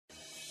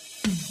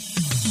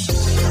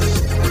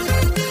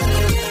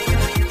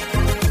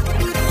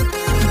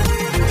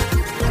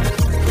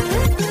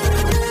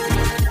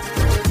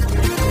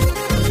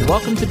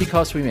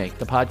Because We Make,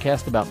 the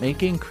podcast about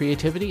making,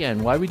 creativity,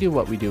 and why we do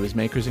what we do as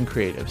makers and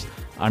creatives.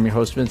 I'm your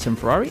host, Vincent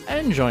Ferrari,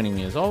 and joining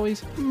me as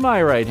always,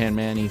 my right-hand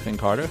man, Ethan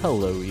Carter.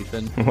 Hello,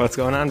 Ethan. What's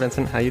going on,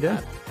 Vincent? How you doing?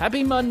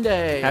 Happy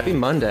Monday. Happy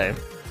Monday.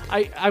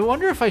 I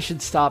wonder if I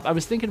should stop. I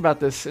was thinking about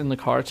this in the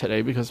car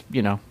today because,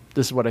 you know,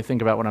 this is what I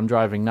think about when I'm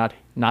driving, not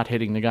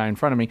hitting the guy in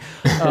front of me.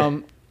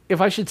 If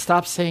I should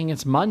stop saying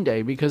it's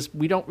Monday because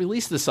we don't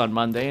release this on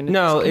Monday and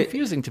it's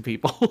confusing to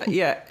people.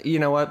 Yeah, you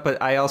know what?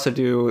 But I also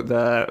do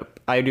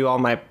all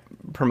my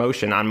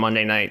promotion on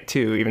Monday night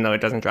too, even though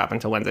it doesn't drop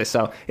until Wednesday.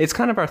 So it's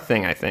kind of our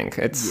thing, I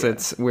think.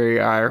 We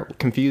are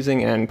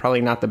confusing and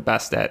probably not the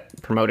best at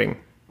promoting.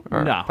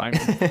 No,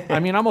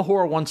 I mean, I'm a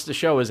whore once the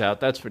show is out.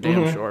 That's for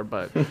damn sure.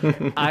 But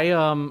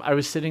I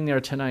was sitting there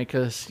tonight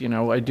because, you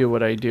know, I do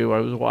what I do.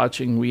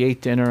 We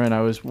ate dinner and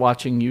I was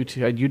watching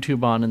YouTube. I had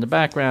YouTube on in the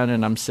background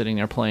and I'm sitting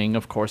there playing,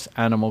 of course,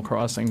 Animal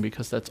Crossing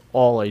because that's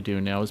all I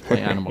do now is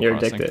play Animal You're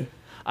Crossing. Addicted.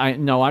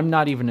 I'm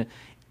not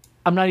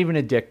even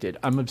addicted.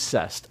 I'm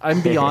obsessed.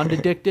 I'm beyond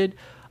addicted.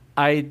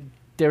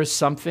 There's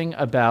something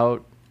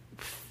about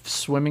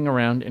swimming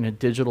around in a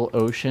digital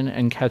ocean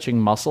and catching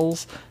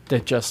mussels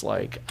that just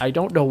I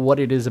don't know what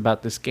it is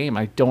about this game.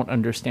 I don't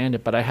understand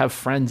it, but I have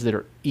friends that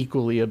are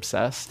equally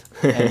obsessed.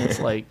 And it's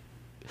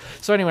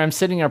so anyway, I'm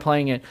sitting there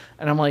playing it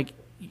and I'm like,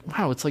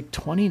 wow, it's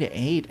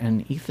 20-8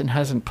 and Ethan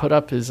hasn't put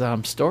up his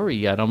story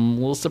yet. I'm a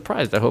little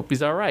surprised. I hope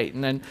he's all right.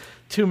 And then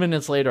 2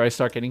 minutes later, I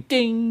start getting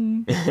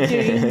ding,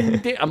 ding,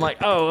 ding. I'm like,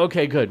 oh,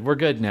 okay, good. We're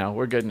good now.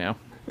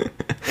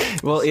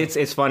 Well,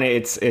 it's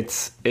funny.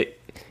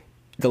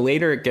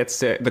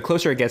 The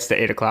closer it gets to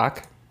 8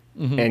 o'clock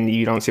and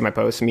you don't see my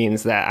posts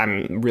means that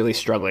I'm really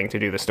struggling to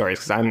do the stories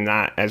because I'm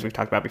not, as we've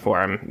talked about before,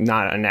 I'm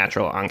not a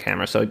natural on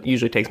camera. So it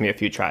usually takes me a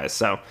few tries.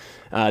 So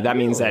that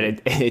means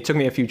that it took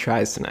me a few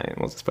tries tonight.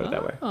 We'll just put it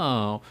that way.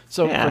 Oh,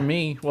 so yeah.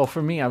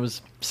 For me,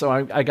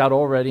 I got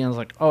all ready and I was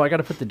like, oh, I got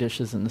to put the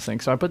dishes in the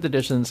sink. So I put the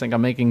dishes in the sink.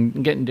 I'm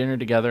getting dinner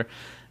together.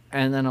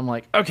 And then I'm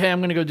like, okay,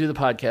 I'm going to go do the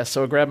podcast.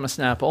 So I grab my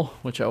Snapple,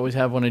 which I always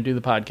have when I do the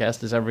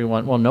podcast, as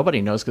everyone, well,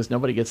 nobody knows because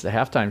nobody gets the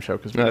halftime show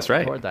because we don't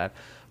record that.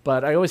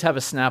 But I always have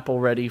a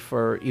Snapple ready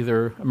for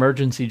either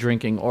emergency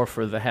drinking or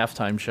for the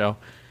halftime show.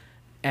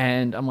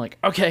 And I'm like,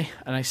 okay.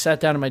 And I sat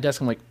down at my desk.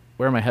 I'm like,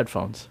 where are my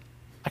headphones?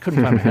 I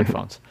couldn't find my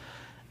headphones.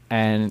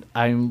 And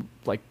I'm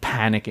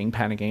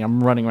panicking.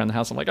 I'm running around the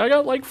house. I'm like, I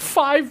got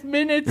 5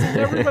 minutes and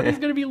everybody's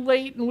going to be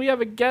late and we have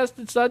a guest.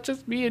 It's not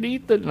just me and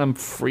Ethan. And I'm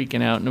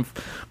freaking out. And of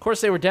course,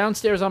 they were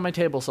downstairs on my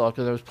table saw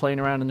because I was playing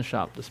around in the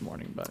shop this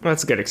morning. But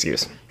that's a good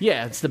excuse.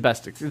 Yeah, it's the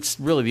best. It's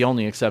really the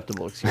only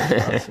acceptable excuse for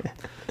us.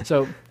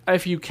 So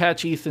if you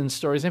catch Ethan's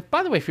stories, and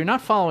by the way, if you're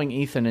not following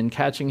Ethan and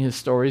catching his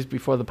stories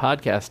before the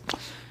podcast,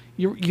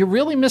 you're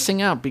really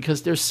missing out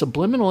because there's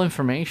subliminal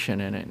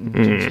information in it. And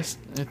it's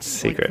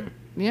secret.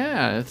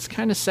 Yeah, it's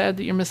kind of sad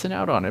that you're missing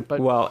out on it. But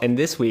well, and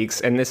this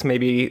may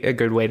be a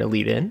good way to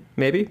lead in,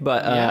 maybe.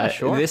 But yeah,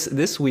 sure.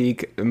 This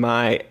week,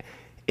 Well,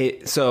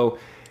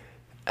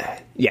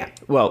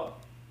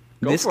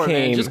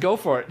 Just go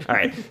for it. All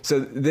right.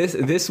 So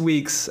this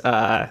week's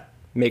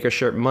Maker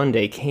Shirt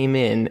Monday came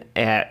in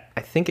at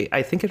I think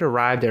it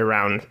arrived at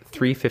around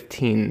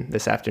 3:15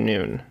 this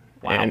afternoon.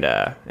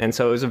 Wow. And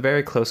so it was a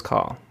very close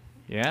call.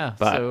 Yeah.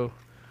 So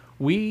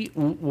we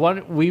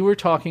were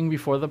talking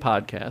before the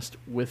podcast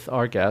with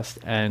our guest,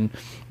 and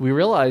we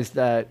realized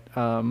that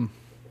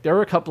there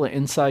were a couple of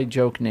inside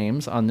joke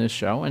names on this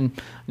show, and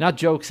not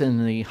jokes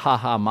in the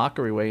haha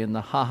mockery way. In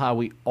the haha,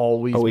 we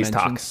always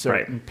mention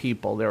certain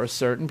people. There are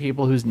certain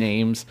people whose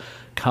names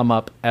come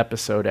up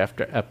episode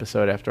after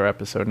episode after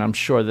episode, and I'm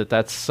sure that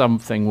that's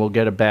something we'll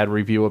get a bad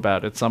review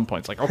about at some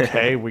point. It's like,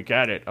 okay, we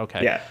get it.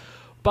 Okay. Yeah.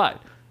 But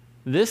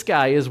this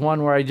guy is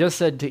one where I just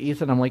said to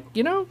Ethan, I'm like,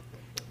 you know,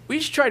 we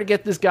should try to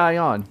get this guy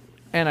on.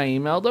 And I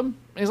emailed him.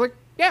 And he's like,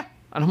 yeah.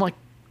 And I'm like,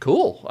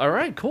 cool. All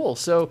right, cool.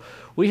 So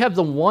we have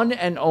the one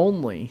and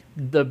only,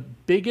 the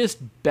biggest,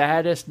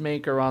 baddest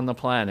maker on the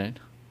planet,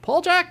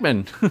 Paul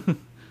Jackman.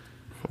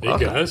 Hey,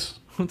 guys.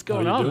 What's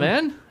going on,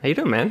 man? How you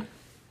doing, man?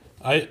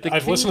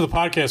 I've listened to the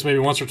podcast maybe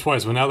once or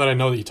twice, but now that I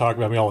know that you talk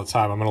about me all the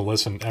time, I'm going to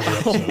listen every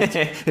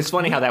episode. It's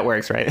funny how that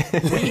works, right?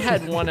 We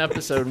had one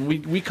episode, and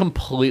we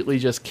completely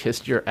just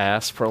kissed your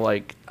ass for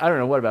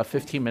about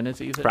 15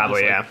 minutes, Ethan?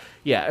 Probably, yeah.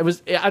 Yeah, it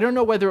was. I don't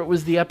know whether it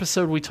was the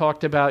episode we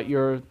talked about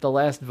the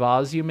last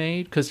vase you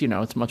made, because, you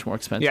know, it's much more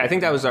expensive. Yeah, I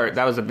think that was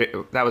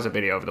a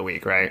video of the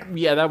week, right?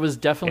 Yeah, that was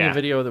definitely a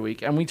video of the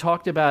week. And we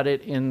talked about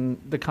it in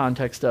the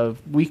context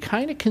of, we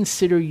kind of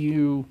consider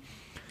you...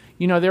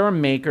 You know, there are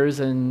makers,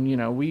 and, you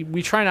know,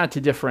 we try not to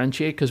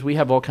differentiate because we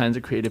have all kinds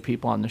of creative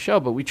people on the show,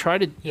 but we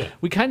kind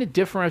of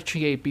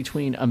differentiate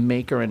between a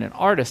maker and an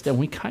artist, and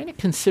we kind of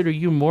consider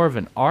you more of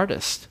an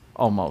artist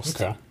almost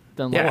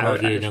than a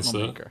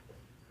traditional maker.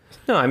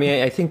 No, I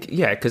mean, I think,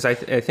 because I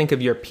think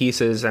of your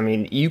pieces, I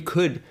mean, you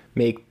could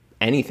make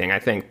anything, I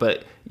think,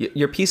 but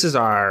your pieces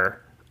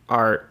are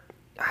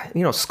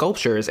you know,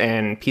 sculptures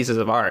and pieces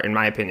of art, in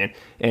my opinion,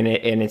 and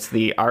it's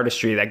the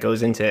artistry that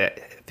goes into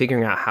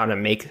figuring out how to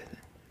make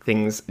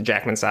things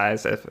Jackman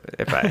size,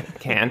 if I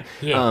can.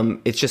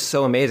 It's just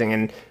so amazing.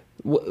 And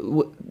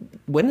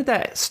When did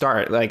that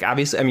start? Like,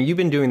 obviously, I mean, you've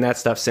been doing that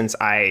stuff since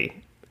I,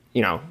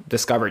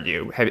 discovered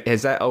you.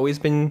 Has that always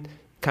been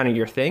kind of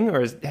your thing,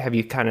 or did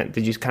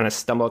you kind of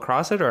stumble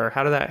across it, or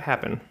how did that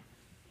happen?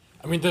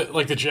 I mean,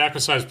 the Jack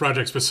Messiah's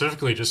project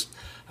specifically,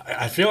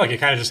 I feel like it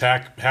kind of just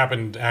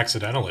happened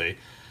accidentally,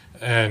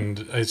 and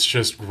it's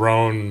just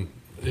grown,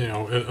 an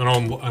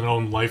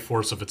own life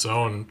force of its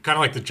own, kind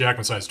of like the Jack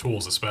Messiah's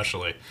tools,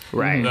 especially.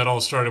 Right. That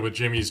all started with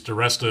Jimmy's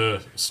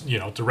Duresta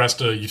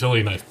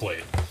utility knife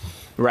blade.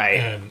 Right.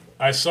 And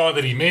I saw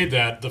that he made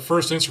that. The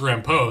first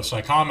Instagram post,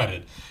 I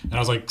commented, and I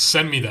was like,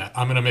 "Send me that.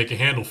 I'm going to make a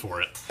handle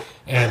for it."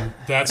 And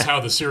that's how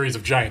the series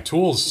of giant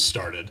tools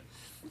started.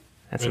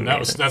 That's and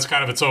amazing. that's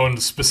kind of its own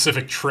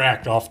specific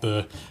track off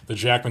the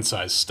Jack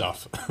Messiah's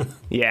stuff.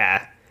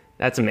 Yeah,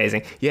 that's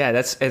amazing. Yeah,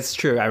 it's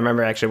true. I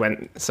remember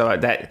actually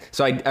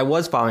I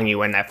was following you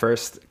when that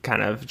first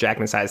kind of Jack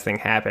Messiah's thing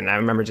happened. I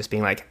remember just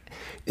being like,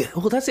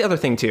 well, that's the other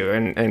thing too,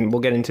 and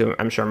we'll get into,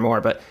 I'm sure, more,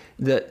 but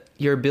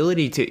your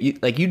ability to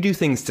you do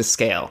things to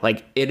scale.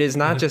 Like, it is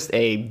not just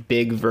a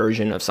big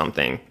version of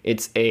something;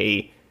 it's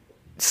a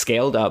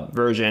scaled up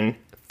version,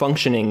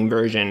 functioning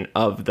version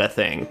of the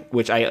thing,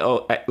 which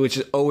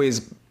always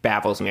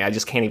baffles me. I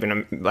just can't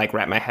even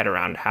wrap my head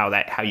around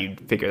how you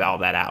figured all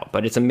that out.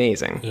 But it's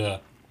amazing. Yeah,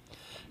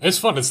 it's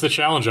fun. It's the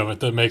challenge of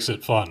it that makes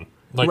it fun.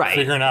 Like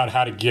figuring out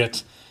how to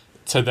get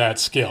to that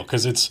scale,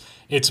 because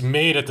it's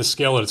made at the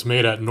scale that it's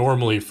made at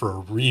normally for a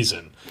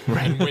reason.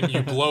 Right. And when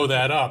you blow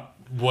that up,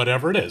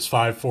 whatever it is,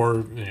 5,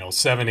 4,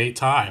 7, 8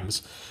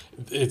 times,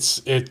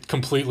 it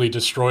completely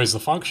destroys the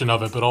function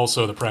of it, but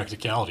also the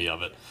practicality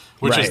of it,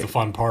 which is the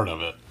fun part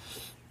of it.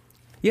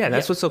 Yeah,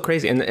 that's what's so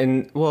crazy. And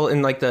in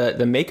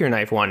the Maker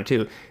Knife one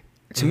too,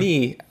 to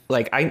me,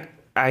 like I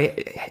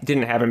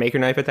didn't have a Maker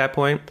Knife at that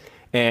point,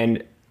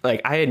 and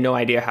like I had no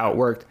idea how it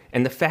worked.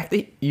 And the fact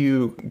that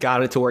you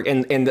got it to work,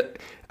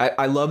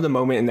 I love the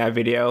moment in that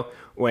video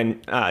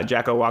when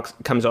Jacko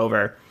comes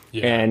over,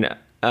 and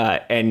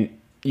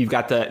you've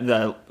got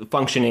the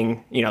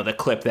functioning, the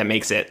clip that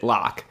makes it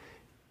lock.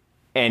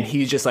 And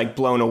he's just like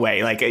blown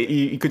away. Like,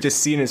 you could just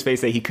see in his face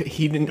that he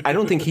didn't. I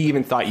don't think he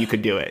even thought you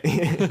could do it.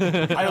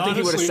 I don't think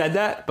he would have said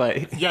that,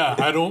 but yeah,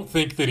 I don't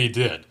think that he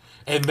did.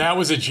 And that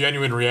was a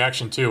genuine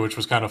reaction too, which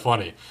was kind of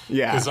funny.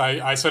 Yeah, because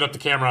I set up the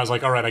camera. I was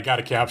like, all right, I got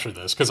to capture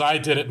this, because I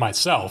did it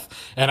myself,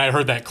 and I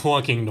heard that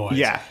clunking noise.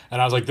 Yeah,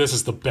 and I was like, this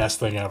is the best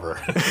thing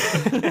ever.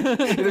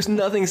 There's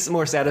nothing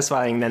more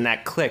satisfying than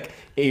that click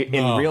in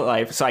real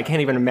life. So I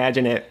can't even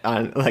imagine it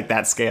on like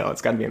that scale.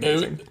 It's got to be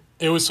amazing.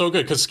 It was so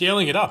good, because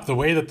scaling it up, the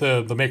way that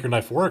the Maker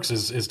Knife works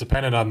is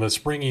dependent on the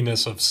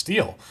springiness of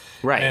steel.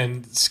 Right.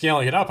 And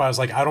scaling it up, I was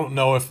like, I don't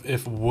know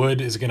if wood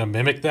is going to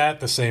mimic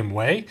that the same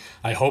way.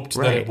 I hoped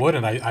that it would,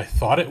 and I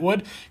thought it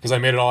would, because I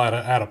made it all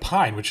out of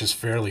pine, which is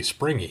fairly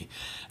springy.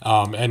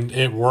 And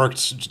it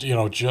worked,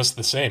 just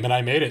the same. And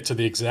I made it to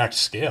the exact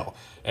scale,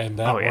 and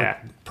that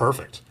worked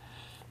perfect.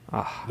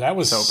 That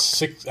was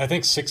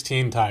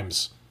 16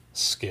 times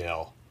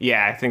scale.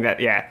 Yeah, I think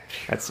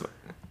that's...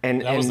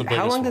 And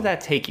how long did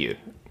that take you?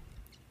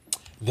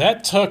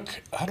 That took...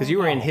 Because you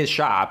were in his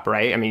shop,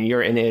 right? I mean,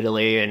 you're in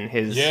Italy in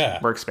his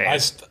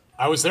workspace.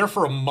 I was there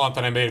for a month,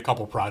 and I made a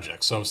couple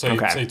projects. So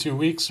say 2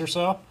 weeks or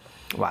so.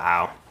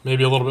 Wow.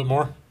 Maybe a little bit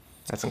more.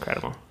 That's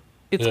incredible.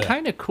 It's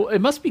kind of cool. It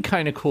must be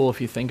kind of cool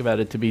if you think about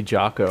it, to be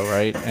Jocko,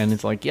 right? And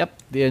it's like, yep,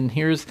 and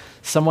here's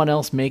someone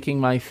else making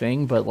my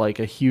thing, but like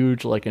a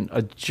huge, like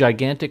a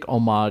gigantic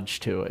homage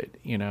to it,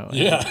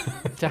 Yeah.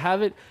 To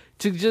have it...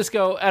 To just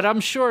go, and I'm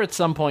sure at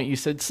some point you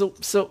said, so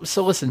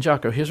listen,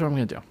 Jocko, here's what I'm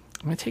going to do.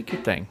 I'm going to take your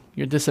thing.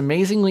 You're this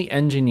amazingly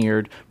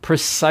engineered,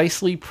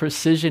 precisely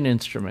precision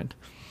instrument,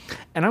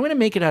 and I'm going to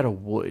make it out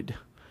of wood.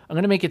 I'm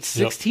going to make it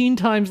 16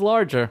 times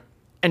larger,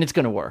 and it's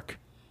going to work.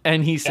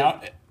 And he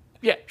said,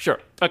 yeah, sure,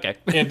 okay.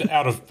 And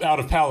out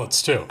of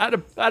pallets too. Out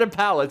of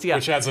pallets, yeah.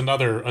 Which adds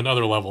another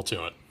level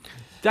to it.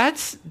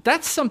 That's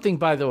something,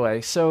 by the way.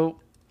 So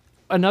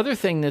another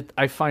thing that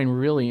I find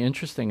really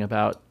interesting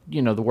about,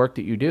 the work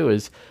that you do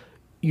is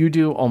you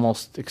do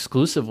almost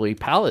exclusively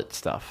pallet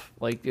stuff.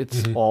 Like,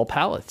 it's all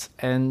pallets.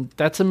 And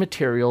that's a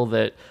material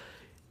that,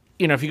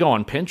 if you go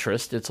on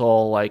Pinterest, it's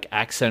all like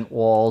accent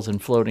walls and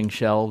floating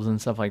shelves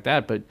and stuff like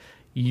that. But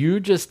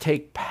you just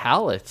take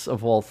pallets,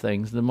 of all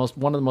things,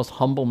 one of the most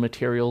humble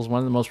materials, one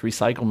of the most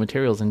recycled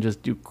materials, and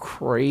just do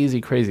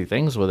crazy, crazy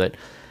things with it.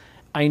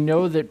 I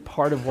know that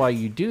part of why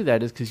you do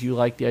that is because you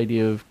like the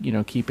idea of,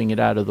 keeping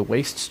it out of the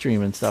waste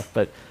stream and stuff.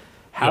 But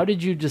how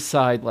did you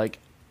decide,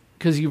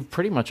 because you've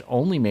pretty much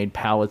only made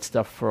pallet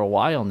stuff for a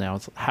while now.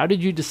 How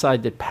did you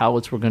decide that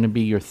pallets were going to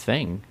be your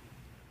thing?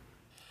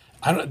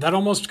 That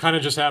almost kind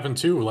of just happened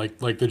too, like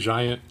the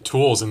giant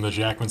tools and the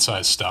Jack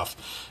Messiah stuff.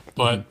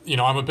 But,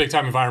 I'm a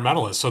big-time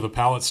environmentalist, so the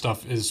pallet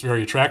stuff is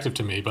very attractive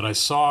to me. But I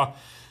saw,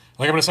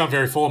 I'm going to sound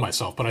very full of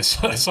myself, but I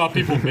saw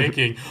people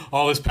making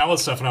all this pallet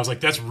stuff, and I was like,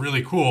 that's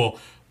really cool,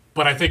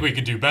 but I think we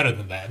could do better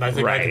than that, and I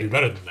think I can do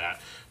better than that.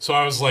 So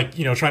I was like,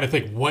 trying to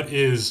think, what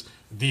is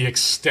the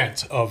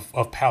extent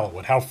of pallet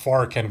wood? How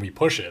far can we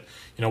push it?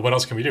 What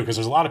else can we do? Because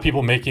there's a lot of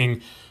people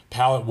making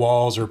pallet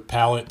walls or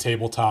pallet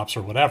tabletops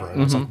or whatever.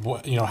 And it's like,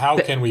 what, how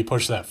can we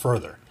push that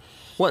further?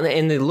 Well,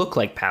 and they look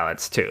like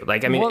pallets too.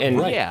 Like, I mean, Well, and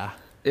right. yeah.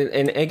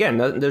 and again,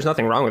 there's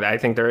nothing wrong with that. I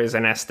think there is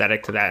an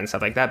aesthetic to that and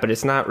stuff like that, but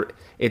it's not.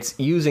 It's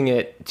using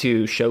it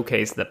to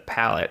showcase the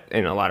palette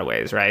in a lot of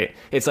ways, right?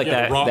 It's like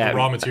Yeah, that the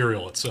raw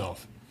material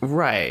itself.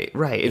 Right.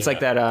 It's like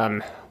that.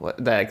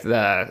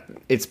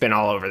 It's been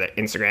all over the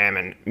Instagram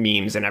and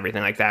memes and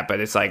everything like that. But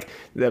it's like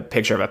the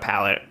picture of a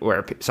palette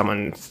where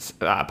someone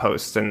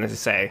posts and they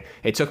say,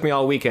 "It took me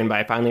all weekend, but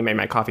I finally made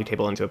my coffee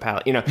table into a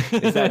palette."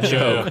 It's that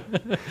joke.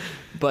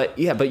 But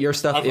your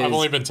stuff I've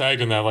only been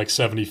tagged in that like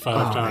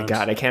 75 times. Oh my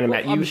god, I can't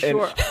imagine. I'm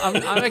sure.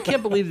 I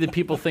can't believe that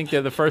people think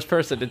they're the first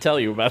person to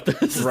tell you about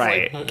this. It's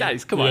Right. like,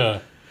 guys, come Yeah.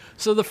 on.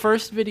 So the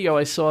first video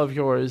I saw of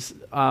yours,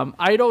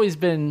 I'd always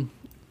been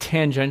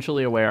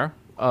tangentially aware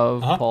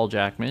of Paul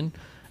Jackman,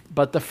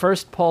 but the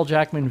first Paul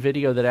Jackman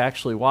video that I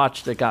actually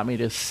watched that got me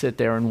to sit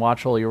there and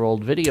watch all your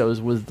old videos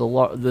was the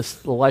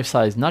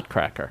life-size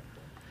Nutcracker.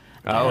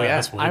 Oh yeah.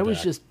 that's way I was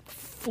back. just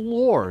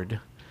floored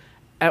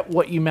at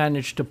what you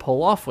managed to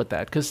pull off with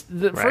that. Because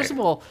first of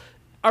all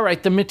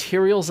right, the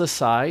materials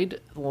aside,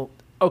 well,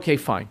 okay,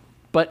 fine,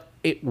 but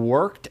it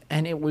worked,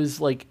 and it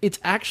was like it's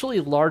actually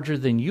larger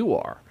than you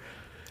are,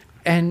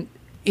 and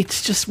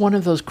it's just one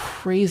of those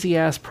crazy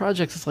ass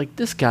projects. It's like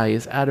this guy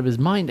is out of his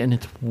mind, and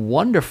it's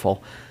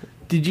wonderful.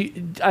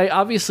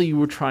 Obviously you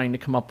were trying to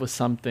come up with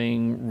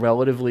something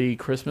relatively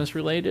Christmas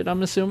related,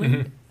 I'm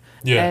assuming.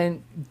 Yeah.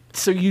 And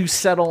so you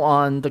settle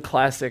on the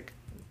classic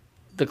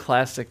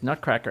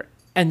Nutcracker.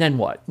 And then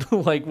what?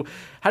 Like,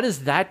 how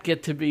does that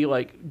get to be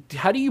like,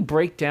 how do you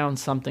break down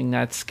something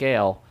that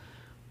scale?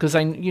 Because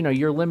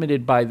you're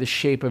limited by the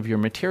shape of your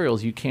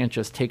materials. You can't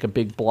just take a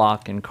big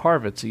block and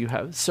carve it.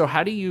 So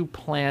how do you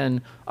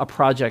plan a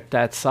project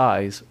that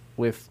size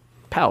with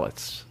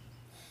pallets?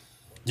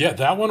 Yeah,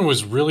 that one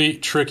was really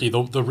tricky.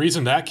 The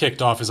reason that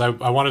kicked off is I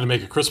wanted to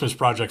make a Christmas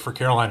project for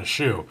Carolina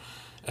Shoe,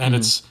 and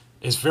it's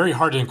very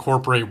hard to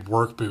incorporate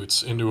work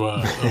boots into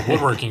a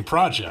woodworking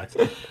project.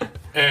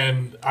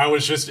 And I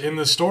was just in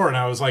the store, and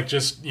I was like,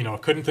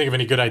 couldn't think of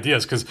any good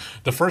ideas, because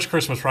the first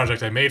Christmas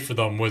project I made for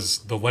them was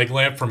the leg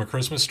lamp from A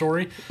Christmas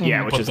Story.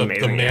 Yeah, which but is the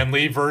amazing.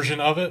 manly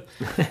version of it.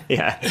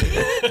 Yeah.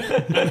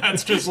 And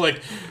that's just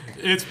like,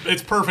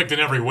 it's perfect in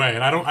every way.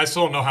 And I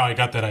still don't know how I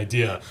got that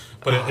idea,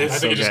 but I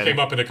think it just good. came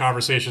up in a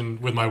conversation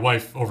with my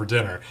wife over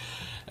dinner.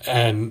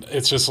 And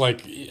it's just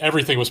like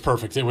everything was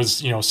perfect. It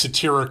was,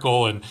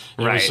 satirical, and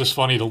it Right. was just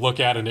funny to look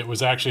at, and it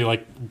was actually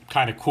like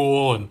kind of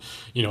cool, and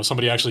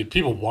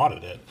people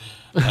wanted it,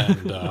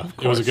 and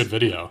it was a good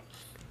video.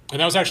 And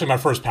that was actually my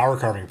first power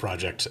carving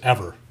project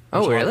ever.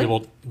 Oh, which a lot of really?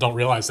 people don't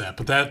realize that,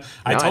 but I No,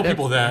 tell I didn't.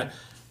 people that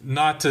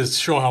not to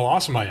show how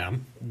awesome I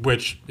am,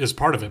 which is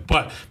part of it,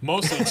 but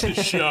mostly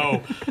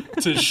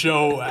to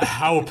show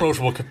how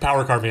approachable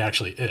power carving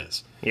actually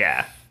is.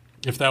 Yeah.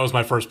 If that was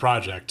my first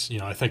project,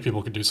 I think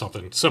people could do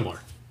something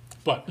similar.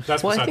 But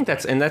that's Well, I beside think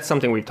the point. that's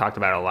something we've talked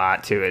about a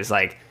lot too. Is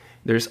like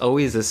there's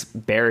always this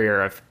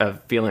barrier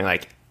of feeling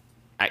like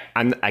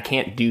I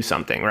can't do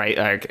something, right?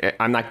 Like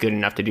I'm not good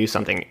enough to do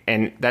something,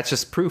 and that's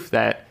just proof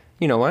that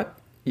what,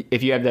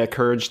 if you have the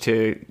courage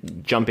to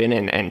jump in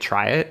and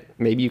try it,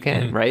 maybe you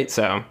can, right?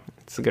 So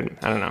it's a good.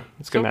 I don't know.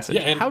 It's a good message.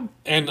 Yeah,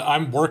 and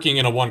I'm working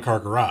in a one-car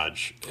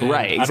garage. And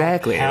Right, I don't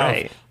exactly,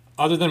 right.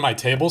 Other than my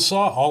table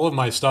saw, all of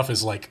my stuff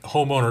is like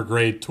homeowner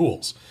grade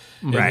tools.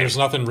 And Right. there's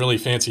nothing really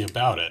fancy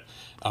about it.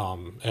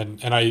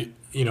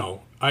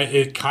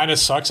 It kind of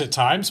sucks at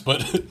times,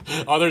 but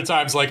other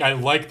times, like, I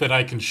like that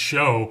I can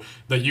show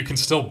that you can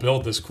still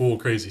build this cool,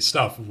 crazy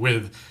stuff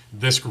with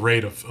this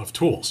grade of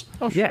tools.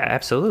 Yeah,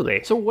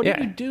 absolutely. So what Yeah.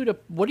 do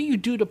you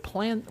do to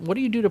plan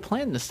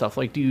this stuff?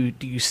 Like, do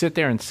you sit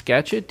there and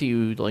sketch it? Do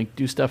you like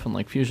do stuff in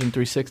like Fusion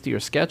 360 or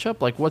SketchUp?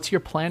 Like, what's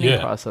your planning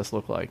Yeah. process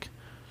look like?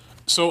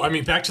 So,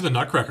 back to the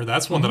Nutcracker,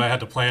 that's one that I had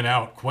to plan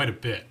out quite a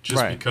bit, just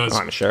Right. because Oh,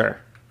 I'm sure.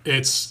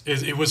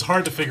 it was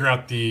hard to figure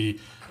out the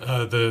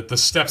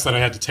steps that I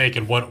had to take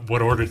and what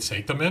order to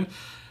take them in,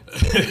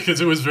 because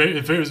it was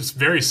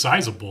very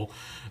sizable.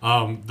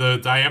 The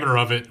diameter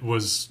of it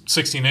was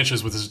 16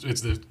 inches,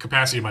 it's the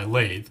capacity of my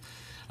lathe.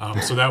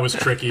 So that was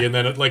tricky. And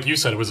then, like you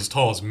said, it was as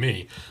tall as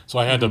me. So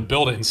I had to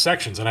build it in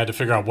sections, and I had to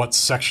figure out what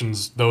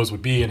sections those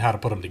would be and how to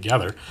put them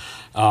together.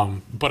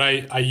 But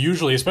I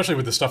usually, especially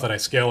with the stuff that I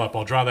scale up,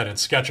 I'll draw that in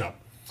SketchUp.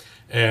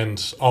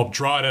 And I'll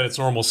draw it at its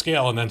normal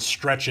scale and then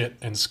stretch it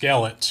and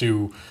scale it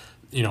to,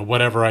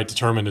 whatever I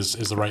determine is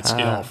the right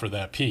scale for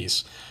that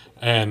piece.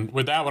 And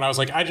with that one, I was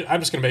like, I'm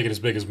just going to make it as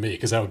big as me,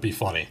 because that would be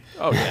funny.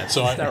 Oh yeah.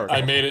 So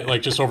I made it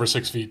like just over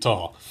 6 feet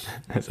tall.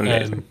 That's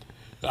amazing.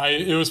 And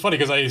it was funny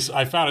because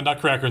I found a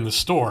Nutcracker in the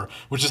store,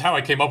 which is how I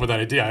came up with that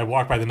idea. I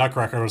walked by the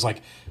Nutcracker and I was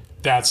like,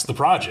 that's the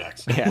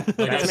project. Yeah. Like,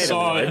 I That's made of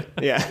saw wood.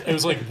 it. Yeah. It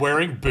was like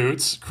wearing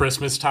boots,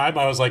 Christmas time.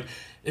 I was like,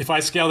 if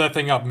I scale that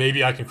thing up,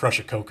 maybe I can crush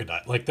a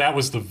coconut. Like, that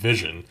was the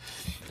vision.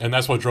 And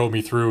that's what drove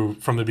me through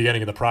from the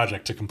beginning of the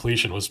project to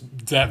completion, was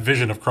that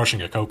vision of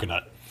crushing a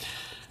coconut.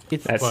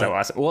 That's so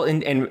awesome. Well,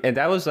 and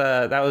that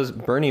was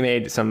Bernie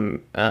made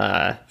some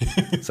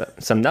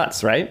some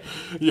nuts, right?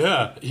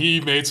 Yeah,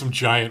 he made some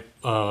giant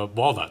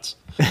walnuts.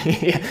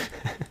 Yeah.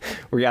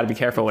 We got to be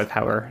careful with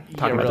how we're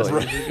talking about this.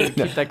 Right.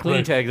 Keep that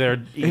clean tag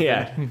there. Ethan.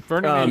 Yeah.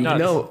 Bernie made nuts.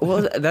 No,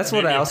 well, that's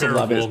what I also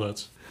love is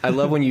walnuts. I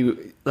love when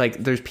you like.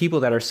 There's people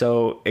that are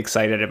so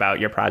excited about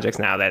your projects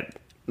now that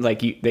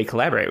like they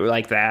collaborate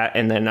like that.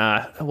 And then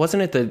was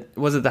it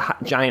the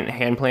giant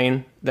hand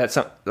plane that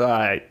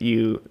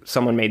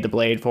someone made the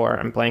blade for?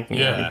 I'm blanking.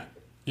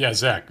 Yeah,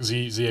 Zach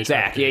ZH.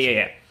 Zach.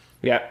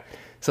 Yeah.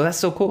 So that's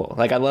so cool.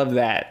 Like I love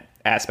that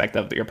aspect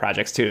of your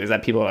projects too. Is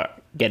that people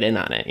get in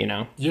on it, you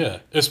know? Yeah,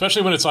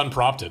 especially when it's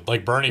unprompted.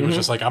 Like Bernie was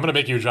just like, "I'm going to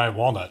make you a giant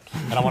walnut,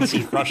 and I want to see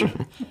you crush it."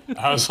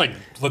 I was like,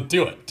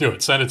 do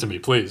it, send it to me,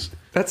 please."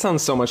 That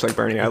sounds so much like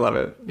Bernie. I love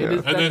it. It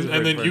is.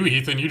 And then you,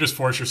 Ethan, you just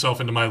force yourself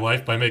into my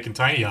life by making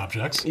tiny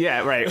objects.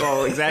 Yeah, right.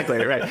 Well,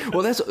 exactly, right.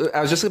 Well,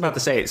 I was just about to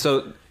say.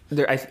 So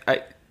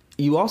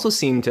you also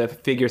seem to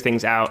figure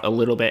things out a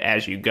little bit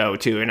as you go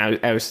too. And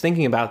I was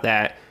thinking about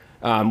that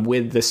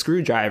with the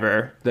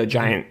screwdriver, the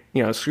giant,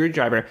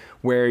 screwdriver,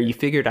 where you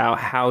figured out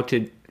how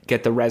to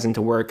get the resin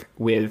to work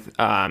with,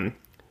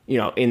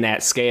 in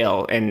that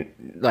scale and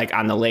like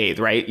on the lathe,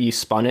 right? You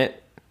spun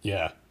it.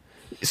 Yeah.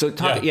 So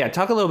talk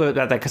a little bit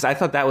about that, because I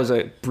thought that was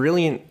a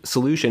brilliant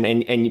solution,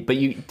 but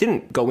you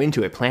didn't go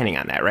into it planning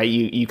on that, right?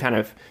 You kind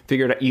of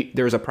figured out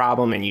there was a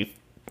problem and you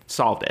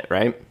solved it,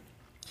 right?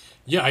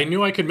 Yeah, I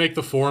knew I could make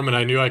the form, and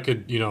I knew I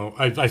could,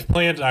 I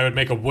planned I would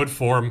make a wood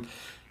form,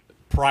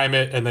 prime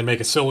it, and then make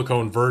a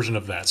silicone version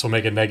of that, so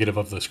make a negative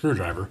of the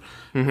screwdriver.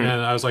 Mm-hmm.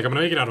 And I was like, I'm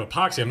going to make it out of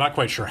epoxy. I'm not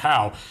quite sure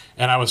how.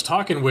 And I was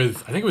talking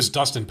with, I think it was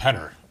Dustin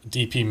Penner,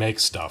 DP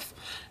Makes Stuff.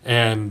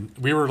 And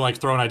we were like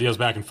throwing ideas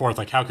back and forth,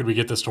 like how could we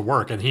get this to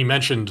work? And he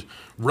mentioned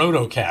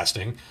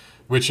rotocasting,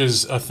 which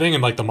is a thing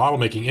in like the model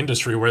making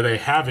industry where they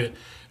have it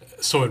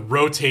so it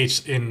rotates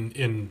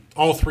in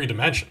all three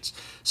dimensions.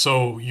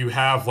 So you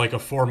have like a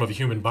form of a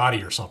human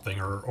body or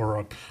something,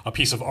 or a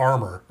piece of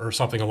armor or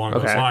something along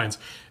those lines,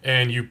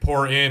 and you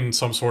pour in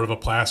some sort of a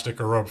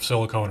plastic or a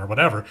silicone or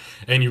whatever,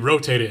 and you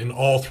rotate it in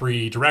all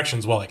three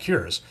directions while it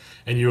cures,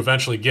 and you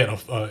eventually get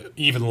a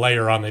even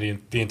layer on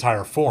the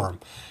entire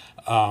form.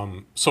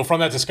 So from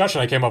that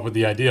discussion, I came up with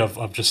the idea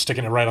of just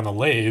sticking it right on the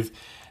lathe,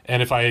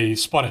 and if I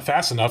spun it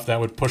fast enough, that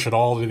would push it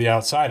all to the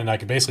outside, and I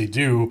could basically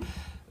do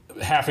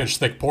half-inch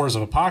thick pours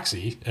of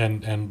epoxy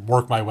and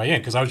work my way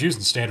in, because I was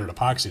using standard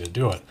epoxy to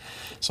do it,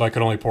 so I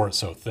could only pour it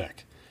so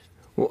thick.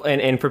 Well,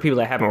 and for people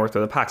that haven't worked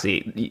with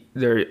epoxy,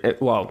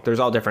 there's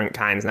all different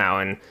kinds now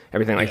and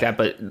everything like that,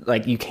 but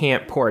like you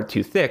can't pour it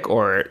too thick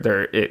or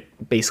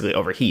it basically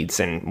overheats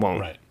and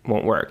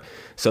won't work.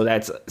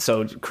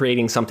 So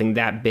creating something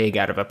that big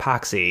out of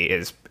epoxy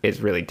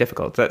is really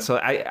difficult. So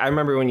I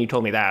remember when you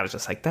told me that, I was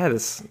just like,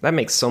 that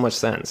makes so much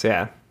sense.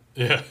 Yeah.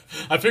 Yeah,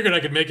 I figured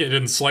I could make it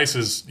in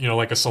slices,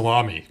 like a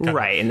salami.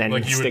 Right, and then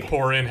like you would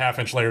pour in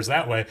half-inch layers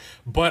that way.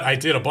 But I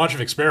did a bunch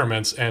of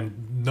experiments,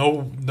 and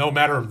no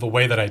matter the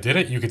way that I did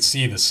it, you could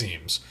see the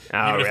seams.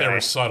 Even if they were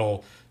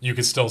subtle, you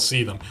could still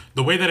see them.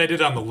 The way that I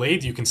did it on the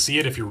lathe, you can see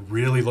it if you're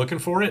really looking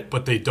for it,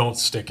 but they don't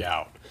stick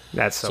out.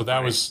 That's so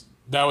that was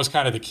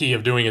kind of the key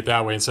of doing it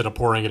that way instead of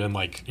pouring it in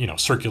like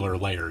circular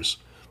layers.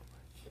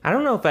 I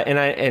don't know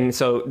if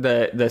so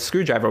the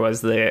screwdriver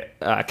was the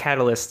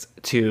catalyst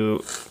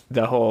to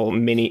the whole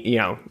mini,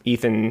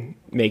 Ethan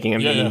making a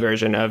mini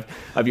version of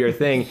your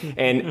thing.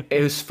 And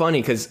it was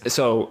funny because,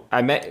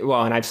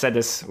 and I've said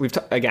this, we've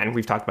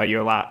talked about you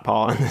a lot,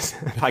 Paul, on this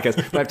podcast,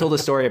 but I've told a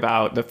story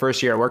about the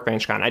first year at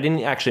Workbench Con. I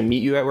didn't actually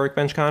meet you at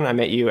Workbench Con. I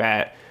met you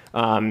at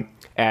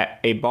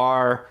a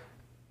bar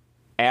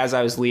as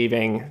I was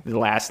leaving the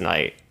last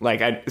night.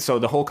 So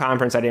the whole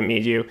conference, I didn't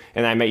meet you,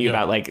 and I met you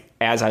about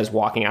as I was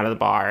walking out of the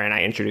bar, and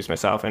I introduced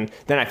myself, and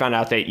then I found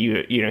out that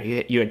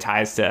you had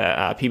ties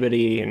to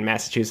Peabody and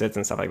Massachusetts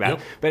and stuff like that.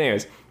 Yep. But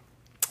anyways,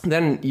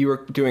 then you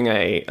were doing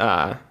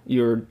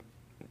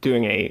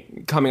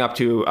coming up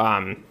to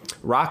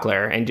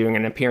Rockler and doing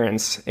an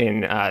appearance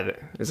in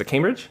is it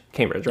Cambridge,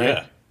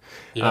 right?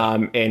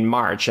 Yeah. In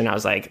March, and I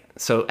was like,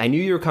 so I knew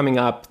you were coming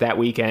up that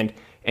weekend.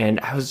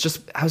 And I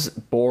was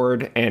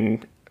bored,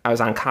 and I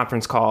was on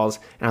conference calls,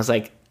 and I was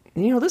like,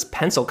 this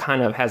pencil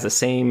kind of has the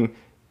same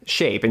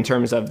shape in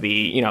terms of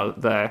the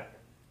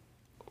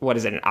what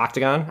is it, an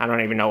octagon? I don't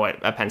even know what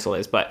a pencil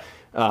is, but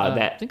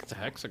I think it's a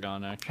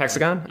hexagon, actually.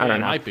 Hexagon? I don't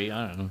know. It might be.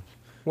 I don't know.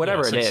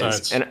 Whatever it is.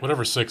 Sides. And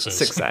whatever 6 is.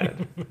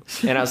 6-sided.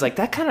 And I was like,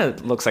 that kind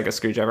of looks like a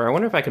screwdriver. I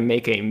wonder if I can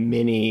make a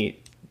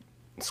mini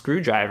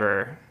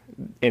screwdriver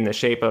in the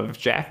shape of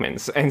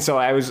Jackman's. And so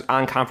I was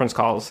on conference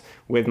calls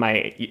with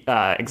my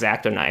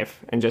X-Acto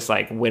knife and just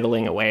like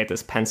whittling away at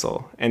this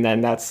pencil. And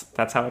then that's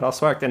how it all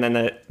sparked. And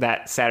then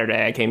that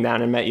Saturday I came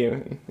down and met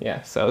you.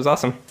 Yeah, so it was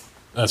awesome.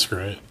 That's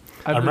great.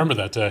 I remember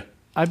that day.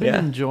 I've been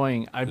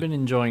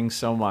enjoying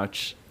so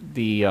much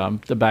the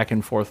back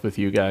and forth with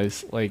you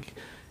guys. Like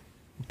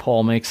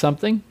Paul makes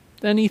something,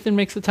 then Ethan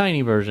makes a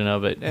tiny version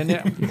of it. And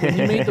when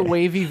you made the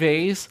wavy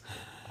vase,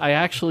 I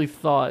actually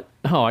thought,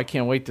 I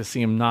can't wait to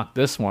see him knock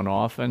this one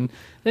off. And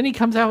then he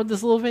comes out with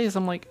this little vase.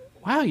 I'm like,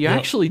 Wow, you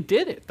actually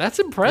did it. That's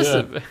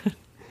impressive.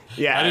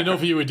 Yeah, I didn't know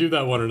if he would do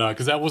that one or not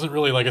because that wasn't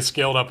really like a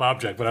scaled up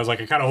object. But I was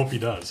like, I kind of hope he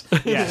does.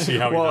 Yeah, See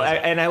how well,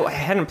 he does. I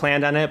hadn't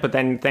planned on it, but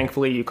then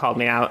thankfully you called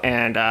me out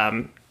and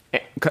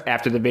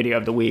after the video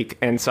of the week,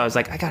 and so I was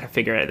like, I gotta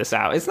figure this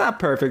out. It's not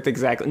perfect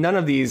exactly. None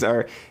of these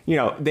are,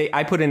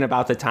 I put in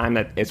about the time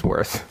that it's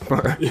worth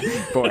for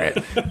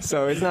it.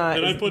 So it's not.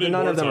 And I put in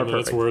none more of them time are than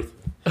it's perfect.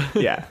 worth.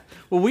 Yeah.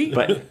 Well,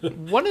 But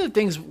one of the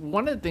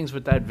things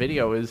with that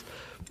video is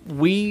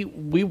we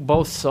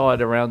both saw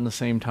it around the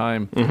same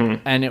time,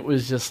 and it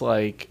was just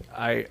like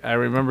I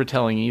remember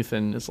telling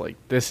Ethan, it's like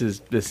this is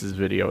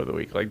video of the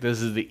week. Like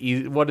this is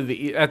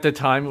at the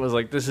time it was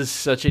like this is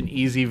such an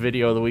easy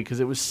video of the week because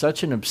it was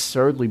such an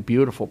absurdly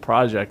beautiful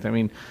project. I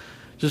mean,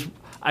 just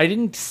I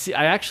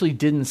actually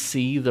didn't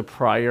see the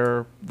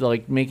prior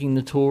like making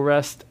the tool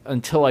rest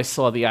until I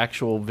saw the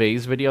actual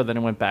vase video. Then I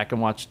went back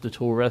and watched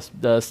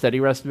the steady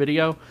rest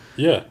video.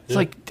 Yeah. It's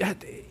like,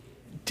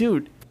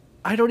 dude,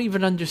 I don't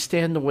even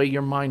understand the way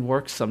your mind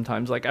works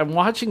sometimes. Like, I'm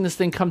watching this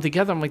thing come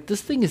together. I'm like,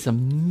 this thing is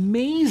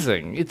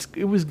amazing.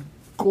 It was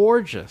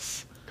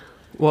gorgeous.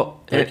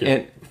 well, Thank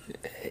you.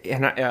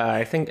 and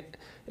I think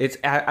it's.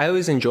 I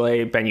always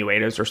enjoy Ben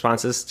Ueda's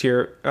responses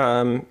to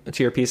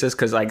your pieces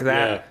because like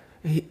that.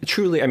 He,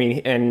 truly, I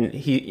mean, and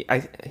he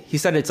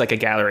said it's like a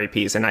gallery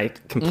piece, and I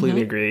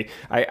completely agree.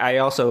 I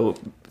also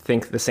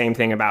think the same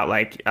thing about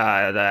like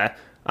the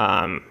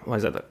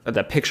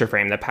picture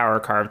frame, the power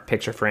carved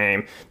picture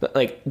frame. But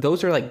like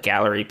those are like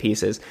gallery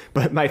pieces.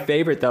 But my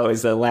favorite though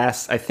is the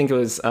last. I think it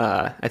was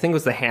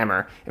the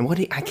hammer. And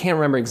I can't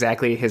remember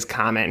exactly his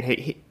comment.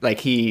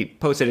 He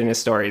posted in his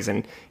stories,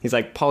 and he's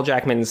like, Paul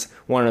Jackman's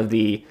one of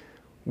the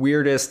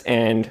weirdest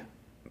and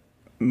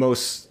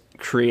most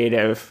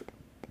creative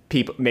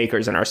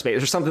makers in our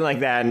space or something like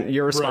that, and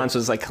your response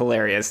was like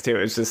hilarious too.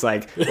 It's just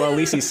like, well, at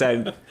least he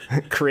said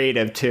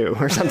creative too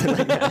or something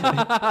like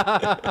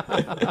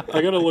that.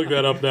 I gotta look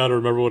that up now to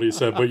remember what he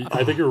said, but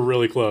I think you were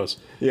really close.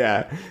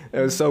 Yeah,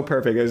 it was so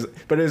perfect.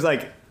 But it was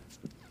like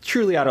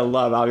truly out of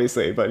love,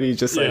 obviously, but he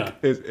just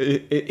like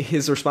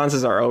his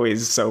responses are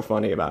always so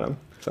funny about him.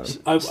 So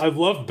I've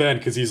loved Ben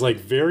because he's like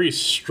very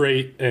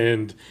straight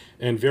and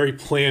very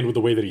planned with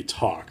the way that he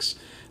talks.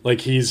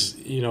 Like he's,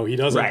 he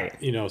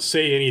doesn't,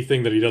 say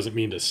anything that he doesn't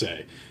mean to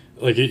say.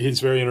 Like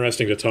he's very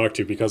interesting to talk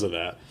to because of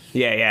that.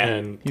 yeah.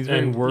 And He's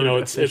very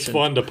it's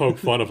fun to poke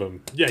fun of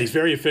him. Yeah, he's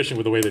very efficient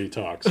with the way that he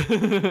talks,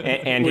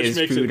 and his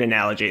food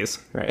analogies,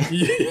 right?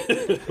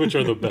 which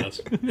are the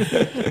best.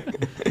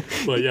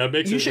 But yeah, it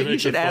makes it fun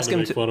to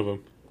make fun of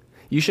him.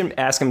 You should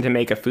ask him to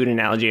make a food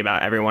analogy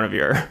about every one of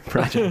your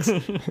projects.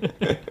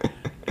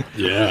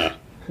 Yeah.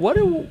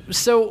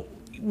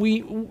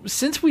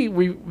 Since we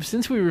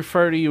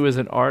refer to you as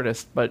an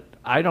artist, but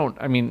I don't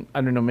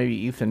know, maybe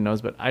Ethan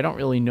knows, but I don't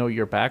really know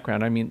your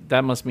background. I mean,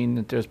 that must mean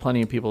that there's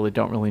plenty of people that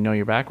don't really know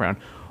your background.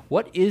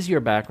 What is your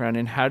background,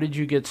 and how did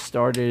you get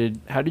started?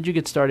 How did you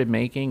get started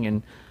making,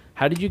 and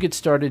how did you get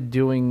started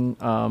doing?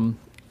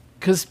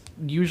 Because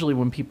usually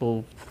when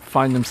people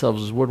find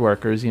themselves as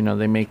woodworkers,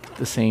 they make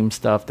the same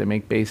stuff, they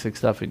make basic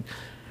stuff. And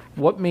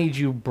what made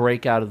you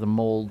break out of the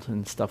mold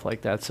and stuff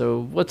like that?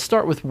 So let's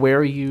start with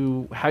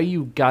how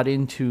you got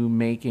into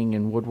making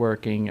and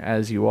woodworking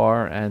as you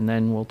are, and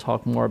then we'll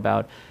talk more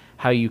about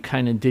how you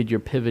kind of did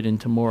your pivot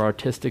into more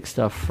artistic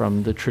stuff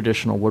from the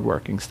traditional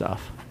woodworking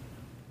stuff.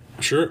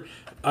 Sure.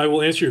 I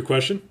will answer your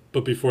question,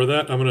 but before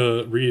that, I'm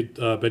going to read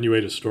Ben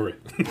Ueda's story.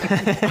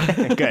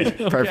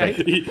 Good.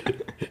 Perfect.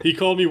 He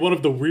called me one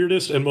of the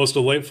weirdest and most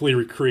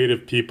delightfully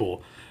creative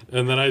people.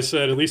 And then I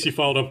said, at least he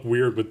followed up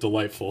weird with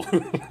delightful.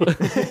 There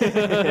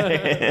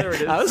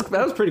it is. That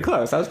was pretty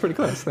close. That was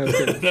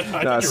good.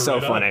 That's so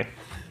right funny.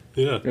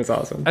 Yeah. It's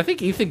awesome. I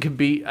think Ethan could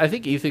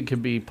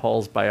be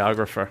Paul's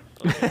biographer.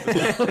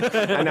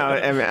 I know.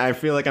 I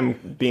feel like I'm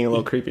being a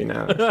little creepy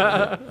now.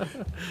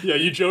 Yeah,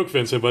 you joke,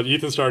 Vincent, but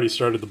Ethan's already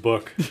started the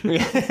book.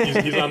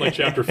 He's on like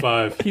chapter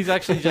 5. He's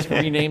actually just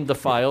renamed the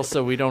file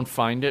so we don't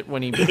find it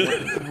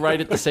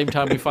right at the same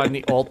time we find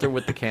the altar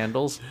with the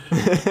candles.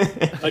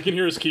 I can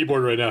hear his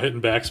keyboard right now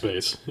hitting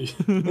backspace.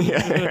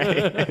 Yeah,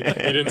 right.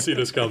 He didn't see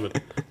this coming.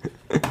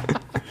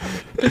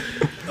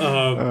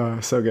 Oh,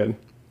 so good.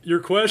 Your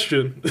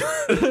question.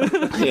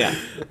 Yeah.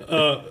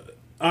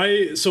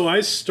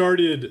 I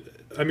started,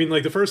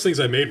 the first things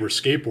I made were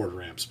skateboard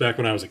ramps back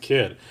when I was a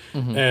kid.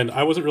 Mm-hmm. And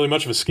I wasn't really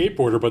much of a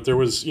skateboarder, but there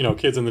was,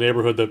 kids in the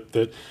neighborhood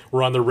that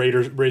were on the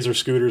Razor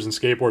scooters and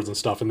skateboards and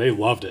stuff, and they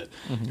loved it.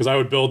 Because I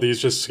would build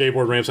these just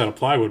skateboard ramps out of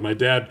plywood. My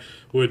dad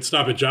would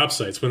stop at job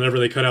sites. Whenever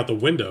they cut out the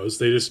windows,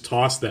 they just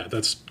tossed that.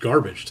 That's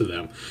garbage to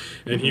them.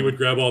 And he would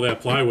grab all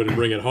that plywood and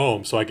bring it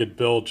home so I could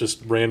build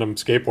just random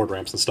skateboard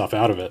ramps and stuff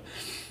out of it.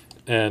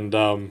 And,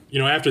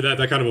 after that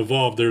kind of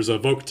evolved. There's a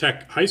Voc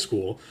Tech high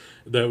school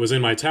that was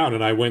in my town,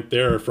 and I went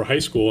there for high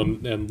school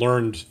and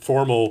learned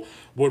formal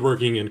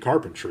woodworking and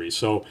carpentry.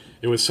 So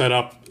it was set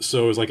up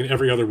so it was like an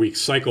every other week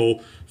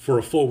cycle. For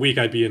a full week,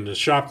 I'd be in the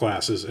shop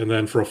classes, and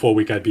then for a full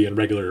week, I'd be in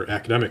regular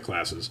academic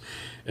classes.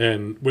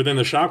 And within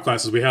the shop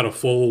classes, we had a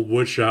full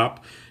wood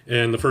shop,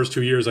 and the first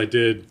 2 years I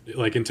did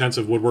like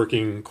intensive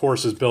woodworking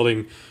courses,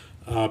 building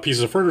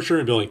pieces of furniture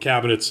and building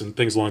cabinets and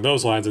things along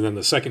those lines. And then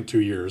the second 2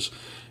 years,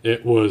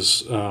 it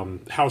was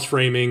house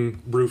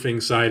framing,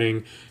 roofing,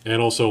 siding,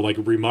 and also like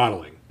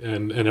remodeling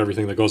and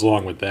everything that goes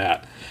along with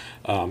that.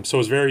 So it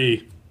was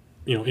very,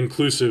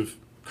 inclusive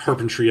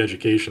carpentry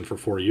education for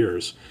 4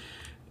 years.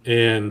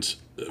 And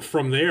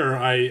from there,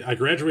 I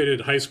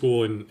graduated high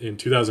school in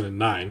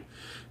 2009,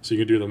 so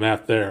you can do the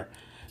math there.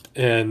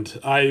 And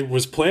I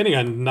was planning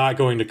on not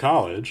going to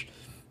college,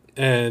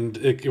 and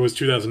it was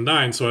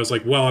 2009, so I was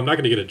like, well, I'm not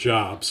going to get a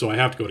job, so I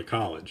have to go to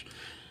college.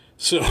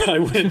 So I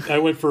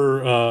went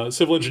for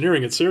civil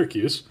engineering at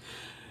Syracuse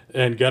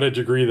and got a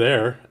degree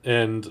there.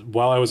 And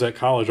while I was at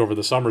college over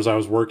the summers, I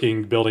was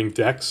working building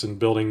decks and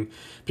building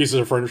pieces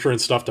of furniture and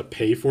stuff to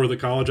pay for the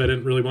college I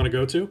didn't really want to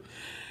go to.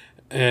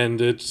 And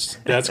that's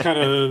kind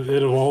of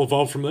it all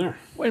evolved from there.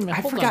 Wait a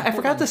minute. I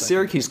forgot the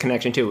Syracuse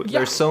connection too. Yeah,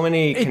 There's so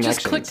many connections. It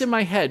just clicked in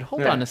my head.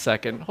 Hold on a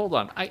second. Hold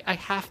on. I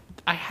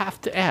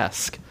have to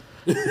ask.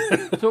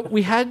 So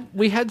we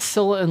had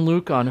Scylla and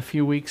Luke on a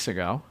few weeks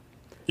ago.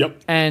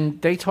 Yep.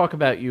 And they talk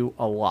about you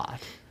a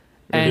lot.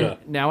 And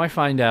now we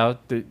find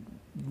out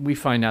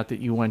that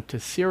you went to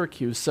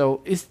Syracuse.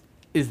 So is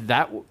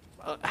that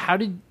how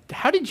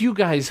did you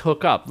guys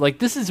hook up? Like,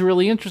 this is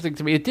really interesting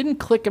to me. It didn't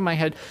click in my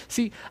head.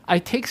 See,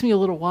 it takes me a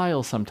little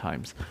while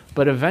sometimes,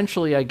 but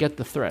eventually I get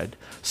the thread.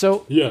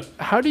 So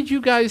how did you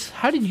guys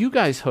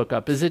hook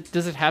up? Does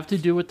it have to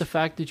do with the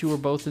fact that you were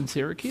both in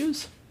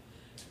Syracuse?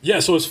 Yeah,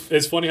 so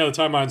it's funny how the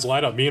timelines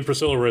line up. Me and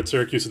Priscilla were at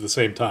Syracuse at the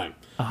same time.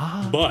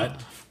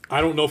 But I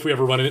don't know if we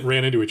ever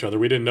ran into each other.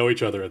 We didn't know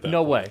each other at that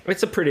No point. way.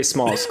 It's a pretty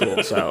small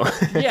school, so.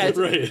 Yeah, it's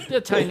Right.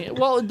 a tiny.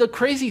 Well, the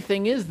crazy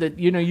thing is that,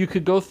 you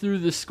could go through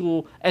the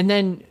school and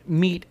then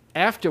meet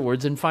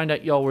afterwards and find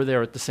out y'all were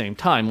there at the same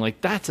time.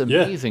 Like, that's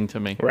amazing to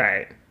me.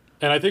 Right.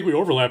 And I think we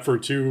overlapped for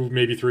 2,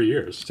 maybe 3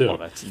 years, too. Oh,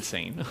 that's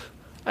insane.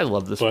 I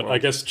love this But world. I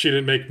guess she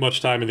didn't make much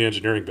time in the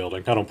engineering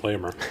building. I don't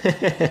blame her.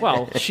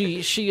 Well, she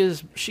is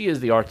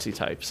the artsy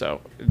type,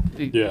 so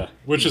Yeah,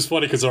 which is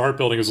funny because the art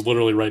building is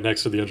literally right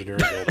next to the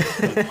engineering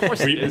building. of course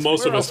it is.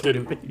 Most Where of us else would it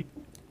didn't. be?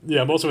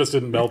 Yeah, most of us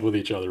didn't meld with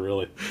each other,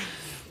 really.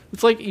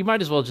 It's like you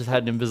might as well just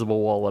had an invisible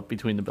wall up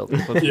between the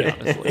buildings. Let's be Yeah.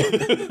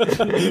 honest.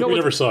 We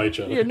never saw each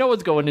other. Yeah, no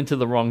one's going into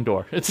the wrong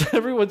door. It's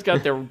everyone's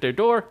got their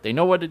door. They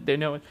know they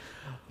know it.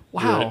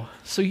 Wow. Right.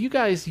 So you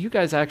guys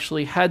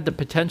actually had the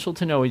potential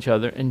to know each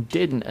other and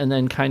didn't, and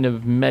then kind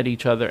of met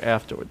each other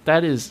afterward.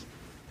 That is.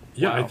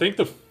 Yeah, Wow. I think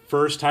the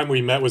first time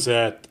we met was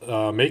at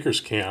Makers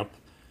Camp,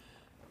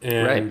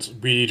 and Right.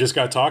 we just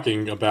got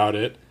talking about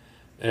it,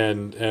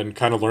 and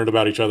kind of learned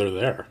about each other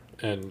there.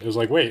 And it was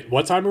like, wait,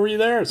 what time were you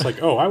there? It's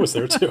like, oh, I was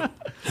there too.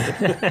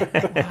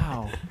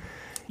 Wow.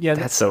 Yeah,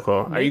 That's so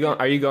cool. Are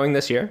you going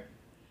this year?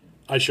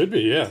 I should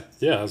be, yeah,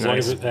 as long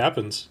as Nice. it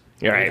happens.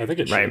 You're right. I think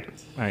it should. Right.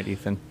 all right,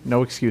 Ethan.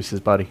 No excuses,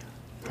 buddy.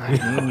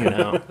 I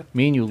mean,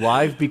 Me and you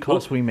live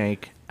because we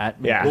make at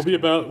Yeah.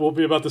 We'll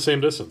be about the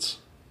same distance.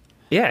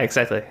 Yeah,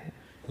 exactly.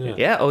 Yeah.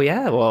 Yeah. Oh,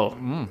 yeah. Well,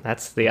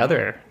 that's the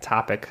other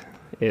topic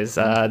is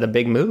the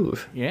big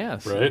move.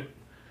 Yes. Right?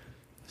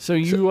 So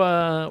you,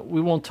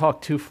 we won't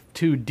talk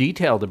too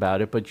detailed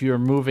about it, but you're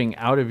moving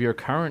out of your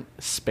current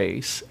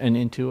space and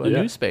into a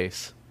Yeah. new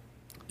space.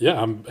 Yeah,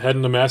 I'm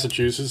heading to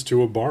Massachusetts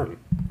to a barn.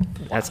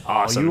 That's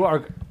awesome. You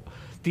are.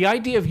 The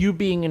idea of you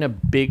being in a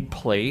big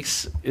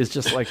place is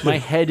just like my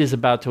head is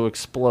about to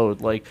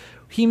explode. Like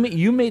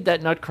you made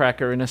that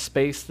nutcracker in a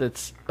space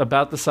that's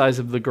about the size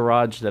of the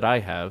garage that I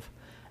have,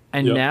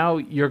 and Yep. now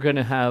you're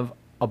gonna have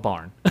a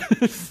barn.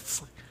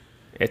 It's,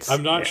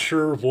 I'm not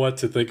sure what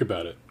to think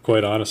about it,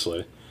 quite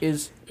honestly.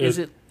 Is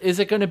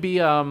it going to be?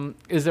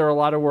 Is there a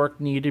lot of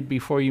work needed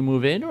before you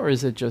move in, or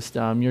is it just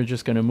you're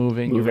just going to move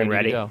in? Move you're in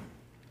ready. to go?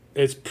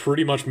 It's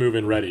pretty much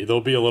move-in ready.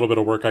 There'll be a little bit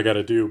of work I got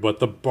to do,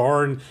 but the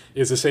barn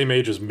is the same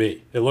age as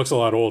me. It looks a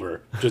lot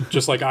older,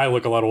 just like I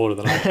look a lot older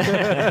than I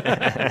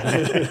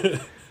am.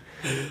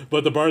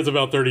 But the barn's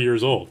about 30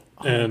 years old,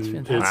 and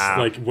it's Wow.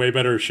 like way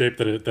better shape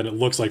than it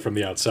looks like from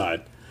the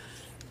outside.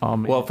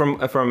 Man. Well, from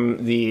a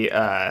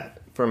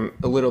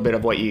little bit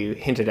of what you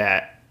hinted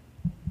at,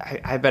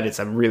 I bet it's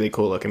a really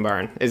cool looking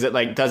barn. Is it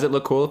like? Does it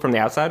look cool from the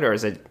outside, or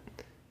is it?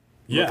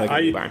 Yeah, like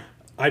a new barn?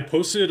 I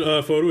posted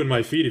a photo in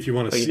my feed if you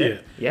want to you see did?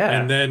 it. Yeah.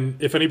 And then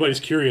if anybody's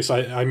curious,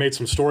 I made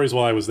some stories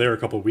while I was there a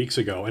couple of weeks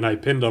ago, and I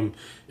pinned them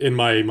in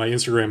my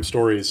Instagram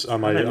stories on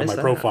my missed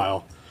that.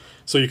 profile,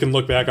 so you can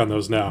look back on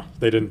those now.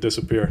 They didn't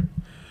disappear.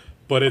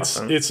 But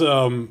Awesome. it's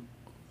a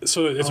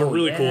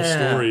really cool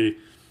yeah. story.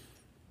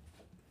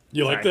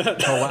 You like Sorry.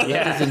 that? Oh, wow.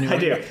 Yeah, That is a new I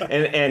do,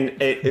 and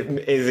it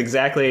is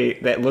exactly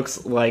that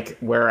looks like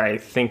where I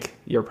think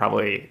you're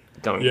probably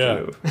going Yeah.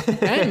 to move.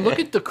 And look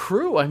at the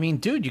crew. I mean,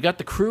 dude, you got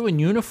the crew in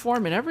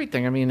uniform and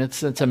everything. I mean,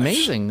 it's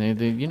amazing.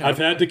 They. I've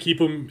had to keep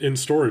them in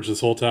storage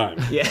this whole time.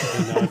 Yeah,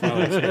 And now I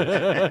finally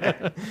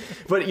finished.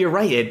 but you're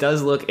right. It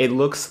does look. It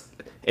looks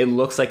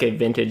like a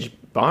vintage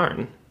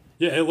barn.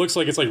 Yeah, it looks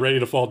like it's like ready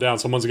to fall down.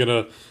 Someone's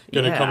gonna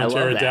Yeah, come I and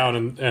tear love it that.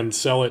 down and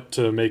sell it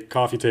to make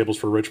coffee tables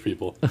for rich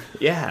people.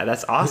 Yeah,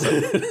 that's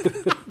awesome.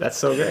 That's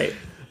so great.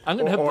 I'm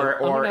gonna have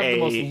the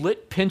most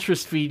lit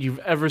Pinterest feed you've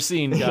ever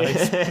seen,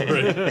 guys.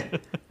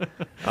 Right.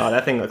 Oh,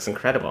 that thing looks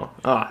incredible.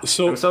 Oh,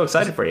 So- I'm so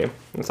excited for you.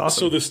 It's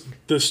awesome. So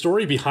the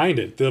story behind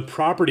it, the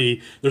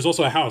property. There's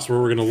also a house where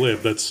we're going to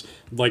live. That's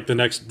like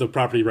the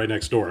property right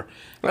next door.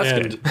 That's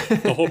and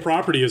good. The whole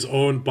property is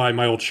owned by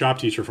my old shop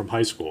teacher from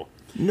high school.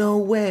 No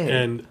way.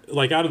 And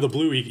like out of the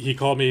blue, he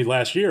called me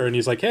last year and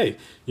he's like, "Hey,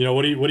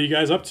 what are you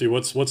guys up to?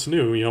 What's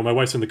new? My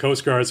wife's in the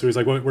Coast Guard, so he's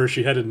like, where's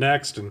she headed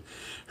next?" And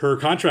her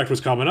contract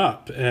was coming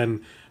up,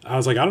 and I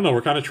was like, "I don't know.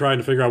 We're kind of trying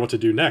to figure out what to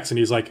do next." And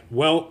he's like,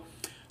 "Well,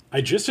 I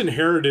just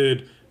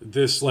inherited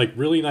this like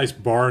really nice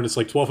barn. It's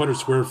like 1,200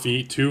 square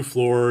feet, 2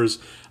 floors.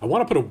 I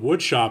want to put a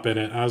wood shop in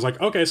it." And I was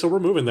like, "Okay, so we're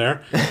moving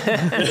there."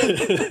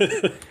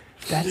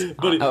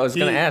 I was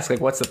going to ask,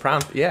 like, what's the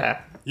prompt?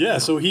 Yeah. Yeah,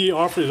 so he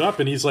offered it up,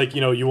 and he's like,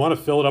 you want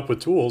to fill it up with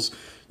tools,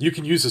 you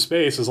can use the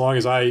space as long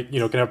as I,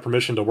 can have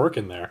permission to work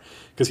in there.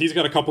 Because he's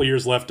got a couple of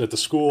years left at the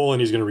school,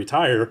 and he's going to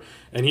retire,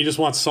 and he just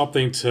wants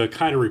something to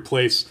kind of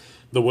replace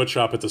the wood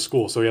shop at the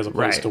school, so he has a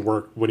place Right. to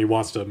work when he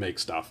wants to make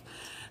stuff.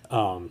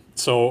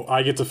 So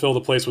I get to fill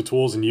the place with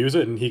tools and use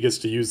it, and he gets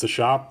to use the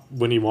shop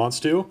when he wants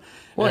to.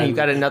 Well, and you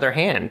got another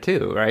hand,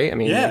 too, right? I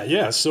mean,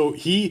 yeah. So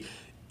he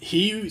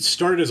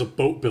started as a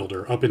boat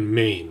builder up in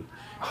Maine.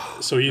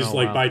 So he's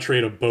wow. by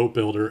trade a boat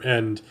builder,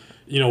 and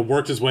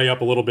worked his way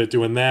up a little bit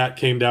doing that.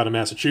 Came down to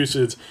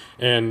Massachusetts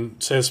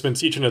and has been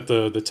teaching at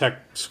the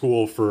tech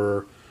school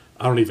for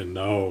I don't even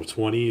know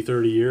 20,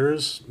 30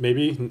 years,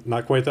 maybe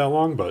not quite that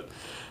long, but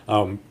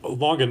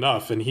long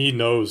enough. And he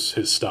knows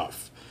his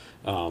stuff.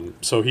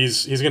 So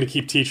he's going to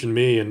keep teaching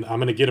me, and I'm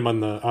going to get him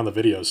on the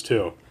videos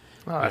too.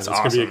 Oh, that's and it's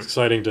going to be awesome.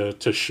 exciting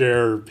to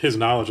share his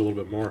knowledge a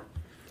little bit more.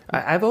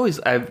 I've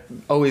always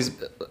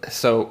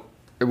so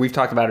we've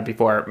talked about it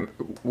before.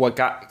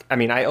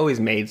 I always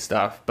made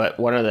stuff, but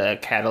one of the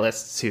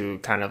catalysts to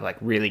kind of like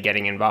really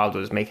getting involved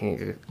was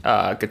making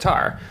a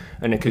guitar,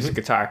 an acoustic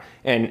guitar,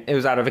 and it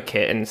was out of a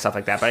kit and stuff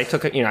like that. But I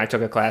took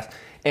a class,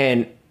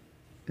 and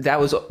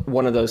that was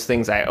one of those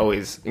things I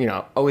always in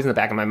the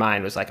back of my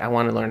mind was like, I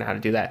want to learn how to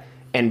do that.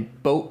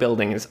 And boat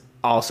building has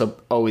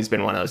also always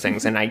been one of those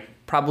things, and I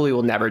probably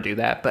will never do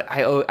that, but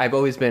I've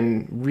always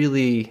been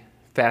really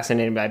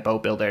fascinated by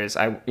boat builders.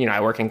 I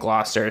work in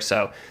Gloucester,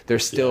 so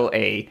there's still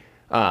a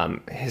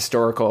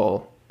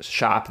historical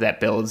shop that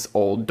builds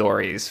old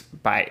dories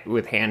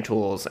with hand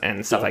tools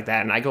and stuff like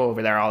that. And I go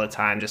over there all the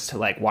time just to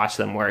like watch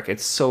them work.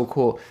 It's so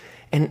cool.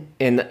 And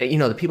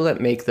the people that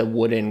make the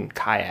wooden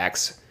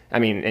kayaks. I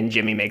mean, and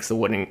Jimmy makes the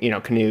wooden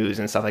canoes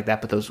and stuff like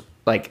that. But those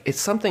it's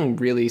something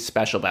really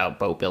special about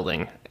boat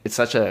building. It's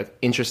such a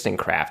interesting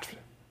craft.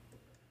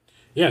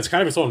 Yeah, it's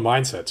kind of its own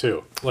mindset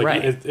too. Like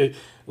right.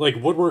 Like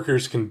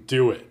woodworkers can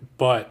do it,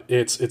 but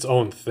it's its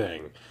own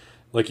thing.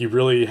 Like you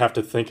really have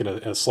to think in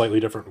a slightly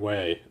different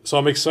way. So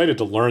I'm excited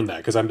to learn that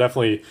because I'm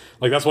definitely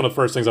that's one of the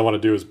first things I want to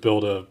do is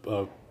build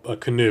a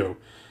canoe,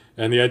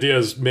 and the idea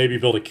is maybe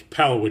build a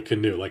pallet wood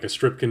canoe, like a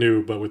strip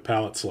canoe but with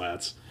pallet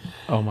slats.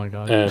 Oh my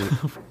god!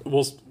 And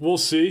we'll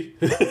see.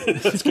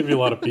 It's gonna be a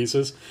lot of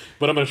pieces,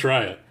 but I'm gonna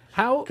try it.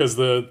 How? Because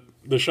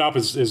the shop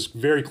is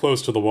very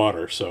close to the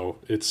water, so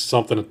it's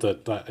something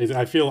that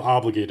I feel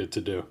obligated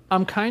to do.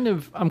 I'm kind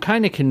of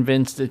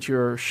convinced that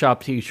your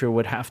shop teacher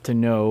would have to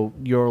know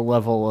your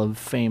level of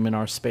fame in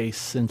our space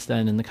since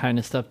then and the kind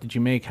of stuff that you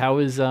make.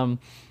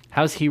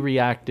 How's he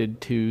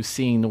reacted to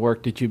seeing the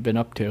work that you've been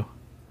up to?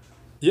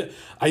 Yeah,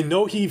 I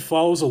know he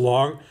follows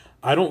along.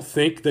 I don't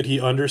think that he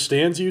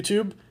understands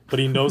YouTube, but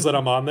he knows that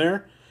I'm on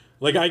there.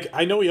 Like,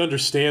 I know he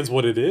understands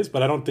what it is,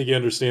 but I don't think he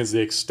understands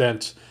the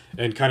extent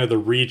and kind of the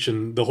reach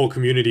and the whole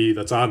community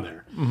that's on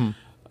there. Mm-hmm.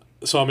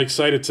 So I'm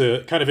excited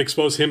to kind of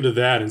expose him to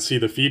that and see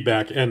the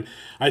feedback. And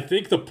I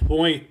think the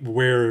point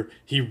where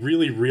he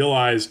really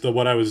realized that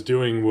what I was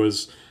doing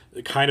was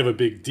kind of a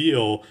big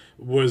deal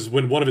was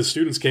when one of his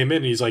students came in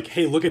and he's like,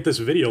 "Hey, look at this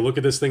video. Look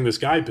at this thing this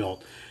guy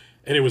built."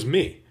 And it was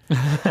me.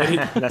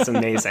 That's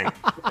amazing.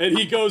 And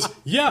he goes,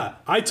 "Yeah,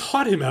 I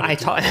taught him how to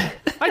do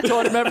it." I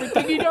taught him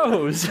everything he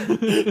knows.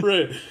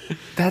 Right.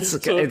 That's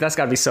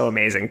got to be so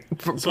amazing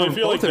for I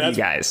feel both like of you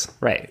guys,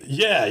 right?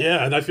 Yeah,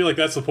 and I feel like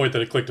that's the point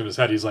that it clicked in his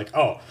head. He's like,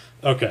 "Oh,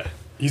 okay,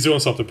 he's doing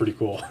something pretty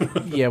cool."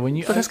 Yeah, when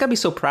you. But that's got to be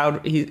so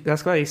proud.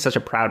 That's got to be such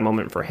a proud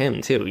moment for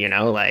him too.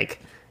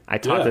 Like I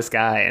taught this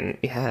guy, and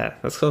yeah,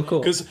 that's so cool.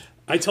 Because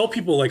I tell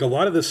people like a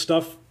lot of this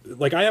stuff.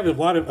 Like I have a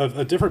lot of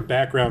a different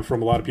background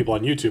from a lot of people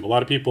on YouTube. A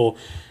lot of people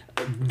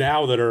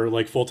now that are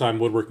like full-time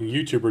woodworking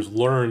YouTubers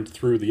learned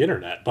through the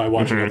internet by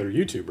watching other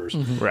YouTubers.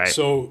 Mm-hmm. Right.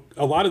 So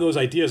a lot of those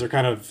ideas are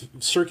kind of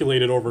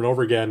circulated over and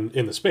over again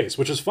in the space,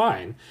 which is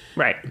fine.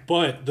 Right.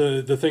 But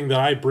the thing that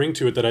I bring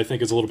to it that I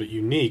think is a little bit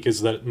unique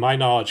is that my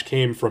knowledge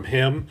came from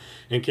him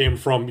and came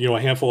from,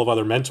 a handful of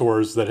other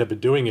mentors that have been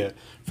doing it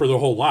for their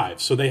whole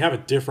lives. So they have a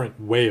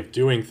different way of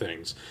doing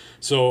things.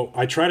 So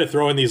I try to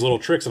throw in these little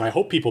tricks, and I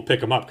hope people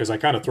pick them up because I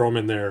kind of throw them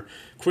in there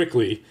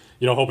quickly.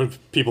 hoping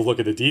people look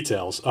at the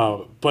details.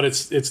 But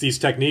it's these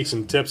techniques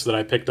and tips that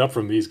I picked up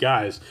from these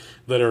guys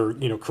that are,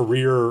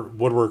 career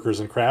woodworkers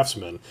and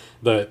craftsmen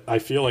that I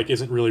feel like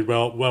isn't really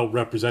well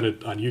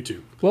represented on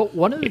YouTube. Well,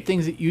 one of the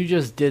things that you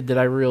just did that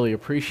I really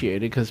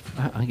appreciated, because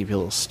I'll give you a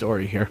little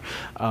story here.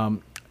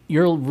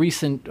 Your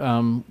recent,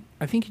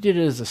 I think you did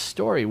it as a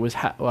story, was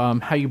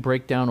how you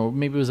break down, or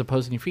maybe it was a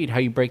post in your feed, how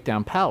you break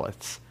down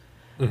pallets.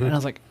 And I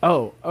was like,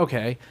 oh,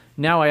 okay.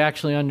 Now I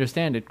actually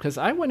understand it. Because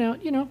I went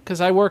out,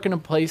 because I work in a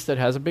place that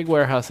has a big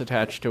warehouse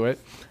attached to it.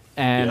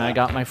 And I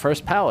got my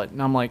first pallet.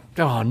 And I'm like,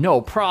 oh, no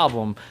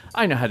problem.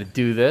 I know how to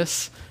do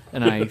this.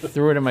 And I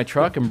threw it in my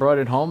truck and brought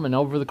it home. And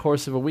over the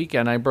course of a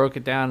weekend, I broke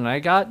it down. And I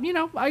got,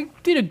 I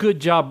did a good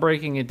job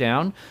breaking it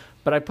down.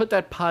 But I put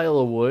that pile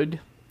of wood,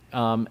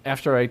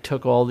 after I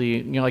took all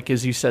the, like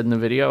as you said in the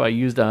video, I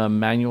used a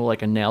manual,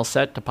 like a nail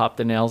set to pop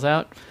the nails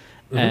out.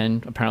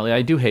 And apparently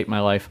I do hate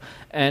my life.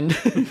 And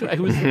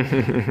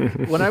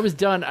when I was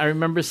done, I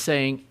remember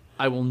saying,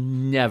 I will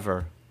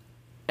never,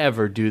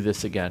 ever do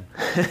this again.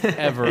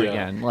 Ever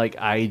again. Like,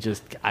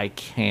 I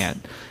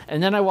can't.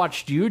 And then I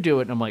watched you do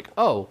it, and I'm like,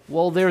 oh,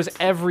 well, there's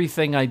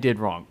everything I did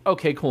wrong.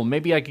 Okay, cool.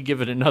 Maybe I could give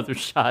it another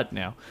shot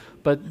now.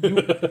 But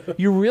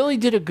you really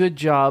did a good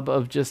job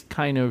of just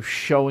kind of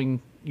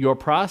showing your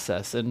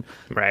process and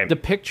the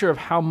picture of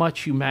how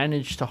much you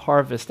managed to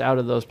harvest out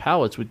of those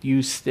pallets with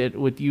you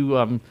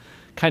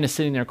kind of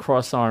sitting there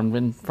cross-armed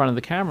in front of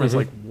the camera is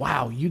like,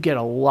 wow, you get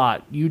a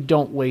lot. You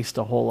don't waste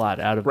a whole lot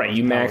out of Right,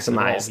 you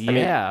maximize.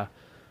 Yeah.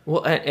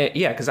 Well,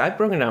 yeah, because I've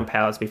broken down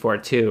pallets before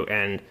too,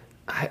 and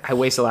I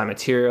waste a lot of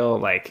material.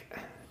 Like,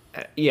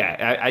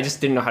 I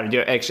just didn't know how to do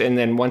it. Actually, and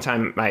then one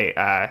time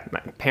my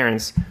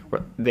parents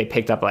they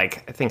picked up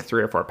like I think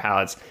 3 or 4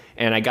 pallets,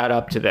 and I got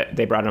up to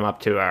they brought them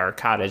up to our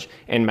cottage,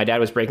 and my dad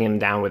was breaking them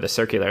down with a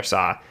circular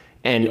saw.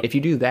 And if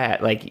you do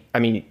that, like, I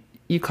mean,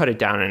 you cut it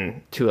down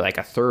into like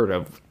a third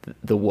of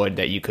the wood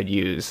that you could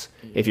use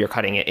if you're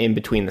cutting it in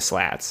between the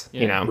slats,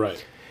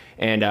 Right.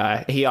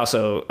 And he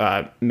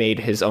also made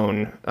his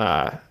own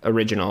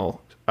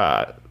original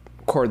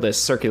cordless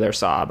circular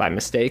saw by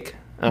mistake.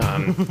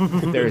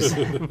 There's,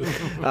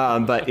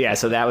 but yeah,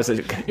 so that was a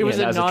It was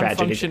a tragedy.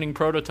 non-functioning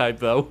prototype,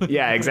 though.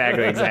 Yeah,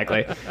 exactly.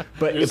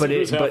 But It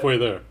was halfway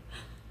there.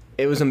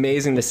 It was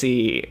amazing to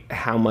see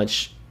how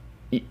much,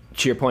 to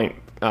your point,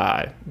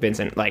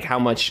 Vincent, like how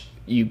much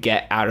you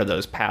get out of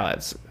those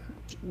pallets,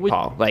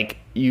 Paul. Like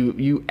you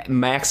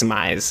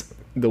maximize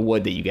the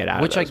wood that you get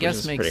out which of those, I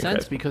guess makes sense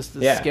incredible. because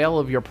the scale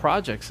of your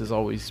projects is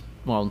always,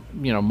 well,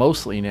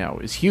 mostly now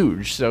is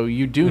huge. So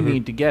you do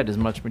need to get as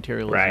much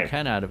material as you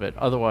can out of it.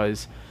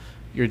 Otherwise,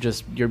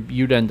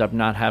 you'd end up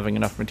not having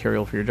enough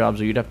material for your jobs,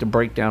 or you'd have to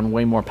break down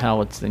way more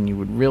pallets than you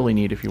would really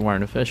need if you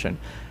weren't efficient.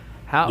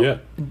 How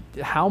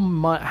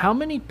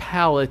many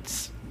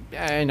pallets?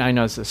 And I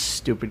know it's a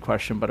stupid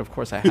question, but of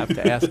course I have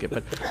to ask it.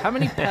 But how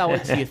many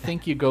pallets do you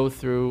think you go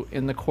through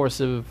in the course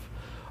of,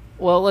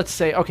 well, let's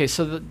say, okay,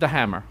 so the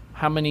hammer.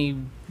 How many,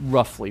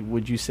 roughly,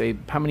 would you say,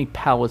 how many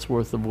pallets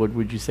worth of wood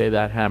would you say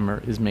that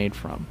hammer is made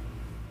from?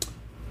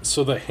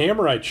 So the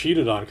hammer I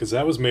cheated on because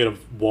that was made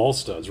of wall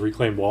studs,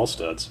 reclaimed wall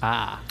studs.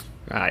 Yeah.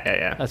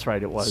 That's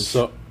right, it was.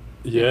 So,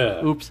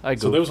 yeah. Oops, I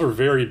goofed. So those were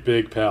very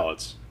big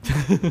pallets.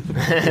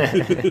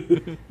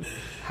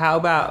 How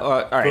about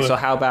all right? So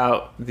how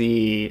about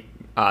the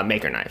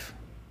maker knife?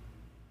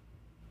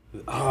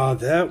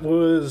 That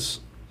was,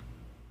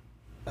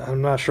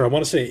 I'm not sure. I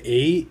want to say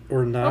 8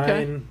 or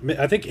 9. Okay.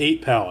 I think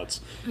 8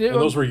 pallets. And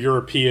those were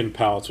European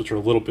pallets, which are a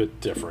little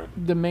bit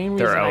different. The main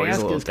reason I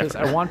ask is because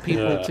I want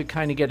people to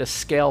kind of get a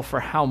scale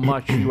for how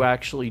much you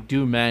actually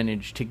do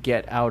manage to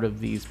get out of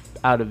these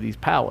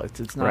pallets.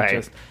 It's not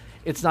just,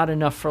 it's not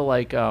enough for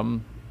like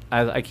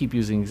I keep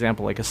using an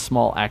example like a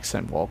small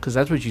accent wall, because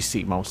that's what you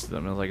see most of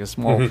them. It's like a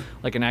small,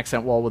 like an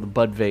accent wall with a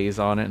bud vase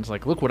on it. And it's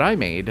like, look what I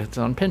made. It's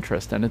on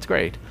Pinterest and it's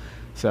great.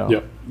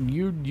 So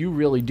you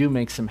really do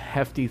make some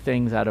hefty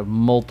things out of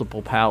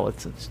multiple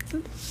pallets.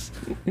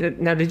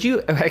 Now, did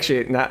you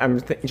actually?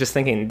 Just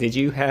thinking. Did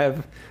you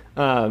have,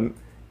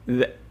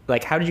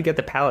 like, how did you get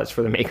the pallets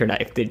for the maker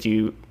knife? Did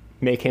you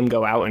make him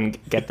go out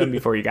and get them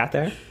before you got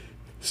there?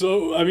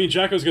 So, I mean,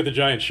 Jacko's got the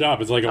giant shop.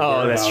 It's like a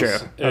warehouse. Oh, that's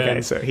true.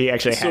 Okay, so he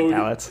actually had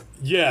pallets.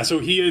 Yeah, so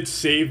he had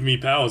saved me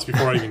pallets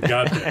before I even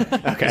got there.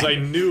 Because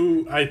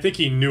I think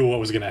he knew what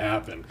was going to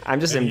happen. I'm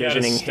just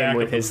envisioning him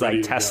with his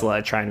like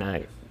Tesla trying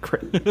to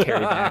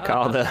carry back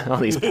all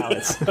these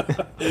pallets.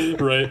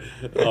 Right?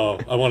 Oh,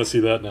 I want to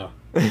see that now.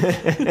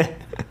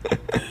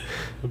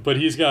 But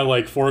he's got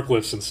like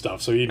forklifts and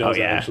stuff, so he knows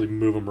how to actually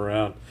move them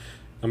around.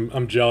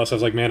 I'm jealous. I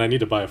was like, man, I need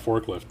to buy a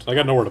forklift. I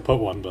got nowhere to put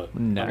one, but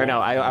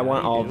I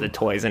want all of the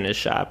toys in his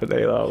shop.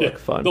 They all look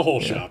fun. The whole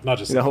shop, not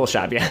just the whole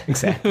shop. Yeah,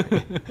 exactly.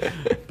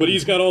 But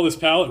he's got all this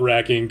pallet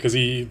racking because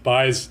he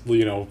buys,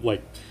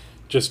 like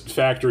just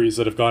factories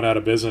that have gone out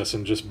of business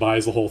and just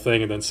buys the whole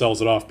thing and then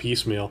sells it off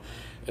piecemeal.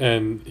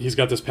 And he's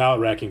got this pallet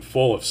racking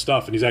full of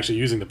stuff, and he's actually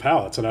using the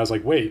pallets. And I was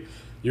like, wait,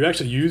 You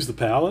actually use the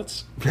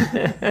pallets?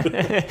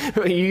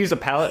 You use a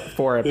pallet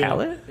for a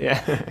pallet?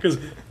 Yeah. Because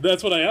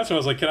that's what I asked him. I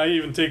was like, can I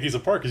even take these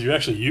apart? Because you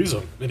actually use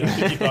them. And I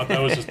think he thought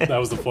that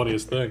was the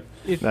funniest thing.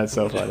 That's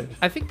so funny.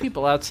 I think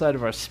people outside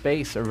of our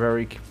space are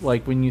very,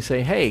 like, when you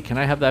say, hey, can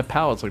I have that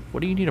pallet? It's like,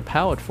 what do you need a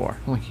pallet for?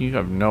 I'm like, you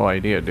have no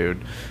idea,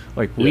 dude.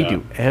 Like, we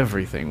do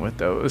everything with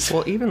those.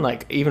 Well,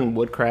 even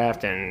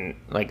Woodcraft and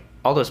like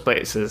all those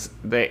places,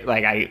 they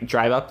like I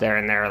drive up there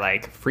and they're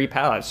like free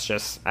pallets.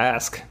 Just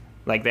ask.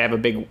 Like they have a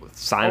big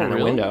sign on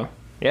the window.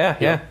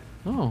 Yeah.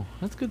 Oh,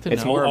 that's good to know.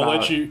 It's more I'll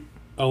about.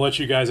 let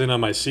you guys in on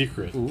my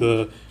secret.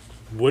 The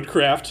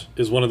Woodcraft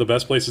is one of the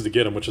best places to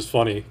get them, which is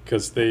funny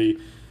because they,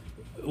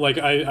 like,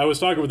 I was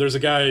talking with, there's a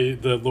guy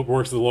that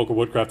works at the local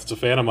Woodcraft that's a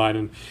fan of mine,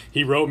 and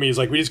he wrote me, he's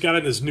like, we just got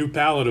in this new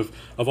pallet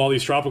of all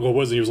these tropical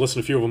woods, and he was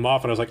listing a few of them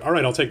off, and I was like, all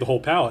right, I'll take the whole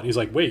pallet. And he's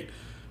like, wait,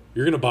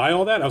 you're going to buy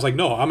all that? I was like,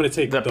 no, I'm going to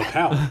take the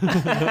pallet.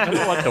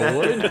 What, the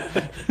wood?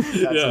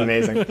 That's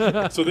amazing.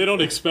 So they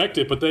don't expect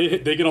it, but they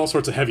get all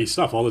sorts of heavy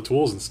stuff. All the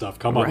tools and stuff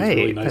come on these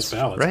really nice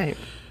pallets. Right.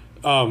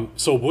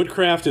 So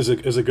Woodcraft is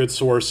a good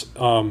source.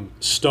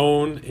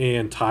 Stone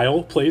and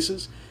tile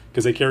places,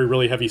 because they carry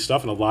really heavy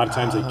stuff, and a lot of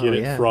times they get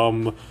it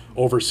from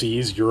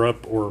overseas,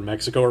 Europe or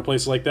Mexico or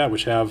places like that,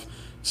 which have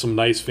some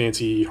nice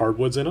fancy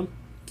hardwoods in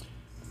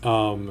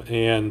them.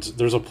 And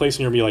there's a place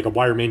near me, like a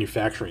wire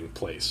manufacturing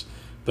place.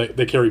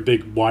 They carry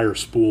big wire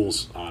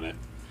spools on it.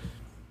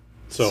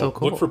 So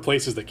cool. Look for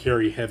places that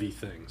carry heavy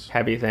things.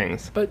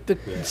 But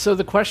so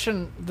the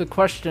question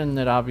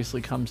that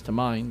obviously comes to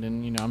mind,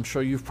 and I'm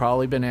sure you've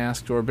probably been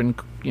asked or been,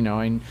 I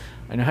know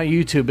how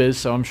YouTube is,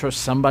 so I'm sure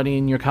somebody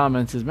in your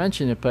comments has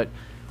mentioned it. But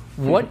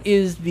what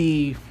is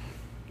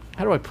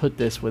how do I put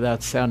this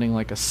without sounding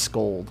like a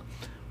scold?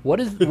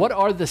 What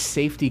are the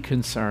safety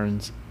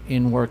concerns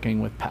in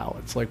working with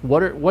pallets? Like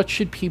what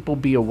should people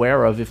be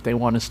aware of if they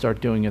want to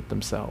start doing it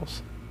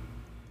themselves?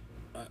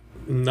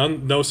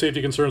 No safety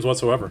concerns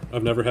whatsoever.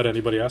 I've never had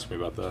anybody ask me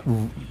about that.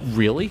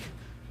 Really?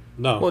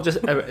 No. Well,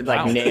 just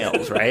like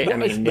nails, right? I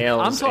mean,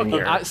 nails. I'm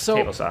talking.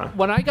 Table saw.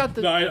 When I got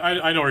the, No,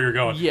 I know where you're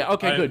going. Yeah.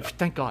 Okay. Good.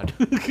 Thank God.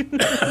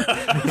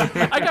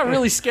 I got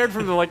really scared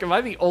from like, am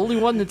I the only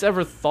one that's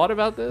ever thought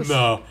about this?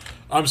 No,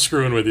 I'm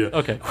screwing with you.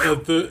 Okay.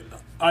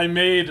 I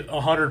made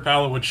 100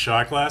 pallet wood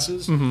shot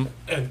glasses,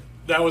 and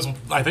that was,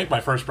 I think,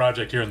 my first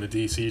project here in the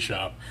DC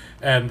shop.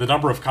 And the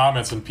number of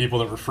comments and people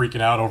that were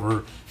freaking out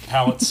over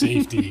pallet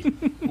safety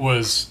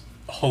was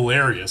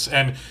hilarious.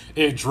 And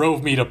it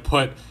drove me to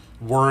put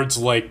words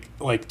like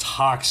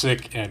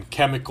toxic and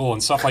chemical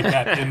and stuff like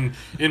that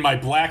in my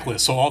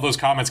blacklist. So all those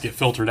comments get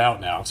filtered out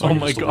now. So I can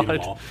just delete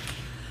them all.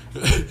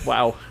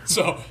 Wow.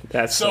 So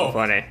that's so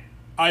funny.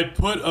 I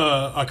put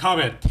a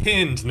comment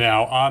pinned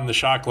now on the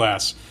shot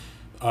glass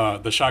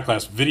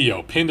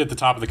video, pinned at the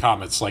top of the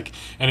comments,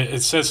 and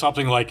it says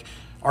something like,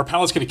 "Are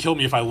pallets going to kill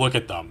me if I look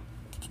at them?"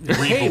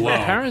 Hey, my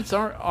parents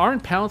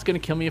aren't pallets going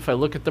to kill me if I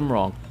look at them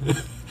wrong?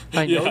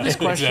 I know this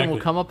question will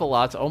come up a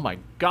lot. So, oh my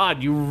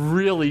God, you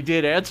really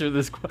did answer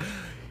this question.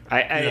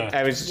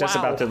 I was just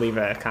about to leave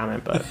a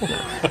comment, but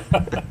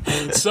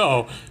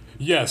So,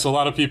 yes, a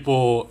lot of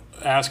people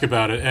ask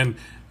about it, and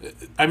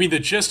I mean the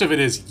gist of it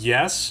is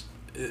yes,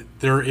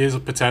 there is a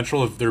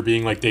potential of there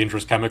being like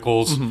dangerous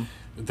chemicals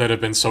that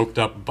have been soaked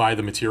up by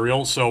the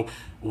material. So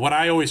what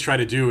I always try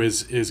to do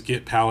is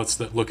get pallets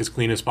that look as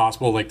clean as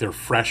possible, like they're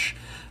fresh,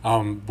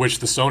 which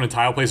the stone and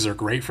tile places are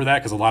great for that,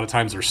 because a lot of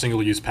times they're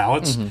single-use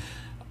pallets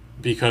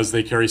because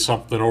they carry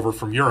something over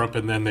from Europe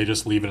and then they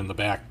just leave it in the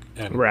back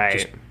and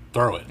just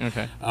throw it.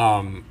 Okay.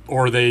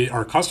 Or they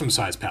are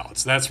custom-sized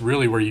pallets. That's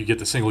really where you get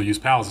the single-use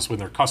pallets, is when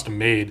they're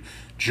custom-made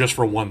just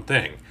for one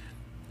thing,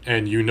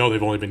 and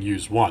they've only been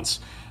used once.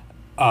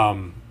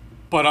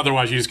 But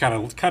otherwise, you just kind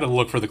of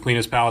look for the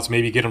cleanest pallets.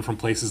 Maybe get them from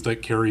places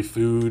that carry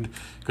food,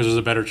 because there's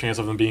a better chance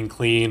of them being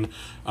clean.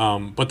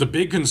 But the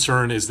big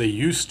concern is they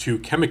used to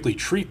chemically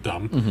treat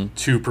them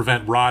to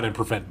prevent rot and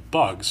prevent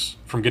bugs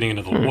from getting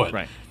into the wood.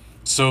 Right.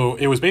 So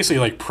it was basically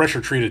like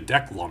pressure-treated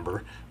deck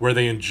lumber, where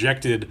they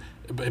injected,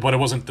 but it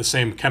wasn't the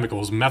same chemical.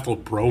 It was methyl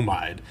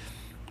bromide,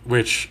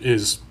 which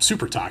is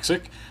super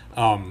toxic.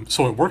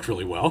 So it worked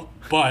really well,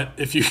 but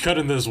if you cut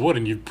into this wood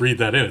and you breathe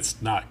that in,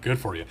 it's not good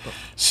for you.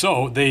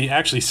 So they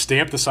actually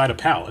stamp the side of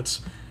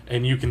pallets,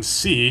 and you can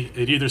see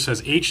it either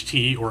says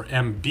HT or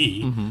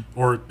MB,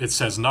 or it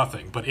says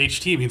nothing. But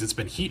HT means it's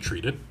been heat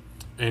treated,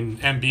 and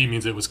MB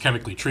means it was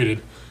chemically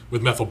treated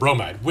with methyl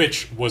bromide,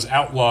 which was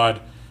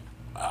outlawed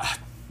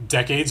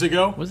decades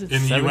ago. Was it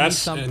in the 70 U.S.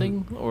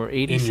 something or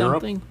 80 in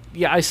something? Europe?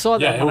 Yeah, I saw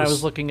that Yeah, when I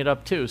was looking it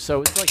up too.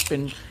 So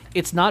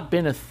it's not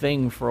been a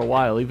thing for a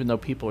while, even though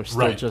people are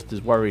still just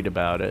as worried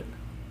about it.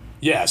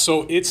 Yeah,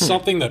 so it's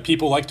something that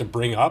people like to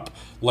bring up,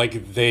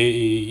 like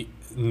they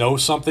know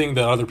something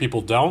that other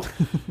people don't.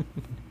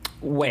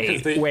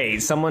 Wait,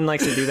 someone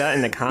likes to do that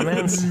in the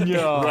comments?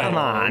 No. Come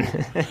on.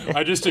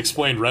 I just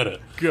explained Reddit.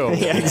 Go.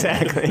 Yeah,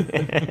 exactly.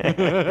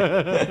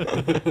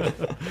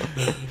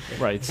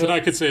 Right. And I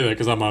could say that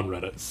because I'm on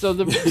Reddit. So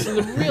the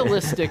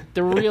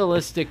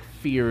realistic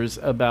fears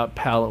about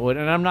pallet wood,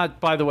 and I'm not,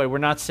 by the way, we're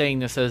not saying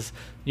this as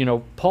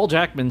Paul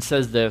Jackman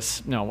says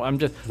this. No, I'm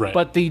just. Right.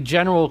 But the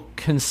general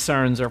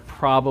concerns are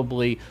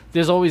probably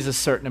there's always a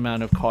certain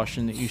amount of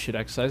caution that you should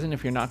exercise, and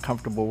if you're not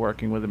comfortable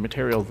working with a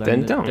material,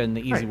 Then don't. Then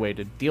the easy Right. way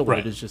to deal with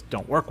Right. it is just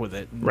don't work with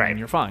it, and Right.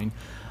 you're fine.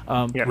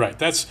 Yeah. Right.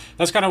 That's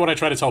kind of what I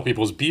try to tell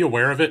people is be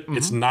aware of it.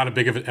 It's not as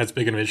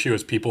big of an issue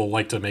as people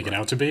like to make it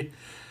out to be.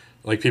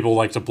 Like people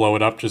like to blow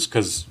it up just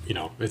because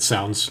it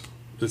sounds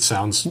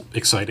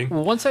exciting.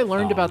 Well, once I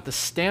learned about the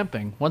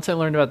stamping,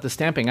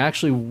 I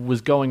actually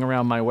was going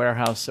around my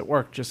warehouse at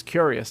work just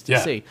curious to Yeah.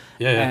 see.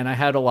 Yeah. And I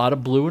had a lot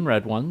of blue and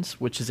red ones,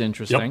 which is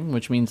interesting,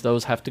 which means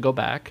those have to go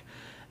back.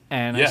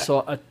 And Yeah.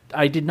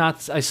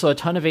 I saw a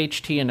ton of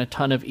HT and a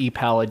ton of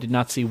EPAL. I did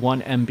not see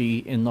one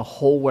MB in the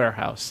whole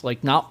warehouse,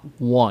 like not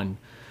one.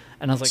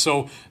 And I was like,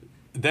 So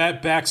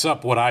that backs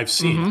up what I've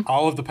seen.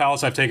 All of the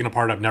pallets I've taken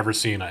apart, I've never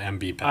seen an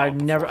MB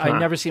pallet. I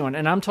never see one.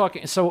 And I'm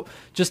talking, so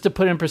just to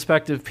put in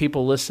perspective,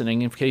 people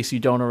listening, in case you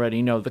don't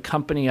already know, the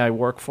company I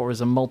work for is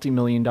a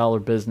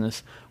multi-million-dollar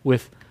business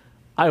with,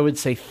 I would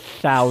say,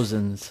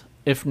 thousands,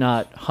 if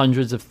not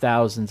hundreds of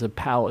thousands of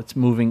pallets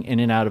moving in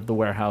and out of the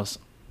warehouse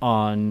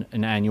on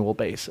an annual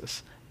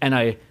basis. And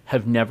I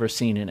have never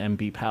seen an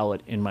MB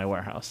pallet in my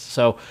warehouse.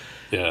 So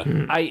Yeah.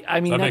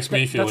 I mean, That makes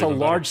me feel that's a even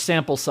better. large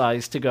sample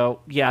size to go,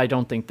 yeah, I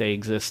don't think they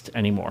exist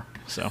anymore.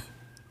 So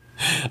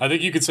I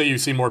think you could say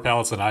you've seen more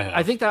pallets than I have.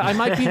 I think that I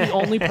might be the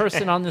only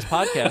person on this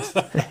podcast.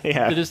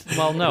 Yeah.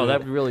 No,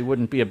 that really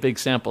wouldn't be a big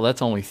sample.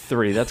 That's only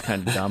 3. That's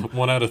kind of dumb.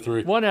 1 out of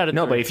 3. 1 out of 3.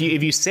 No, but if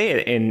you say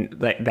it in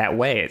that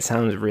way, it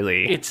sounds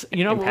really. It's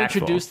we'll impactful.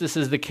 introduce this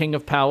as the King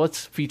of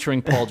Pallets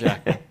featuring Paul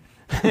Jackman.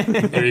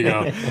 There you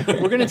go.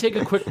 We're going to take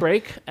a quick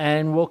break,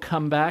 and we'll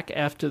come back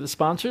after the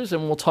sponsors,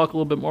 and we'll talk a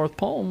little bit more with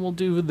Paul, and we'll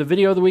do the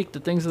video of the week, the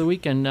things of the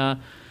week, and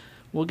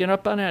we'll get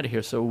up on out of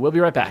here. So we'll be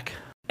right back.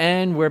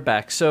 And we're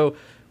back. So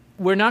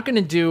we're not going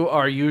to do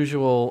our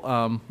usual,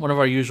 one of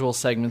our usual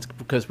segments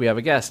because we have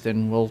a guest,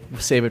 and we'll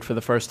save it for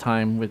the first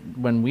time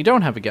when we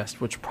don't have a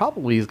guest, which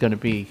probably is going to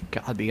be,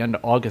 the end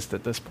of August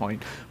at this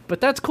point.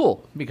 But that's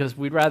cool because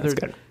we'd rather That's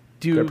good.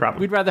 Good problem.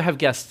 we'd rather have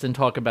guests and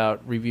talk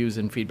about reviews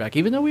and feedback,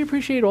 even though we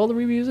appreciate all the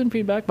reviews and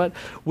feedback. But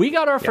we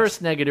got our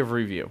first negative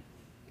review,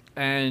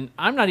 and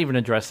I'm not even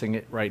addressing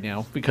it right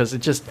now because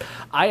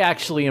I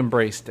actually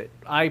embraced it.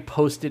 I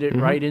posted it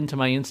right into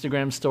my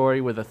Instagram story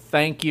with a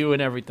thank you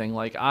and everything.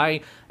 Like, I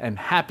am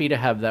happy to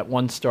have that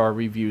 1-star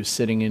review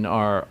sitting in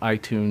our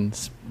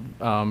iTunes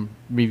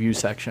review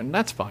section.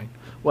 That's fine.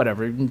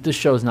 Whatever. This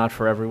show's not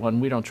for everyone.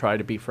 We don't try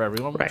to be for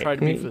everyone. We Right. try to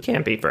be You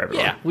can't be for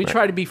everyone. yeah, we Right.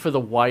 try to be for the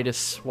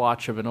widest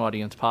swatch of an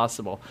audience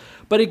possible.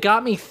 But it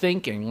got me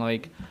thinking,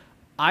 like,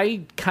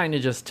 I kind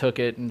of just took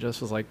it and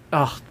just was like,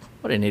 oh,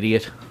 what an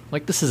idiot.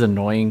 Like, this is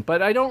annoying.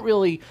 But I don't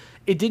really,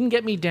 it didn't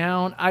get me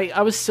down.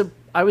 I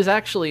was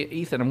actually,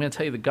 Ethan, I'm going to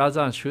tell you the God's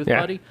honest truth,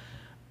 Yeah. buddy.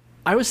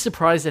 I was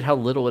surprised at how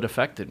little it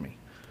affected me.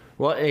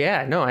 Well,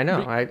 yeah, no, I know.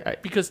 I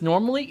Because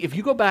normally, if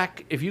you go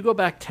back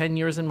 10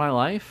 years in my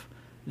life,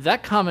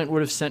 that comment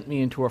would have sent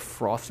me into a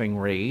frothing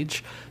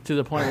rage to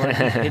the point where I'd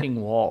be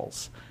hitting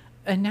walls.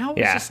 And now it's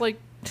Yeah. just like,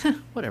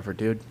 whatever,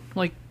 dude.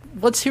 Like,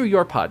 let's hear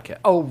your podcast.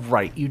 Oh,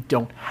 right, you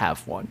don't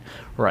have one.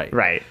 Right.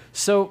 Right.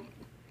 So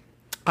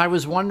I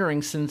was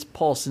wondering, since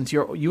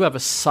you have a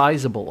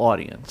sizable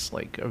audience,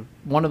 like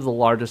one of the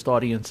largest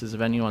audiences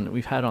of anyone that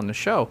we've had on the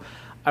show,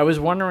 I was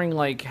wondering,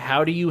 like,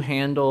 how do you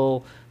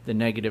handle the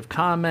negative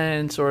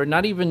comments, or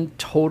not even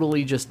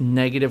totally just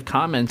negative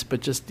comments,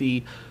 but just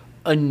the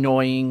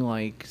annoying,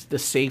 like, the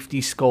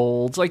safety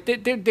scolds. Like,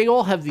 they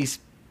all have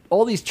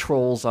all these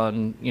trolls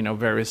on,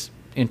 various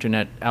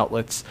internet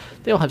outlets.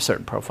 They all have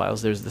certain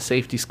profiles. There's the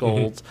safety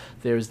scolds.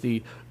 There's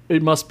the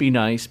it must be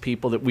nice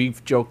people that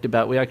we've joked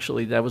about.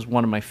 That was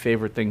one of my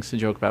favorite things to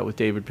joke about with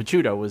David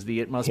Picciuto, was the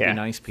it must be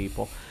nice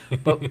people.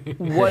 But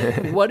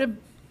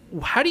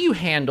how do you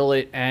handle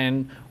it,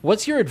 and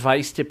what's your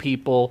advice to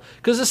people?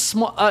 Because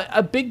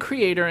a big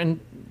creator, and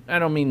I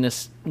don't mean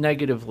this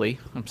negatively,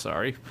 I'm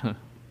sorry,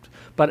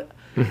 but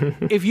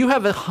if you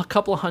have a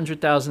couple of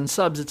 100,000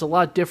 subs, it's a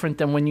lot different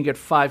than when you get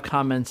 5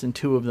 comments and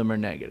 2 of them are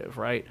negative,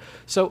 right?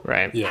 So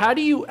Right. Yeah. how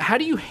do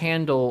you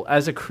handle,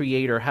 as a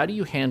creator, how do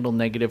you handle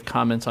negative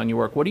comments on your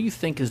work? What do you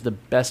think is the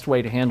best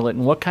way to handle it,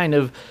 and what kind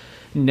of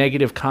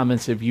negative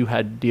comments have you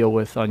had to deal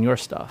with on your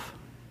stuff?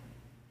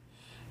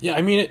 Yeah,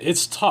 I mean,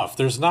 it's tough.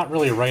 There's not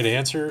really a right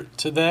answer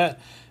to that,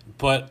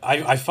 but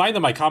I find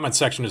that my comment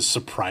section is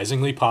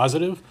surprisingly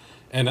positive,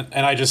 and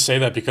I just say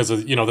that because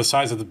of, the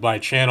size of my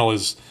channel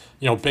is,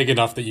 big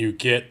enough that you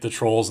get the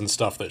trolls and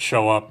stuff that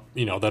show up,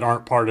 that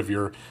aren't part of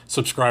your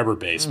subscriber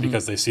base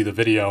because they see the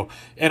video,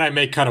 and I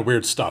make kind of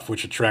weird stuff,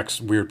 which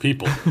attracts weird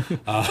people,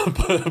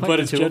 but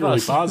it's two of generally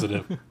us.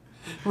 positive,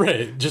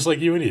 right? Just like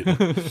you and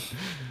Ethan.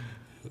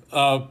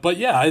 But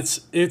yeah,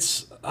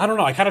 it's I don't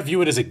know. I kind of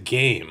view it as a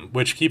game,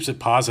 which keeps it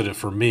positive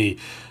for me,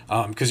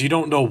 because you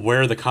don't know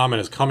where the comment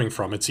is coming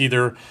from. It's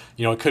either,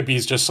 it could be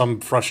just some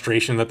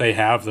frustration that they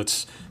have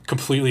that's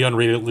completely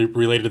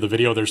unrelated to the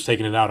video. They're just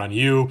taking it out on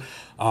you.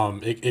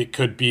 It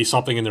could be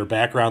something in their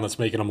background that's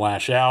making them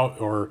lash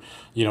out, or,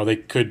 they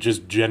could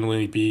just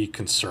genuinely be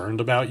concerned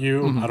about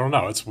you. I don't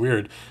know. It's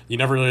weird. You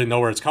never really know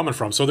where it's coming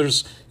from. So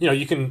there's,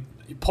 you can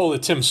pull a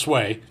Tim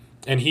Sway,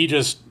 and he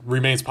just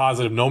remains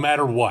positive no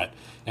matter what,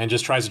 and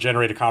just tries to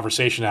generate a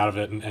conversation out of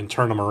it and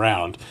turn them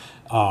around.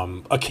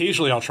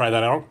 Occasionally I'll try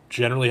that. I don't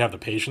generally have the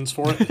patience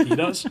for it that he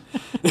does.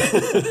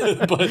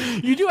 But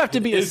you do have to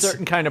be a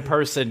certain kind of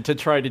person to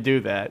try to do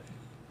that.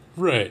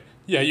 Right.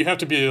 Yeah, you have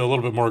to be a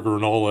little bit more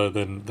granola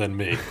than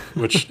me,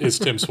 which is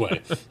Tim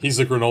Sway. He's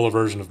the granola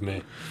version of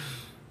me.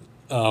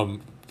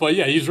 But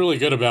yeah, he's really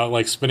good about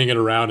like spinning it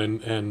around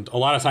and a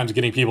lot of times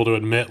getting people to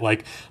admit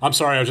like, I'm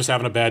sorry, I was just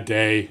having a bad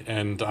day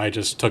and I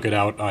just took it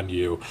out on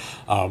you.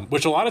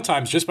 Which a lot of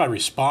times just by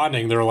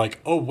responding, they're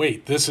like, oh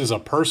wait, this is a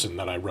person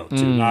that I wrote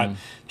to, not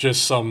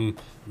just some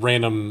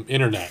random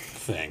internet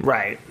thing.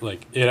 Right.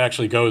 Like it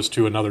actually goes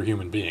to another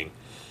human being.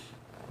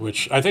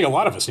 Which I think a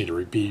lot of us need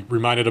to be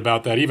reminded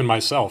about that, even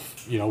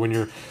myself. When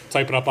you're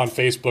typing up on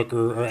Facebook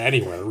or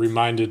anywhere,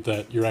 reminded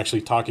that you're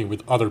actually talking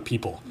with other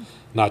people,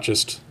 not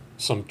just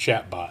some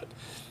chat bot.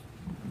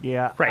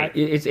 Yeah, right.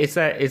 It's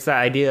that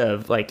idea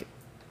of like,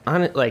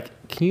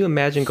 can you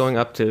imagine going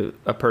up to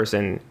a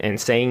person and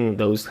saying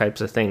those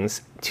types of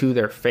things to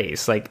their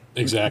face? Like,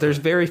 exactly. There's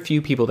very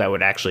few people that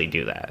would actually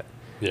do that.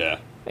 Yeah.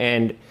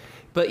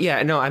 But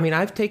yeah, no. I mean,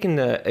 I've taken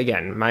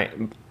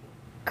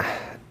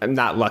I'm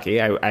not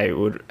lucky. I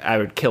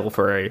would kill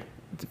for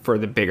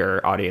the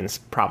bigger audience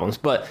problems,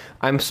 but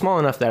I'm small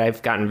enough that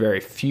I've gotten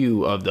very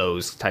few of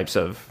those types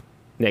of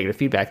negative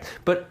feedback.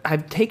 But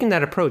I've taken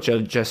that approach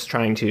of just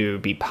trying to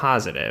be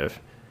positive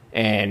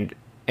and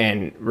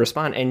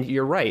respond. And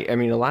you're right. I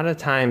mean, a lot of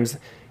times,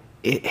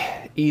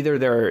 either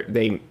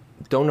they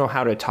don't know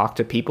how to talk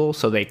to people,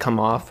 so they come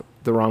off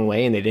the wrong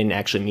way and they didn't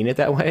actually mean it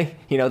that way.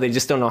 They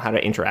just don't know how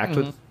to interact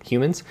with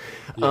humans.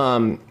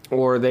 Yeah.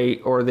 Or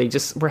they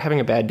just were having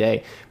a bad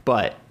day.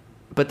 But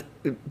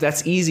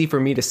that's easy for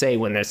me to say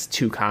when there's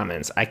 2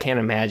 comments. I can't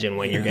imagine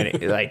when you're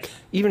getting like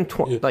even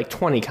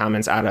 20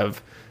 comments out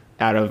of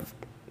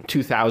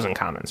 2,000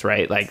 comments,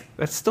 right? Like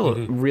that's still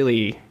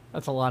really.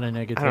 That's a lot of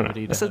negativity. I don't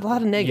know. That's a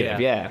lot of negative.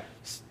 Yeah.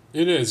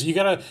 It is. You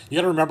gotta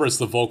remember it's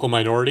the vocal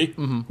minority,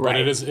 but right.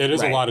 it is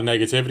right. a lot of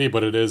negativity,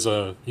 but it is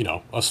a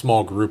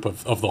small group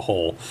of the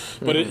whole.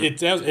 But it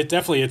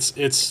definitely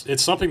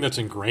it's something that's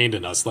ingrained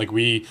in us. Like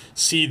we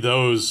see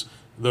those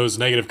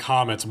negative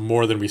comments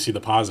more than we see the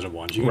positive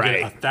ones. You can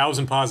get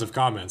 1,000 positive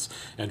comments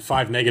and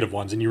 5 negative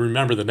ones, and you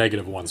remember the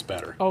negative ones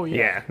better. Oh yeah.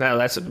 Yeah. No,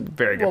 that's a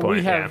very good point.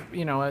 We have,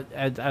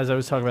 as I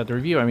was talking about the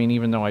review, I mean,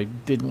 even though I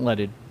didn't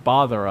let it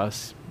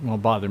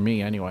bother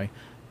me anyway.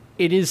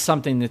 It is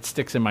something that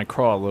sticks in my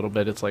craw a little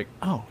bit. It's like,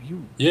 oh,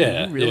 you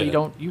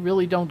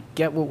really don't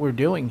get what we're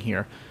doing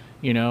here,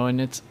 and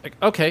it's like,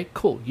 okay,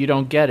 cool, you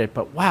don't get it,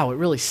 but wow, it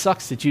really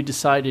sucks that you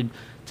decided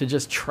to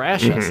just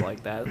trash us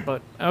like that.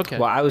 But okay.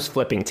 Well, I was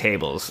flipping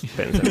tables,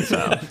 Vincent.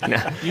 So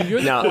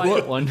you're the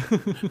quiet one.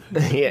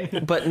 Yeah,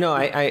 but no,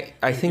 I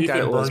think that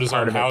it was burned his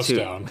part own of house it too.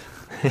 down.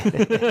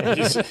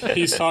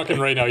 He's talking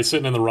right now. He's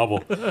sitting in the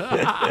rubble.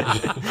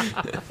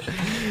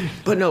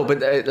 But no,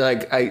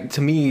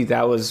 to me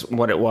that was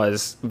what it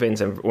was,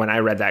 Vincent. When I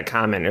read that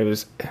comment,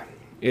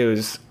 it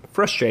was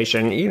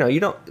frustration.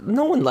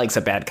 No one likes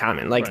a bad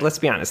comment. Like, let's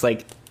be honest.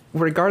 Like,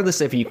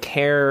 regardless if you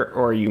care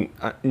or you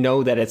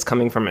know that it's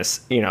coming from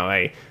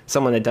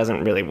someone that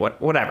doesn't really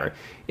whatever,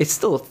 it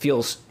still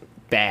feels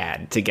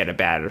bad to get a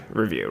bad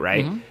review,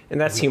 right? And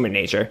that's human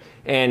nature.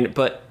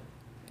 But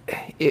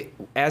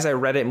as I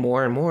read it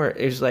more and more,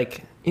 it was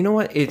like, you know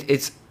what?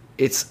 It's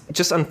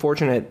just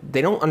unfortunate.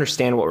 They don't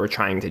understand what we're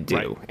trying to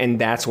do, and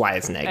that's why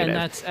it's negative.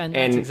 And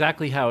that's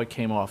exactly how it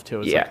came off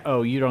too. It's like,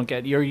 oh, you don't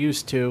get. You're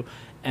used to,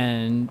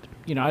 and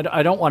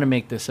I don't want to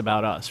make this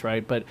about us,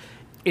 right? But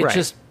it's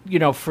just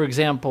for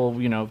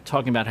example,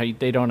 talking about how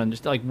they don't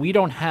understand. Like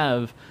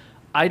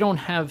I don't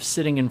have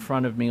sitting in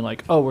front of me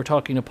like, oh, we're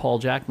talking to Paul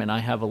Jackman. I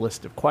have a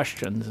list of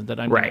questions that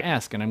I'm going to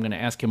ask, and I'm going to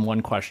ask him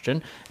one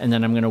question, and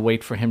then I'm going to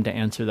wait for him to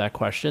answer that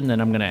question. Then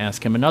I'm going to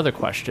ask him another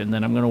question.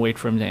 Then I'm going to wait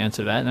for him to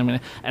answer that,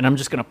 and I'm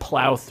just going to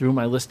plow through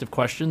my list of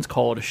questions,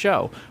 call it a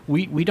show.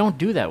 We don't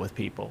do that with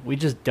people. We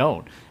just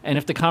don't. And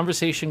if the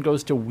conversation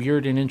goes to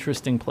weird and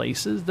interesting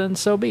places, then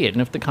so be it.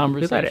 And if the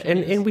conversation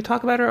and we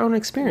talk about our own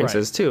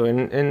experiences too,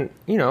 and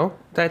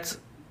that's.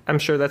 I'm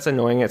sure that's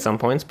annoying at some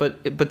points,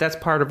 but that's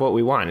part of what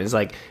we want. Is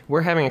like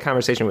we're having a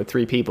conversation with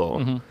 3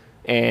 people,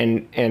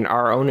 and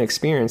our own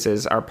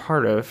experiences are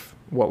part of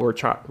what we're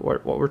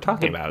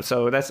talking about.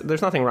 So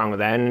there's nothing wrong with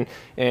that,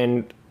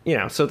 and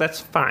so that's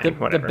fine.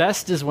 The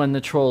best is when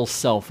the trolls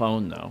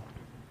self-own though,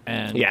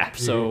 and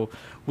so.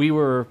 We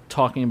were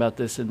talking about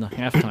this in the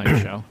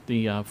halftime show,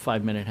 the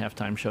 5-minute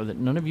halftime show that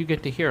none of you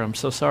get to hear. I'm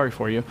so sorry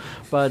for you.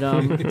 But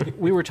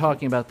we were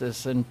talking about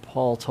this, and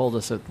Paul told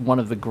us that one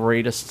of the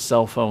greatest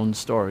cell phone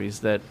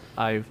stories that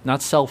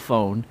not cell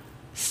phone,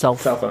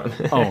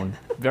 self-own.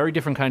 Very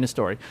different kind of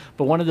story.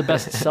 But one of the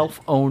best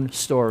self-own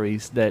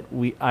stories that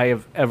I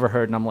have ever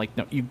heard. And I'm like,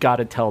 no, you got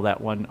to tell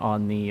that one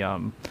on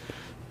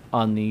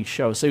the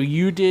show. So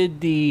you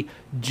did the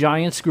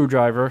giant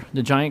screwdriver,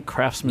 the giant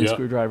Craftsman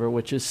screwdriver,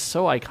 which is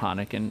so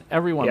iconic, and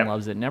everyone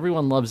loves it, and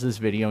everyone loves this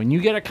video. And you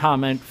get a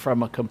comment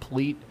from a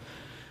complete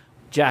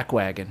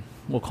jackwagon,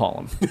 we'll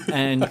call him.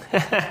 And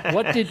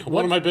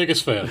one of my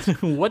biggest fans.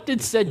 What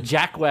did said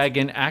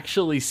jackwagon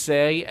actually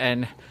say,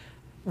 and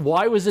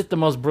why was it the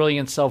most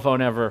brilliant cell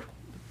phone ever?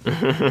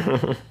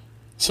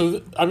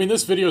 So, I mean,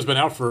 this video has been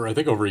out for, I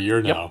think, over a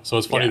year now. So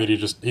it's funny that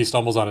he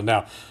stumbles on it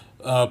now.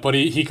 But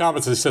he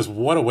comments and he says,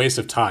 "What a waste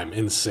of time.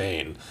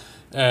 Insane."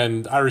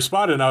 And I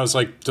responded and I was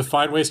like,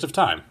 define waste of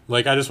time.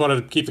 Like, I just wanted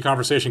to keep the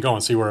conversation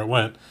going, see where it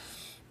went.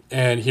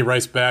 And he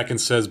writes back and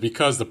says,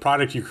 "Because the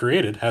product you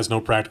created has no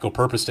practical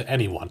purpose to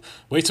anyone.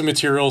 Waste of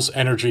materials,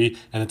 energy,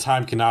 and the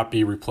time cannot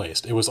be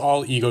replaced. It was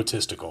all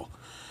egotistical."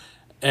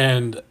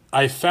 And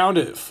I found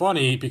it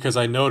funny because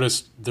I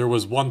noticed there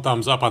was one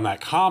thumbs up on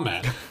that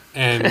comment.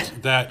 And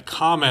that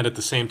comment at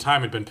the same time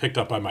had been picked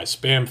up by my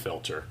spam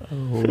filter.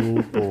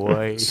 Oh,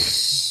 boy.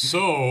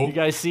 So you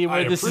guys see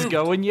where this is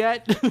going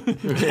yet?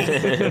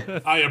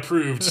 I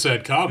approved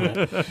said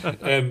comment.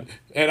 And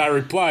I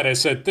replied, I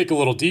said, "Think a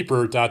little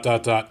deeper, ...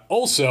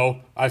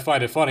 Also, I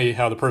find it funny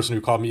how the person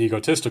who called me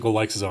egotistical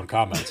likes his own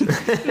comments."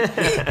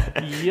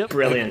 Yep.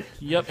 Brilliant.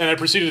 Yep. And I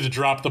proceeded to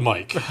drop the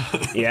mic.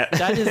 Yeah.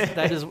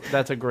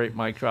 That's a great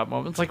mic drop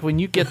moment. It's like when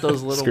you get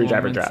those little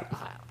screwdriver moments,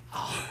 drop.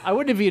 I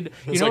wouldn't have even.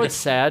 You know like what's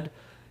sad?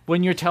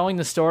 When you're telling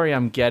the story,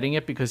 I'm getting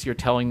it because you're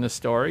telling the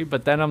story.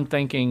 But then I'm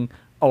thinking,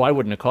 oh, I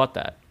wouldn't have caught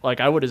that. Like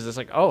I would have just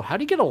like, oh, how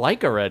do you get a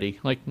like already?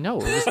 Like, no,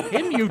 it was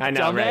him, you I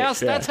know, dumbass.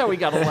 right? Yeah. That's how he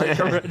got a like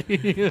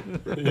already.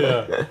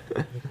 Yeah.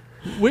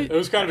 It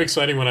was kind of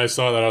exciting when I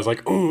saw that. I was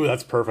like, "Ooh,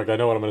 that's perfect. I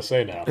know what I'm going to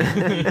say now."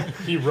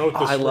 He wrote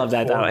this. I love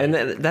that for though, me. and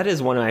that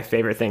is one of my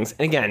favorite things.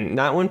 And again,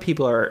 not when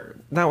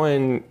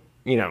Instagrammers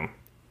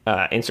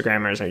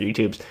or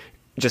YouTubes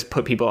just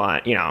put people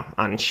on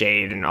on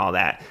shade and all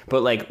that,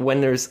 but like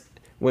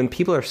when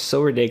people are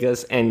so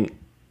ridiculous and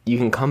you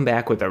can come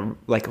back with a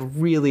like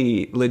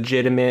really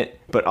legitimate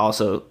but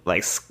also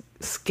like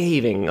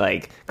scathing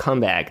like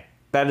comeback.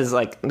 That is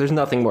like, there's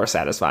nothing more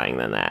satisfying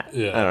than that.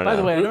 Yeah. I don't know. By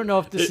the way, I don't know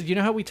if this is, you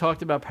know how we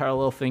talked about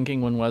parallel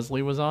thinking when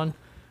Wesley was on?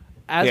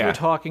 As we're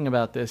talking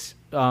about this,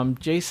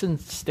 Jason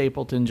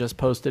Stapleton just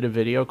posted a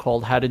video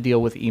called How to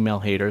Deal with Email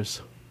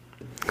Haters.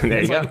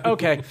 There you go. Like,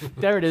 okay,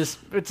 there it is.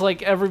 It's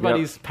like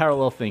everybody's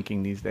parallel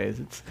thinking these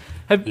days.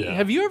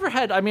 Have you ever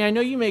had, I mean, I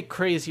know you make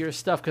crazier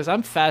stuff because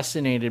I'm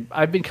fascinated.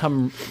 I've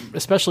become,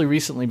 especially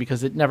recently,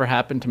 because it never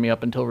happened to me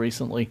up until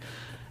recently.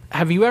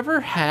 Have you ever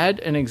had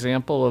an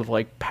example of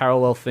like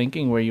parallel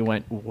thinking where you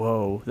went,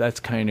 whoa, that's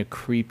kind of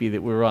creepy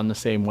that we were on the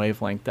same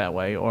wavelength that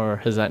way? Or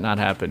has that not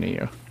happened to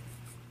you?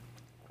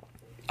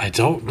 I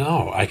don't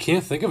know. I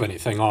can't think of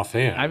anything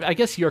offhand. I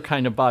guess your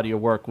kind of body of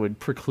work would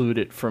preclude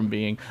it from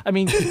being. I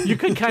mean, you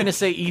could kind of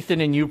say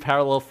Ethan and you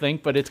parallel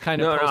think, but it's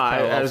kind of No,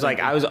 I was like,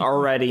 I was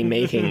already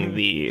making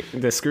the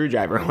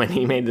screwdriver when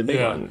he made the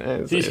big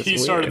one. He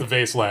started the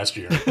vase last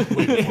year.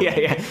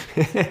 Yeah.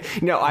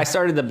 No, I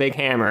started the big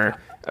hammer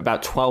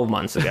about 12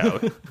 months ago.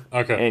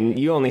 Okay. And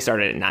you only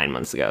started it 9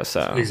 months ago,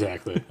 so.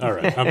 Exactly. All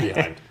right. I'm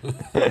behind.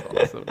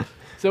 Awesome.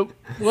 So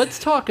let's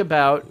talk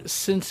about,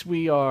 since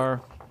we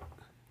are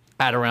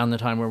at around the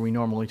time where we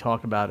normally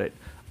talk about it,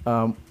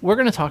 we're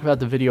going to talk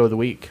about the video of the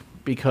week,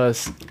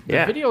 because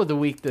the video of the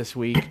week this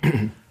week,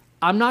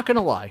 I'm not going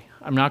to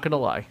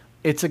lie.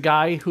 It's a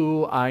guy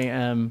who I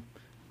am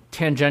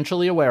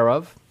tangentially aware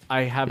of.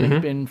 I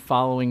haven't been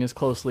following as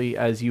closely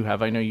as you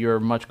have. I know you're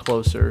much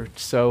closer.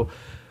 So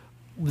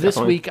this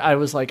week I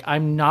was like,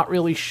 I'm not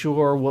really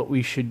sure what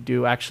we should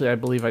do. Actually, I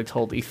believe I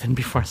told Ethan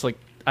before, I was like,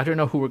 I don't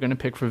know who we're going to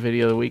pick for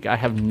video of the week. I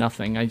have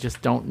nothing. I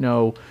just don't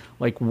know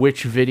like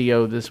which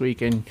video this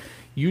week. And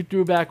you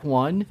threw back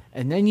one,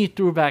 and then you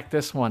threw back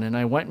this one, and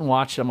I went and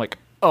watched it. I'm like,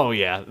 oh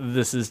yeah,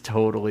 this is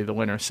totally the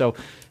winner. So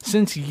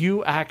since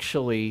you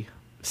actually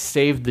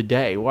saved the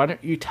day, why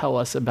don't you tell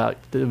us about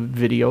the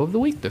video of the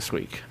week this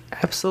week?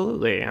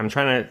 Absolutely. I'm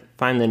trying to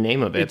find the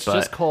name of it. It's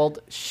just called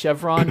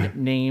Chevron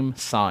Name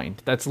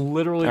Signed. That's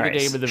literally the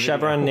name of the video.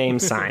 Chevron Name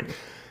Signed.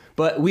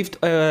 But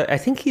I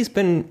think he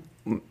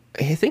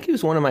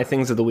was one of my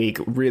things of the week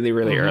really,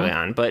 really early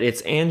on. But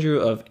it's Andrew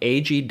of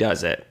AG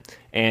Does It.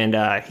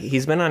 And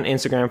he's been on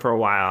Instagram for a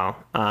while.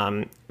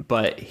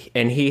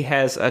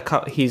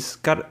 He's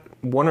got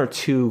one or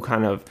two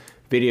kind of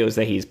videos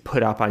that he's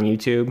put up on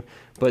YouTube,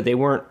 but they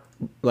weren't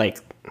like,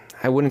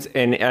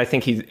 and I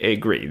think he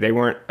agreed, they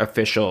weren't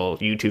official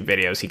YouTube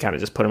videos. He kind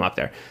of just put them up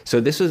there. So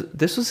this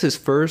was his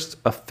first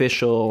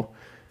official,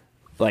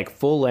 like,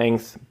 full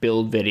length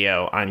build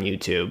video on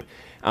YouTube.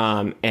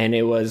 And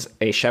it was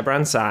a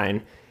Chevron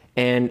sign,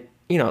 and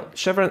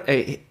Chevron,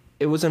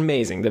 it was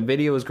amazing. The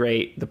video was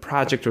great. The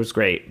project was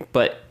great.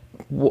 But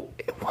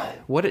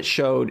what it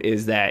showed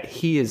is that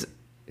his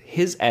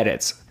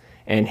edits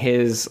and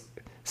his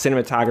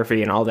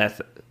cinematography and all that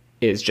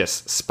is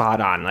just spot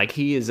on. Like,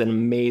 he is an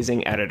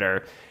amazing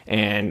editor,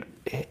 and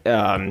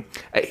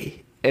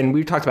and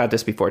we've talked about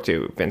this before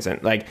too,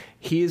 Vincent. Like,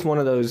 he is one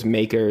of those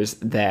makers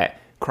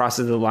that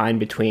crosses the line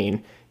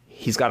between,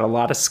 he's got a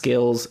lot of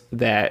skills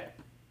that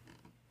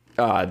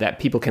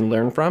people can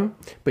learn from,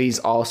 but he's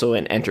also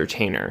an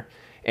entertainer,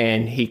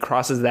 and he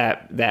crosses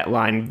that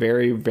line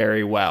very,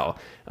 very well.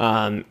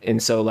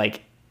 And so,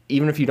 like,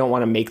 even if you don't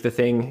want to make the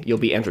thing, you'll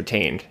be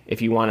entertained. If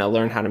you want to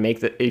learn how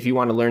to if you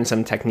want to learn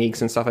some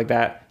techniques and stuff like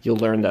that, you'll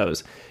learn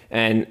those.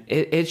 And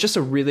it's just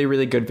a really,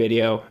 really good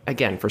video.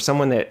 Again, for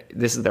someone that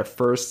this is their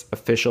first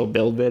official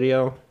build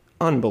video,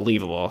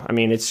 unbelievable. I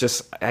mean, it's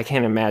just, I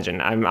can't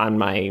imagine. I'm on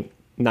my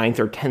 9th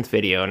or 10th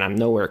video, and I'm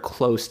nowhere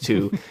close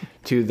to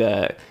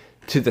the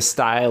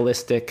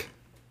stylistic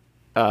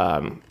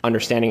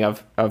understanding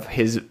of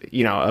his,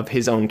 of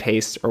his own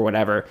taste or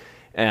whatever.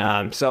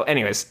 So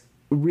anyways,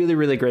 really,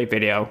 really great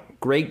video,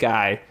 great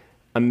guy,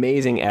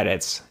 amazing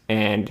edits.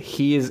 And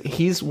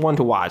he's one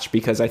to watch,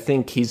 because I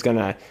think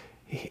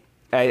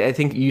I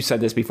think you said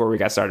this before we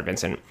got started,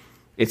 Vincent.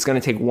 It's going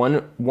to take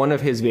one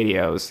of his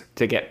videos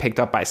to get picked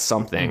up by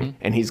something,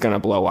 and he's going to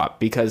blow up,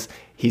 because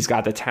he's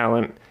got the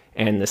talent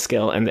and the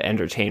skill and the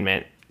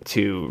entertainment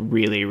to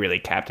really, really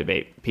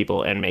captivate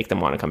people and make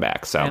them want to come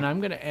back. So, and I'm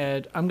going to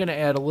add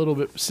a little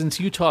bit, since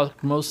you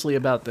talked mostly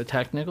about the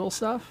technical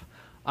stuff.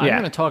 I'm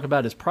going to talk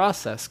about his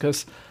process,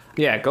 because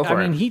go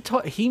for it. I mean,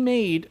 he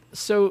made,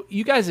 so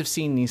you guys have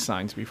seen these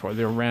signs before.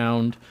 They're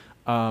round.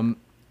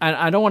 And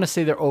I don't want to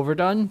say they're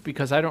overdone,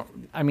 because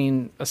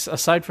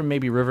aside from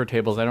maybe river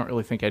tables, I don't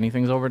really think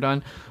anything's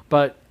overdone.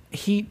 But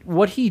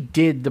what he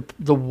did,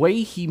 the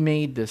way he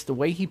made this, the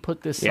way he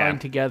put this sign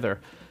together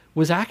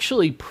was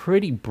actually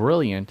pretty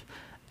brilliant.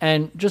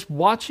 And just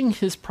watching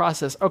his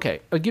process,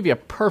 okay, I'll give you a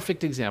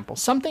perfect example.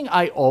 Something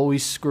I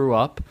always screw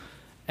up,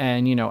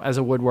 and, as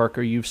a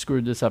woodworker, you've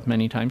screwed this up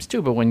many times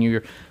too, but when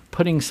you're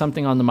putting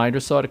something on the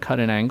miter saw to cut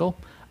an angle,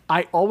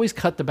 I always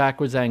cut the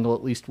backwards angle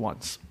at least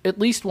once.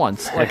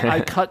 Like, I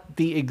cut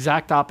the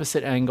exact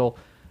opposite angle.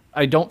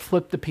 I don't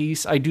flip the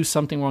piece. I do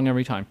something wrong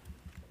every time.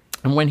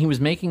 And when he was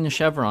making the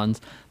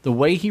chevrons, the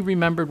way he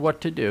remembered what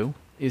to do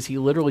is he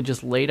literally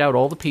just laid out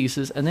all the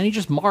pieces, and then he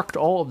just marked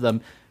all of them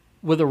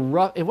with a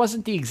rough, it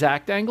wasn't the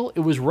exact angle,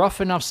 it was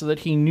rough enough so that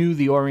he knew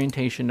the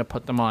orientation to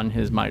put them on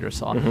his miter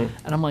saw. And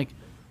I'm like,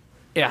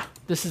 yeah,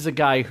 this is a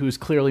guy who's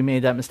clearly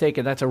made that mistake,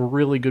 and that's a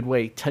really good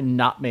way to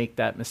not make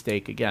that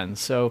mistake again.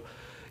 So,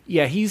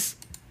 yeah, he's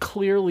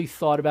clearly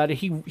thought about it.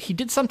 He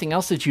did something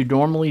else that you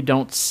normally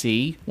don't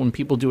see when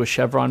people do a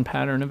chevron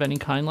pattern of any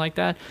kind like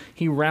that.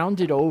 He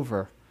rounded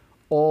over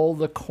all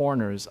the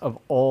corners of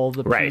all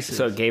the pieces. Right,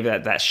 so it gave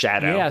that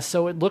shadow. Yeah,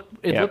 so it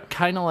looked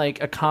kind of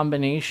like a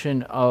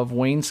combination of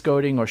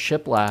wainscoting or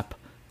shiplap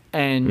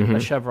and a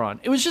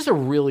chevron. It was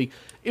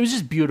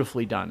just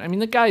beautifully done. I mean,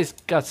 the guy's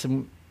got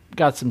some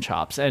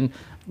chops. And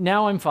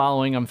now I'm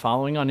following on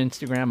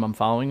Instagram, I'm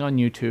following on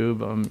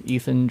YouTube.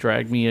 Ethan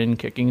dragged me in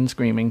kicking and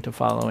screaming to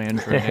follow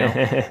Andrew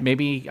now.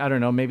 Maybe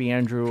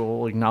Andrew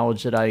will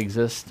acknowledge that I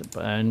exist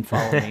and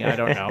follow me. I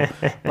don't know.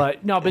 But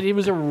it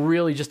was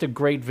just a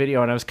great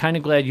video, and I was kind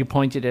of glad you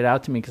pointed it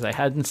out to me, because I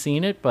hadn't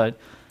seen it, but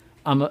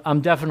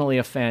I'm definitely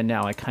a fan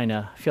now. I kind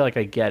of feel like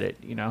I get it,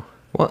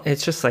 Well,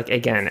 it's just like,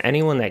 again,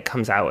 anyone that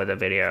comes out with a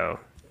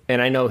video,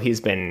 and I know he's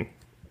been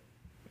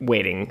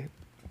waiting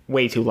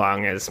way too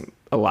long, as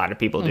a lot of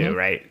people do,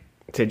 right,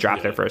 to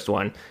drop their first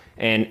one.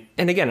 And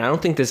again, I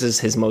don't think this is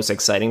his most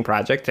exciting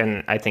project,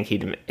 and I think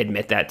he'd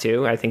admit that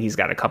too. I think he's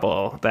got a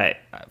couple that,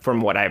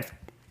 from what I've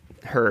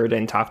heard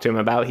and talked to him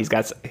about, he's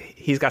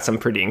got some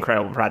pretty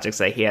incredible projects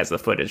that he has the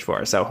footage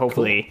for. So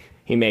hopefully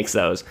he makes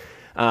those.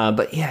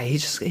 But yeah,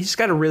 he's just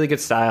got a really good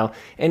style,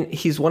 and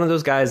he's one of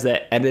those guys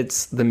that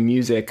edits the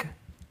music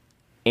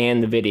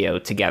and the video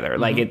together.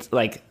 Like,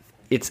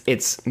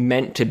 it's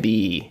meant to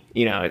be,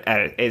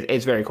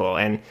 it's very cool.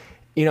 And,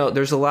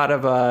 there's a lot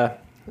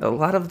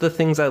of the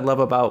things I love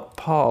about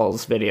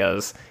Paul's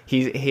videos.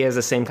 He has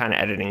the same kind of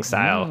editing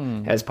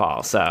style as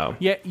Paul. So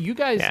yeah, you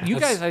guys,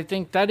 I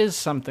think that is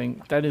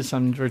something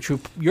very true.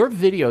 Your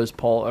videos,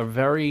 Paul, are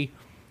very,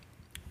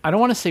 I don't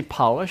want to say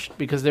polished,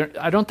 because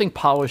I don't think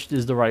polished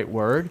is the right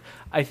word.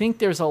 I think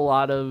there's a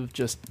lot of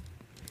just,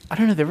 I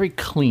don't know, they're very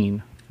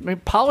clean. I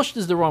mean, polished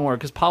is the wrong word,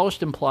 because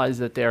polished implies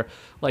that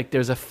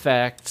there's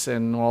effects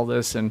and all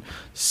this and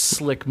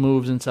slick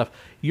moves and stuff.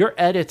 Your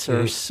edits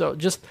are so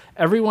just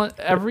every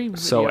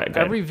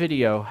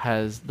video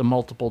has the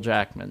multiple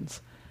Jackmans,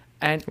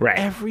 and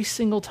every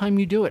single time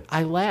you do it,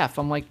 I laugh.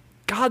 I'm like,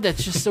 God,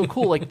 that's just so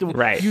cool. Like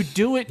you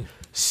do it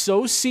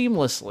so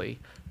seamlessly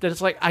that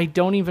it's like I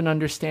don't even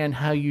understand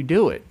how you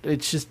do it.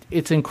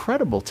 It's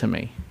incredible to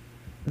me.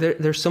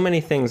 There's so many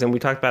things, and we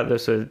talked about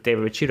this with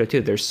David Vecchito too.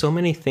 There's so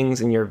many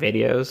things in your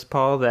videos,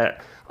 Paul,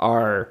 that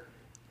are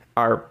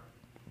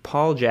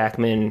Paul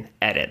Jackman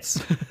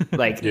edits,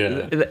 like,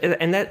 and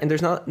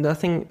there's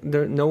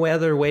no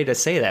other way to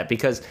say that,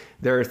 because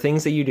there are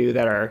things that you do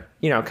that are,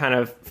 kind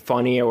of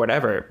funny or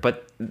whatever,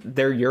 but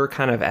they're your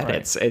kind of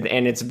edits,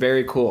 and it's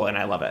very cool, and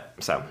I love it.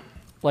 So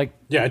Like,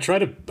 Yeah, I try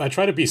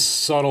to be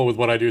subtle with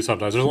what I do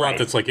sometimes. There's a lot Right.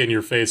 that's like in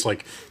your face,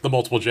 like the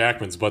multiple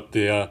Jackmans, but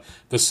the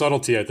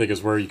subtlety I think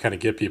is where you kind of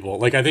get people.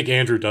 Like I think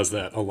Andrew does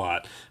that a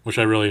lot, which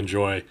I really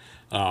enjoy.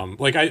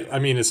 Like I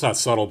mean, it's not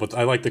subtle, but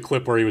I like the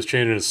clip where he was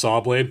changing his saw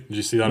blade. Did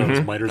you see that on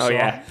his miter saw? Oh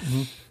yeah.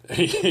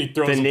 He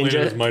throws The the blade ninja-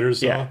 in his miter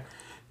saw. yeah.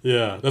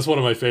 Yeah, that's one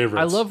of my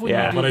favorites. I love when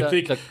Yeah. you do But the, I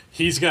think the-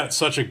 he's got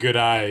such a good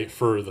eye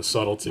for the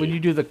subtlety. when you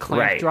do the clamp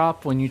Right.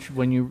 drop when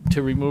you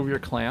to remove your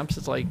clamps.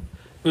 It's like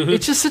Mm-hmm.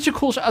 it's just such a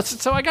cool shot.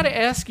 So I got to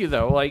ask you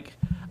though, like.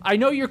 I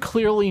know you're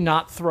clearly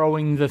not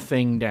throwing the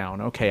thing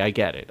down. Okay, I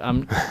get it.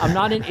 I'm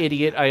not an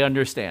idiot. I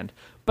understand.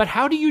 But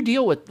how do you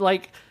deal with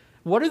like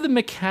what are the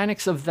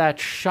mechanics of that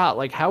shot?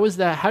 Like how is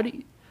that how do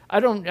you, I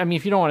mean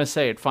if you don't want to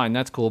say it fine,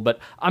 that's cool, but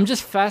I'm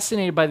just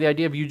fascinated by the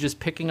idea of you just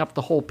picking up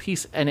the whole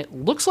piece and it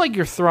looks like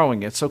you're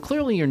throwing it. So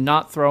clearly you're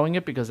not throwing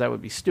it because that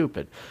would be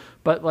stupid.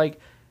 But like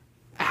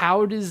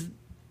how does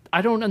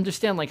I don't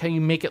understand like how you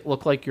make it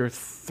look like you're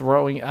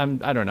throwing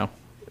I don't know.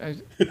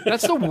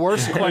 That's the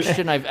worst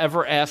question I've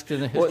ever asked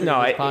in the history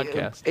of this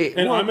podcast.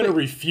 and I'm going to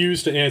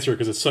refuse to answer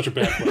because it's such a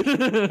bad question.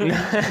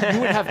 You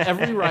would have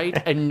every right,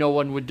 and no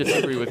one would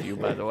disagree with you,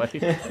 by the way.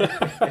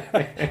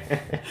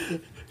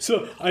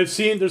 So I've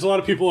seen there's a lot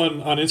of people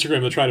on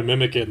Instagram that try to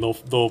mimic it, and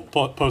they'll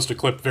post a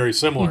clip very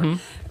similar.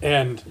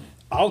 And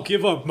I'll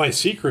give up my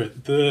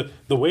secret. The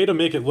way to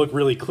make it look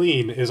really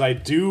clean is I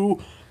do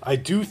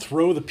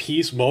throw the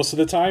piece most of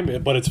the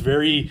time, but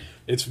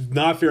it's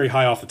not very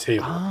high off the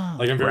table.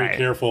 Like I'm very Right.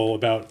 careful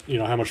about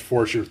how much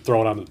force you're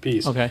throwing onto the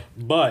piece. Okay.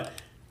 But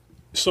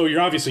so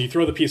you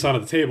throw the piece onto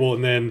the table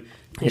and then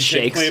you take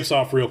shakes. clamps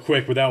off real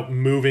quick without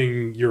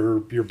moving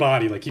your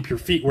body. Like keep your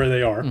feet where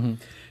they are,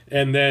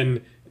 and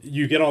then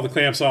you get all the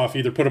clamps off.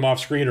 Either put them off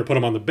screen or put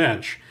them on the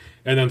bench,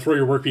 and then throw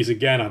your workpiece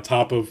again on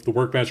top of the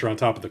workbench or on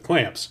top of the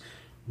clamps.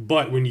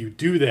 But when you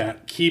do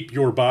that, keep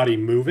your body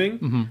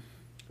moving.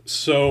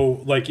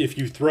 So, like, if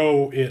you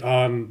throw it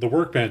on the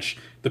workbench,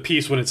 the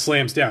piece, when it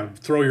slams down,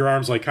 throw your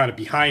arms, like, kind of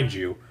behind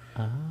you.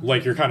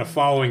 Like you're kind of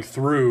following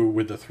through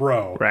with the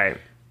throw. Right.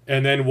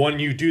 And then when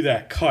you do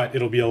that cut,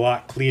 it'll be a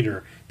lot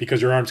cleaner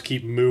because your arms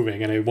keep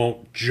moving and it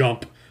won't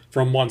jump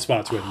from one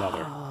spot to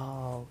another.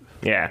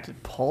 Yeah.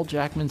 Paul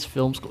Jackman's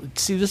film school.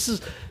 See, this is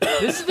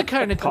the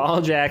kind of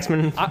Paul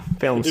Jackman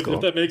Film If School.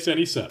 that makes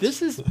any sense.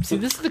 this is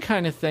the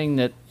kind of thing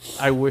that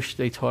I wish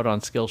they taught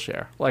on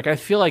Skillshare. Like I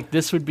feel like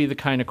this would be the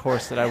kind of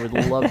course that I would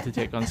love to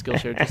take on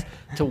Skillshare, just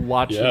to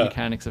watch the Yeah.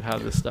 mechanics of how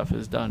this stuff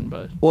is done.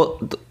 But Well,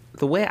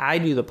 the way I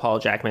do the Paul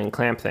Jackman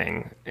clamp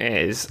thing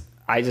is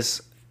I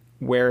just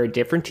wear a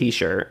different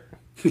T-shirt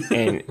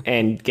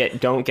and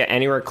don't get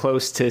anywhere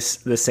close to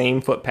the same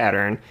foot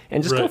pattern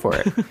and just go Right. for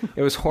it.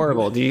 It was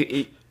horrible.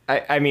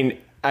 I mean,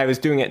 I was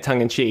doing it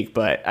tongue in cheek,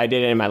 but I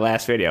did it in my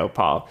last video,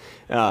 Paul.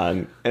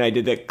 And I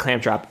did the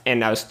clamp drop,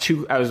 and I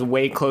was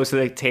way close to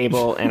the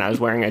table, and I was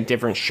wearing a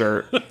different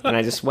shirt, and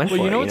I just went for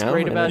it. you know what's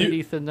great And about then- it,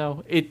 Ethan?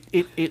 Though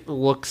it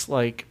looks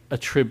like a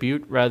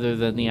tribute rather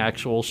than the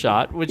actual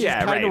shot, which Yeah,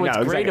 is kind right. of what's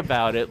No, great exactly.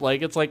 about it.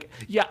 Like it's like,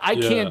 yeah, I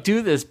Yeah. can't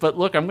do this, but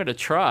look, I'm gonna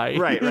try.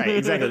 Right,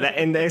 exactly.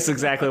 And that's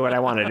exactly what I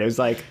wanted. It was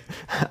like,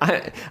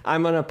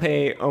 I'm gonna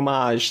pay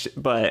homage,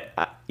 but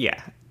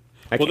yeah.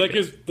 Well, that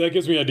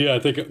gives me an idea. I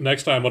think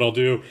next time what I'll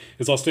do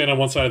is I'll stand on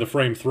one side of the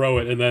frame, throw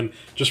it, and then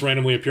just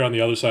randomly appear on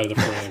the other side of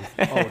the frame.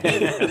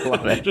 I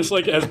love it. Just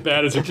like as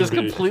bad as it Just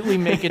can be. completely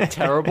make it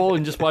terrible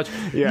and just watch.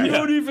 Yeah. You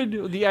don't even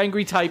do the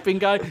angry typing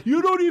guy.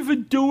 You don't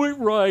even do it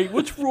right.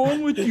 What's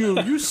wrong with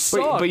you? You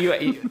suck.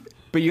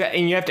 But you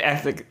have to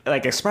act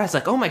like express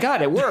like, oh my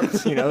god, it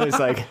worked. It's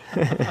like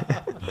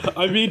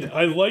I mean,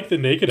 I like the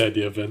naked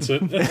idea,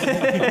 Vincent.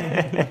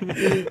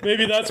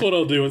 Maybe that's what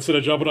I'll do. Instead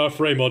of jumping off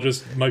frame,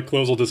 my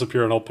clothes will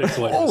disappear and I'll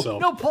pixelate Oh,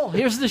 myself. no, Paul,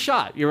 here's the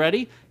shot. You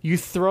ready? You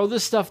throw the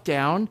stuff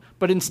down,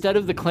 but instead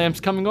of the clamps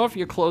coming off,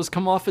 your clothes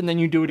come off, and then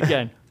you do it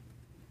again.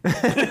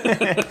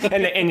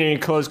 and then your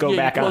clothes go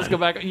back your clothes on. go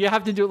back. You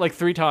have to do it like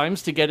 3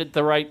 times to get it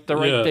the right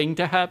Yeah. thing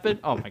to happen.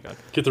 Oh, my God.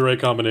 Get the right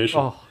combination.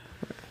 Oh,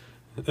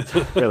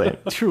 Brilliant.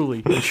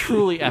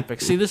 truly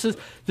epic. See, this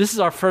is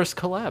our first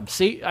collab.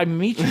 See, I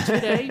meet you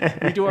today.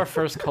 We do our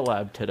first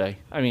collab today.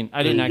 I mean,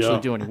 I didn't There you actually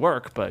go. do any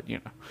work, but, Yeah.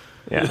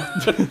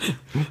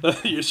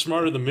 You're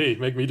smarter than me.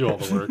 Make me do all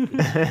the work.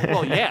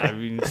 Well, yeah. I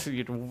mean,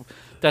 see,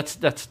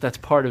 that's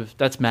part of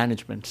that's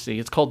management. See,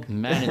 it's called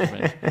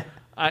management.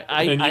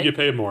 And you get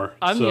paid more.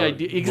 I'm so the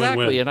idea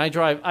exactly, win-win. and I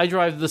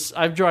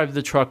drive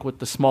the truck with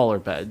the smaller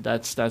bed.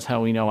 That's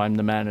how we know I'm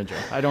the manager.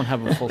 I don't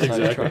have a full size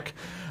Exactly. truck.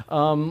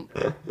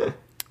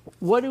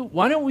 Why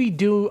don't we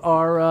do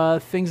our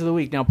things of the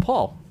week now,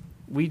 Paul?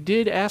 We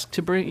did ask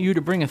to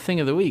bring a thing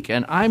of the week,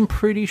 and I'm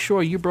pretty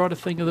sure you brought a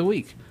thing of the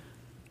week.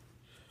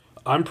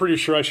 I'm pretty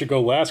sure I should go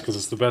last because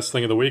it's the best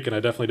thing of the week, and I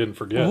definitely didn't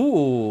forget.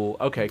 Ooh,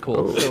 okay,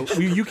 cool. So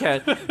you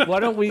can. Why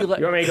don't we let?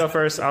 You want me to go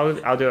first?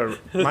 I'll do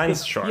it.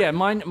 Mine's short. Yeah,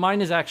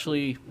 mine is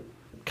actually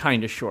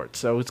kind of short,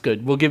 so it's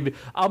good.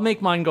 I'll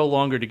make mine go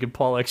longer to give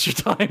Paul extra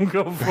time.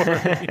 Go for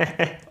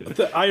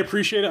it. I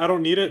appreciate it. I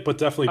don't need it, but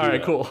definitely do All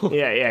right, that. cool.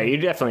 Yeah, you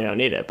definitely don't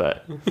need it,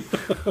 but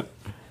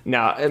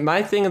no.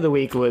 My thing of the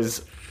week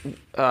was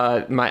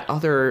my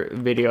other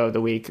video of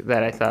the week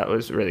that I thought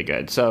was really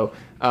good. So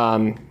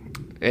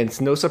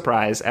it's no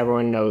surprise.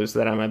 Everyone knows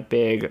that I'm a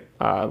big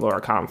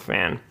Laura Kampf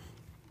fan.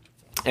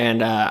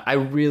 And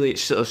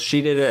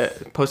she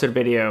posted a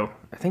video,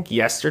 I think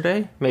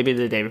yesterday, maybe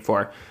the day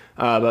before,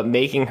 but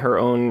making her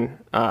own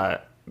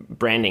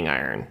branding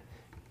iron.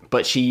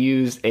 But she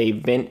used a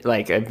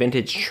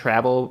vintage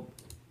travel,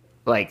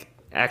 like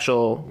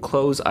actual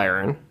clothes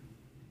iron,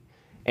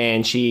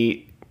 and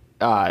she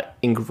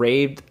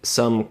engraved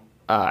some,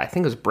 I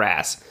think it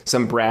was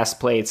some brass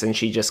plates, and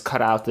she just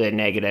cut out the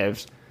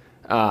negatives,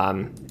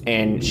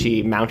 and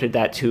she mounted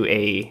that to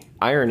a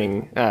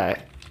ironing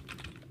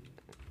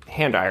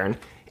hand iron,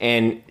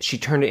 and she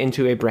turned it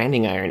into a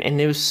branding iron,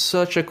 and it was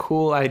such a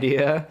cool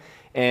idea.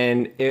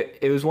 And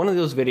it was one of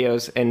those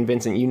videos, and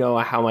Vincent, you know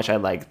how much I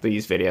like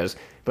these videos,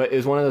 but it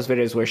was one of those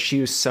videos where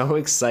she was so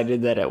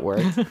excited that it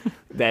worked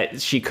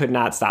that she could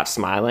not stop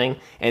smiling.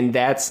 And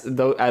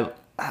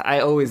I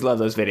always love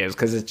those videos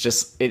because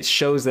it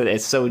shows that they're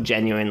so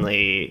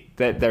genuinely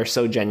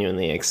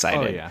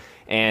excited. Oh, yeah.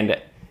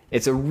 And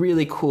it's a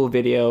really cool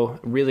video,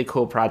 really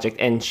cool project,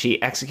 and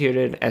she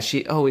executed as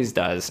she always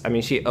does. I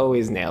mean, she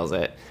always nails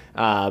it.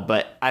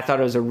 But I thought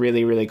it was a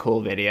really, really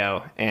cool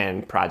video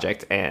and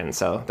project, and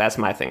so that's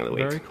my thing of the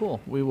week. Very cool.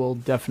 We will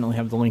definitely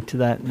have the link to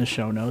that in the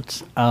show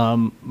notes.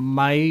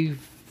 My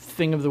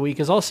thing of the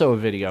week is also a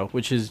video,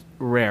 which is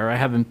rare. I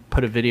haven't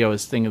put a video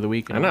as thing of the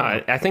week in a while. I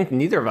know. I think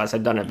neither of us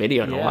have done a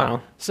video in a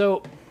while.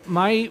 So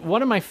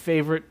one of my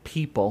favorite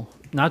people,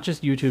 not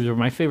just YouTubers, but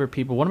my favorite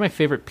people, one of my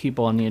favorite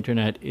people on the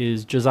internet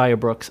is Josiah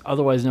Brooks,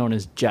 otherwise known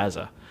as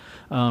Jazza.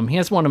 He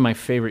has one of my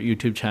favorite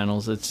YouTube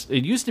channels.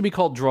 It used to be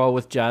called Draw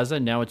with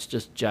Jazza. Now it's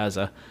just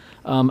Jazza.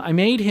 I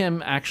made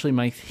him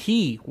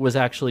he was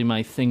actually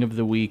my thing of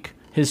the week.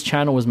 His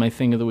channel was my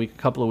thing of the week a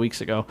couple of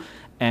weeks ago.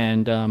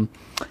 And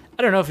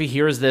I don't know if he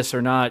hears this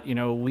or not. You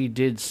know, we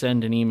did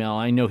send an email.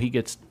 I know he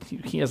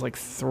has like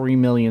 3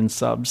 million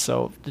subs.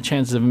 So the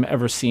chances of him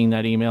ever seeing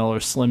that email are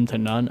slim to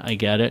none. I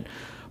get it.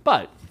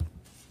 But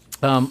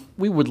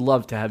we would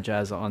love to have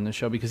Jazza on the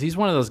show because he's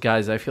one of those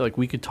guys I feel like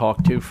we could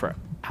talk to for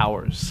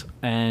hours.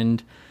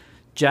 And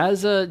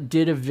Jazza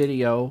did a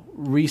video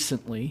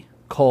recently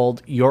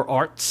called Your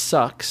Art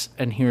Sucks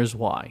and Here's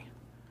Why.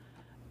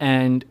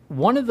 And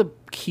one of the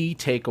key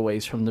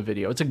takeaways from the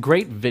video, it's a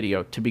great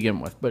video to begin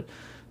with, but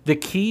the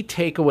key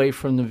takeaway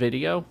from the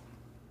video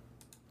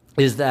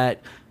is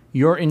that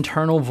your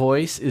internal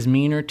voice is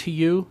meaner to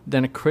you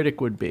than a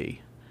critic would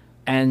be.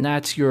 And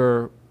that's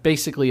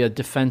basically a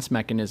defense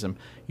mechanism.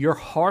 You're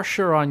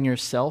harsher on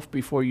yourself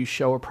before you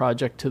show a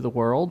project to the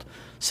world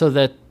so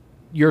that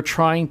you're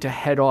trying to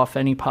head off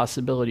any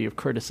possibility of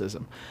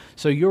criticism.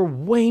 So you're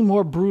way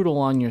more brutal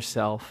on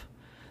yourself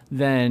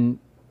than,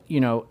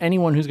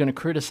 anyone who's going to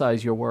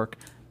criticize your work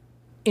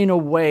in a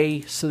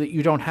way so that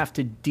you don't have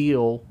to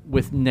deal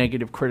with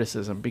negative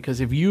criticism.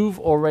 Because if you've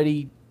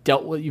already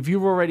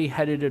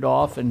headed it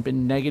off and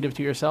been negative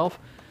to yourself,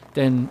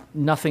 then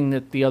nothing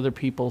that other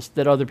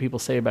people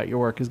say about your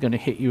work is going to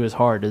hit you as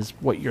hard as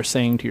what you're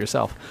saying to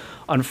yourself.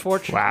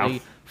 Unfortunately,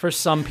 wow. For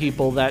some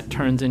people, that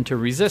turns into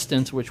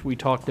resistance, which we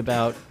talked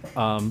about.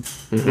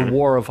 The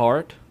War of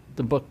Art,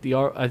 the book.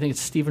 I think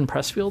it's Stephen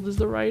Pressfield is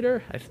the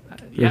writer.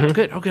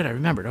 Good. Oh, good. I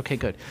remembered. Okay,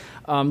 good.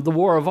 The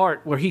War of Art,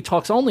 where he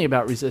talks only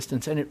about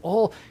resistance, and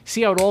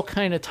see how it all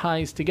kind of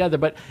ties together.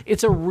 But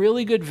it's a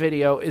really good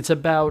video. It's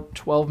about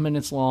 12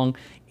 minutes long.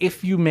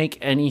 If you make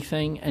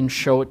anything and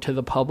show it to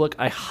the public,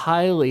 I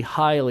highly,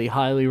 highly,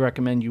 highly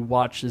recommend you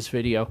watch this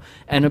video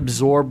and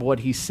absorb what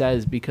he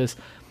says because,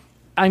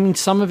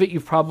 some of it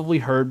you've probably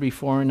heard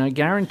before, and I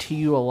guarantee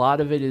you a lot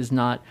of it is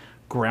not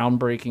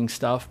groundbreaking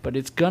stuff, but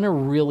it's going to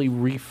really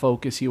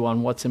refocus you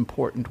on what's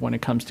important when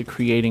it comes to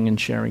creating and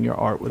sharing your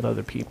art with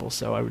other people.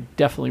 So I would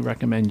definitely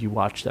recommend you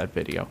watch that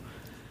video.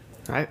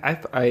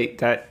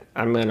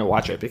 I'm going to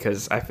watch it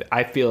because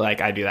I feel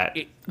like I do that.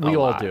 We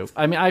all do.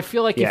 I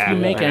feel like if you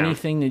make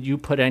anything that you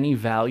put any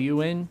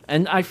value in,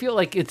 and I feel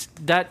like it's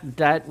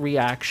that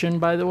reaction,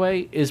 by the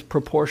way, is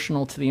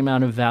proportional to the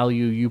amount of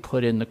value you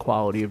put in the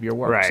quality of your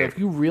work. Right. So if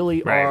you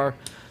really are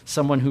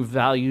someone who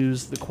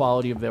values the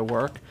quality of their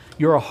work,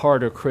 you're a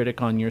harder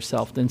critic on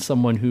yourself than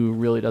someone who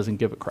really doesn't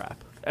give a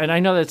crap. And I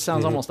know that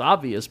sounds almost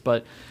obvious,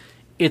 but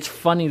it's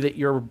funny that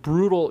you're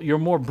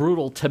more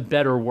brutal to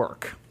better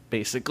work,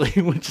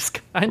 basically, which is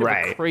kind of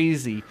a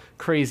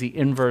crazy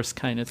inverse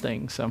kind of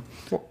thing. So,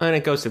 and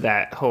it goes to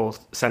that whole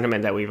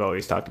sentiment that we've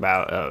always talked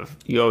about of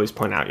you always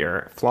point out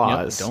your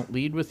flaws. Yep, don't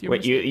lead with your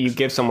mistakes. You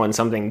give someone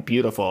something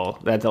beautiful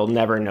that they'll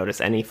never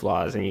notice any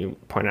flaws, and you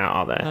point out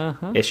all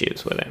the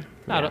issues with it.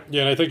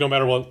 And I think no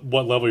matter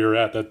what level you're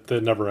at,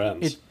 that never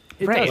ends.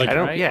 It right. does, I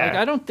don't. right? Yeah. Like,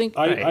 I don't think.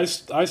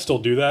 I still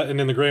do that, and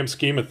in the grand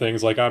scheme of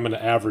things, like I'm an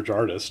average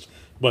artist,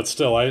 but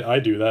still I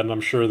do that, and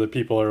I'm sure that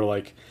people are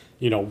like,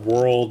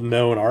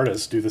 world-known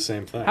artists do the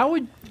same thing.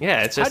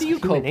 It's just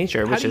human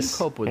nature. How do you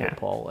cope with it,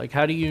 Paul? Like,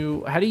 how do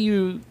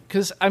you?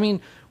 Because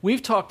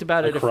We've talked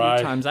about it a few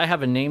cry. times. I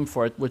have a name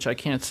for it, which I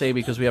can't say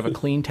because we have a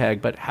clean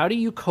tag. But how do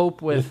you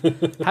cope with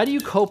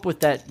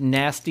that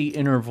nasty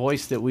inner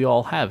voice that we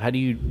all have? How do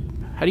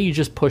you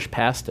just push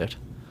past it?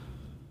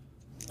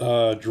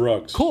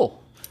 Drugs. Cool.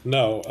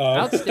 No.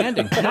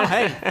 Outstanding. No,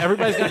 hey,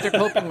 everybody's got their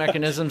coping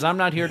mechanisms. I'm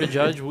not here to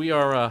judge. We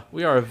are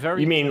a very...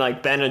 You mean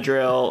like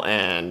Benadryl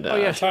and... Oh,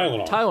 yeah,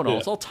 Tylenol. Tylenol. Yeah.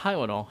 It's all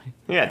Tylenol.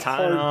 Yeah,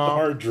 Tylenol.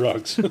 Hard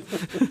drugs.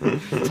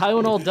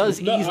 Tylenol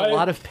does ease a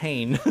lot of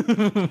pain.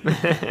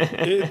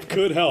 It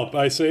could help.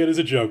 I say it as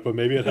a joke, but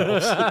maybe it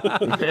helps.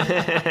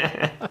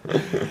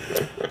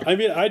 I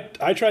mean,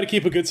 I try to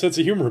keep a good sense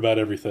of humor about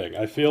everything.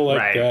 I feel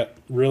like that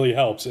really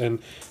helps. And,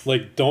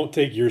 like, don't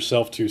take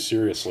yourself too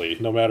seriously,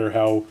 no matter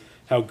how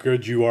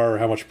good you are or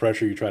how much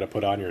pressure you try to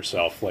put on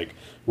yourself. Like,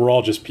 we're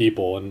all just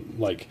people, and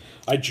like,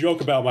 I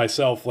joke about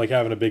myself like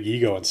having a big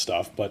ego and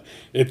stuff, but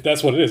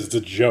that's what it is. It's a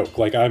joke.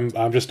 Like,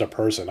 I'm just a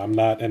person. I'm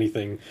not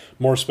anything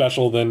more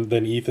special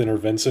than Ethan or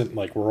Vincent.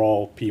 Like, we're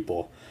all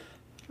people.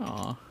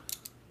 Aw.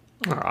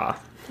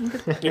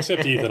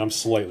 Except Ethan, I'm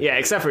slightly. Yeah,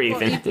 except for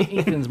Ethan.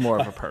 Ethan's more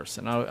of a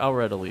person. I'll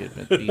readily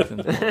admit that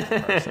Ethan's more of a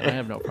person. I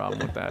have no problem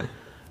with that.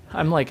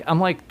 I'm like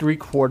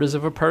 3/4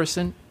 of a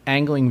person,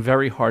 angling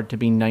very hard to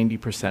be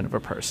 90% of a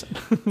person.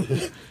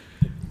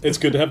 It's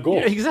good to have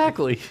goals. Yeah,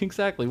 exactly.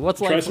 What's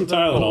Try life some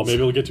without Tylenol. goals? Maybe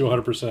it'll get to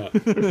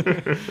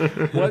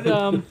 100%. What?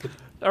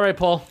 All right,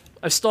 Paul.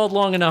 I've stalled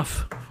long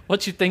enough.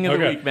 What's your thing of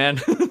the Okay. week, man?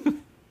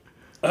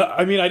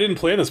 I mean, I didn't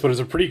plan this, but it's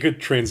a pretty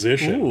good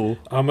transition. Ooh.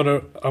 I'm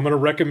gonna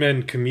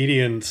recommend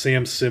comedian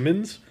Sam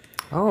Simmons,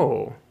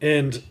 Oh.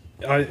 and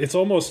it's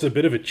almost a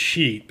bit of a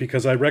cheat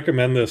because I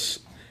recommend this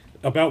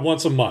about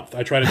once a month.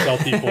 I try to tell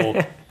people,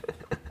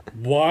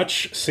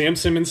 watch Sam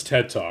Simmons'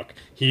 TED Talk.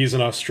 He's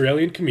an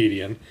Australian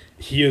comedian.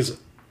 He is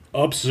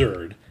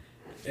absurd,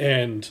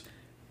 and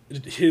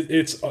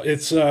it's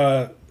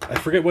I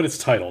forget what it's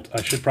titled.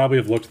 I should probably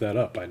have looked that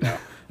up by now.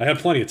 I have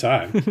plenty of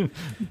time.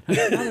 Not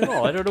at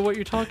all. I don't know what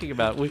you're talking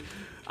about.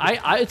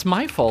 It's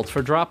my fault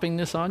for dropping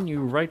this on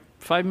you right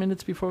 5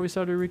 minutes before we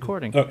started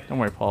recording. Oh. Don't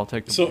worry, Paul. I'll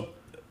take the So,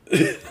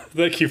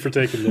 thank you for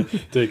taking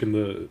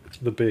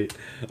the bait.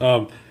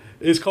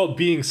 It's called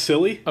Being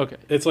Silly. Okay.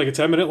 It's like a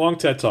 10-minute long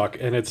TED Talk,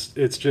 and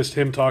it's just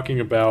him talking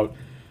about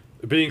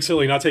being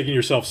silly, not taking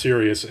yourself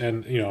serious,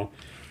 and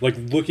like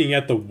looking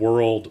at the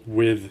world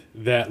with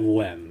that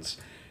lens.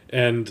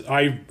 And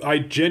I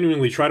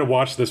genuinely try to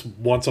watch this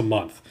once a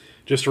month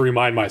just to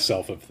remind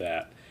myself of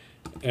that.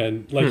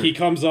 And like he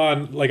comes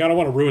on, like I don't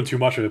want to ruin too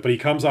much of it, but he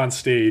comes on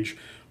stage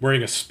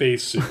wearing a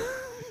spacesuit.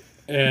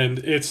 And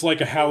it's like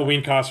a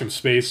Halloween costume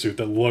spacesuit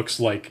that looks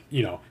like,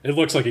 it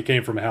looks like it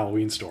came from a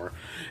Halloween store.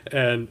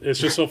 And it's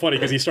just so funny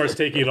because he starts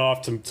taking it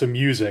off to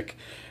music,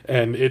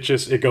 and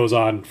it goes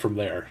on from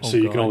there. So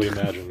you can God. only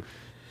imagine.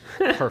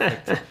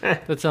 Perfect.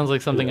 That sounds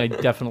like something I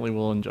definitely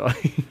will enjoy.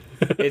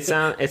 It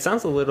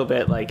sounds a little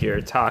bit like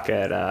your talk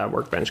at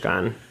Workbench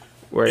Con,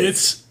 where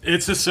It's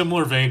a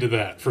similar vein to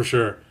that, for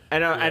sure. I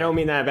don't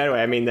mean that in a bad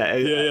way. I mean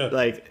that Yeah.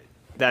 like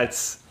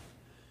that's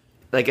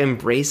like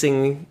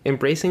embracing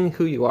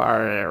who you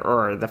are,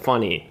 or the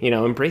funny,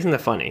 embracing the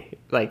funny.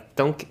 Like,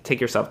 don't take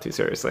yourself too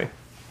seriously.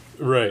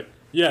 Right.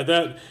 Yeah,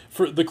 that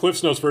for the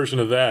Cliff's Notes version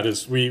of that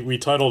is we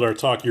titled our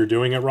talk "You're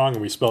Doing It Wrong"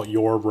 and we spelt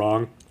 "you're"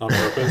 wrong on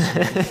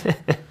purpose.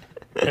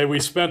 And we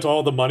spent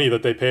all the money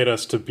that they paid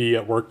us to be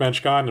at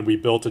Workbench Con, and we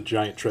built a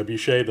giant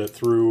trebuchet that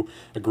threw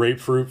a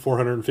grapefruit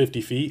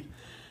 450 feet.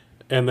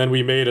 And then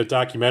we made a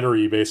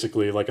documentary,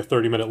 basically, like a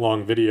 30-minute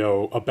long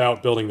video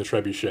about building the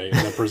trebuchet, and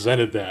then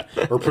presented that,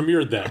 or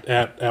premiered that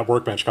at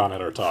Workbench Con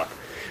at our talk.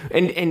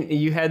 And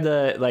you had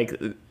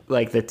the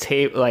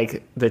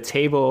the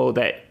table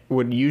that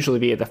would usually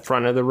be at the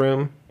front of the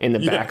room in the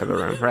back of the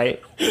room,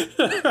 right?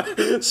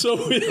 So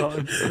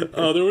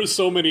there was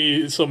so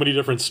many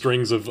different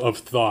strings of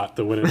thought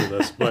that went into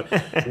this, but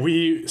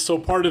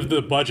part of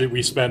the budget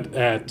we spent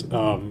at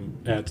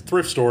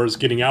thrift stores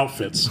getting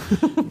outfits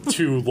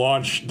to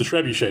launch the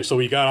trebuchet. So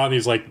we got on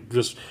these like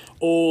just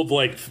old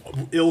like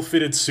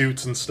ill-fitted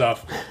suits and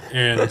stuff,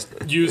 and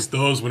used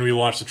those when we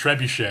launched the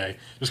trebuchet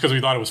just because we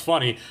thought it was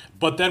funny.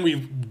 But then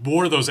we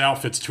wore those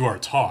outfits to our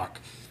talk,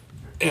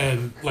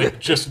 and like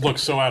just looked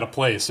so out of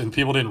place, and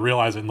people didn't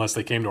realize it unless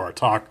they came to our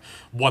talk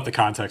what the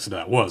context of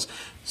that was.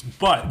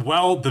 But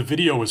while the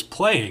video was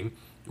playing,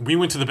 we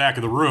went to the back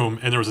of the room,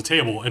 and there was a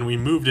table, and we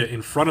moved it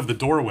in front of the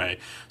doorway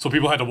so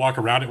people had to walk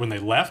around it when they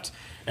left.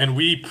 And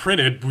we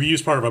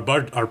used part of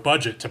our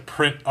budget to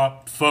print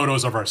up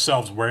photos of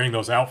ourselves wearing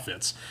those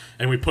outfits,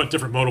 and we put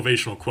different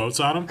motivational quotes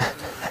on them.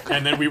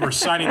 And then we were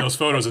signing those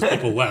photos as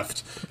people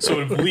left.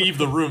 So to leave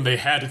the room, they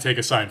had to take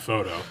a signed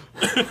photo.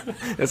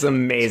 That's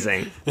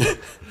amazing.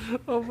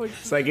 Oh my God.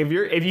 It's like if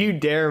you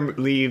dare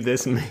leave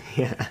this,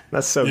 yeah,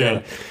 that's so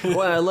Yeah. good.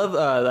 Well, I love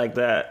like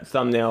the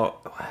thumbnail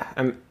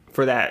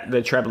for that,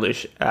 the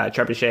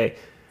trebuchet.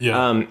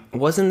 Yeah.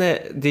 Wasn't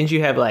that? Didn't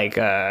you have like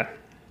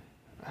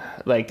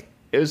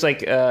it was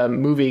like a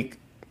movie,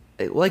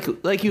 like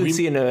you would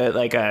see in a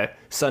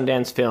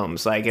Sundance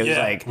films. Like it was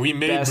like we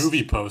made best,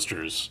 movie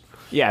posters.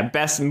 Yeah,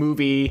 best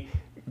movie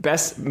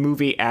best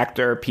movie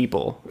actor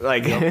people.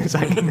 Like, it's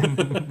like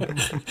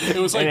It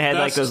was like and it had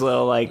like best, those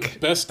little like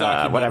best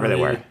whatever they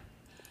were.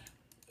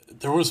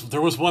 There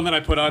was one that I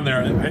put on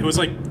there. It was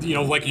like,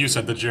 like you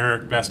said, the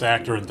generic best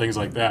actor and things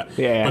like that.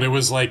 Yeah. But it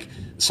was like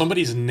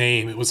somebody's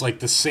name. It was like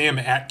the Sam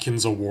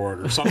Atkins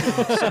Award or something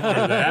similar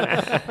to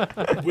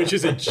that, which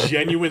is a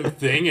genuine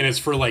thing, and it's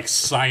for like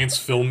science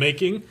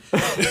filmmaking.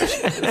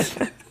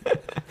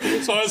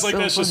 So I was like,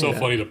 that's just so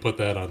funny to put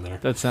that on there.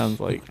 That sounds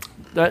like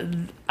that.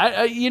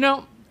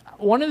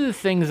 One of the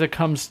things that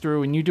comes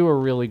through, and you do a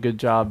really good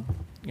job,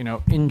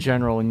 in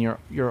general in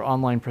your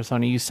online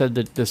persona. You said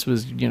that this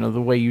was, the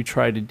way you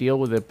try to deal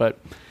with it, but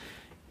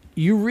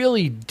you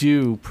really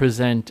do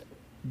present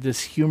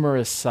this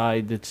humorous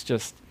side that's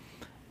just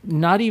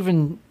not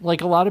even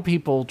like a lot of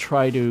people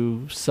try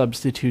to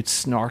substitute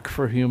snark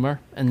for humor,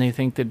 and they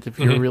think that if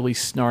you're really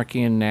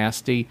snarky and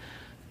nasty,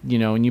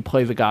 and you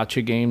play the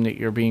gotcha game, that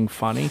you're being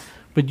funny,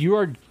 but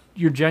you're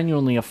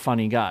genuinely a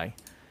funny guy.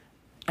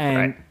 And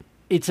Right.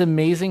 It's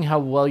amazing how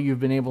well you've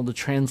been able to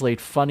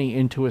translate funny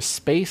into a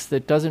space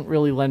that doesn't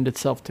really lend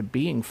itself to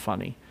being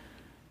funny.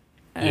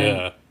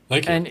 Yeah.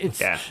 Thank you. And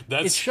it's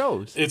it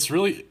shows.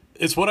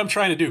 It's what I'm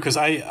trying to do, because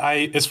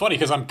it's funny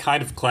because I'm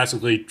kind of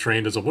classically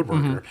trained as a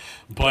woodworker,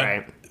 but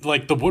Right.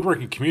 like the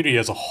woodworking community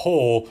as a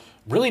whole,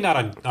 really not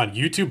on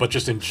YouTube, but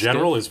just in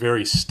general, is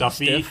very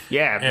stuffy.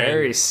 Yeah, and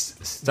very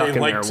stuck they in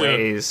like their to-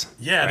 ways.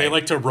 Yeah, they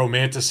like to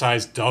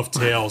romanticize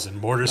dovetails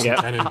and mortars and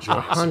tenon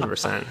joints.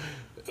 100%.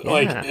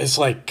 Like, Yeah. it's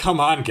like, come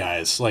on,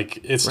 guys.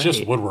 Like, it's just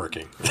Right.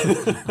 woodworking.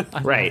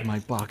 Right. My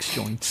box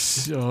joint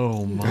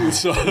so much.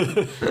 So,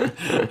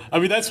 I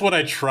mean, that's what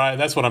I try.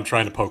 That's what I'm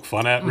trying to poke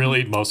fun at,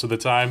 really, most of the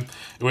time,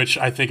 which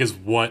I think is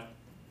what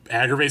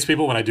aggravates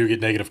people when I do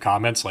get negative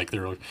comments. Like,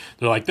 they're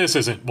like, this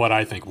isn't what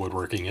I think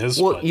woodworking is.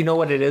 Well, but, you know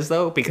what it is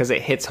though, because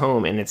it hits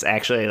home and it's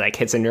actually like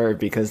hits a nerve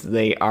because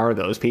they are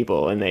those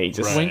people and they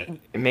just Right.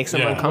 it makes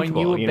them Yeah. When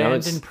uncomfortable. you know,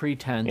 abandon it's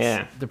pretense,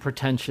 yeah. the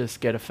pretentious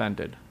get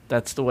offended.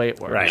 That's the way it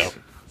works. Right.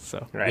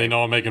 So. they right.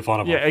 know I'm making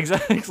fun of them. Yeah,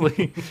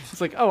 exactly. It's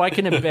like, oh, I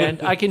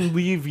can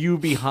leave you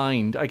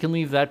behind. I can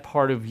leave that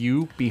part of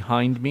you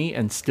behind me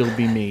and still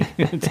be me.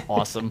 It's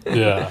awesome.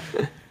 Yeah.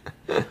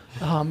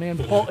 Oh man,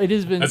 Paul,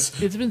 it's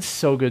been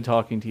so good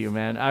talking to you,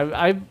 man.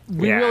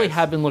 We really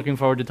have been looking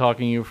forward to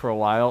talking to you for a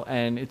while,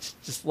 and it's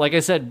just like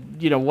I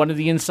said, one of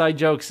the inside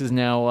jokes is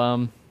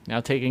now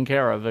taken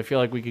care of. I feel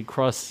like we could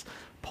cross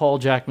Paul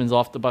Jackman's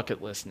off the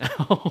bucket list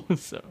now.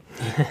 So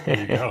There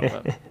you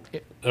go.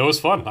 It was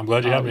fun. I'm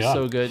glad you had it me was on.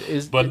 so good.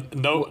 But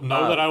know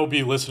that I will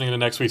be listening to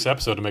next week's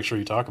episode to make sure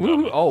you talk about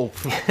me. Oh,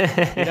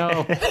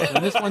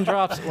 when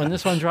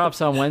this one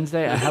drops on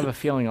Wednesday, I have a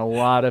feeling a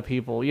lot of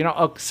people.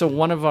 So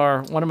one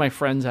of my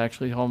friends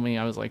actually told me,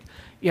 I was like,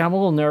 yeah, I'm a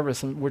little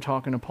nervous, and we're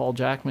talking to Paul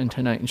Jackman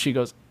tonight, and she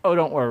goes, oh,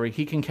 don't worry,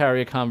 he can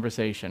carry a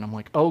conversation. I'm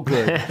like, oh,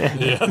 good.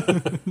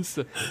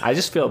 So, I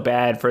just feel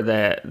bad for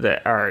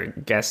our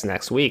guest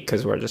next week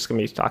because we're just going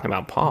to be talking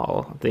about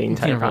Paul the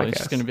entire really, podcast. it's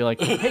just going to be like,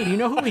 hey, do you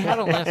know who we had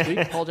on last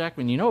week? Paul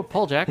Jackman. You know what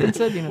Paul Jackman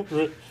said?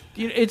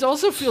 It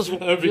also feels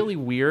really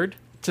weird.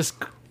 Just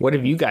What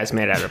have you guys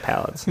made out of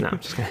pallets? No, I'm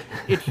just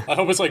kidding. I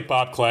hope it's like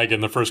Bob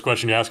Claggan. The first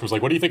question you ask him was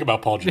like, what do you think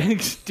about Paul Jackman?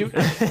 Dude,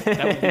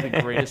 that would be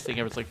the greatest thing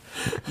ever. It's like,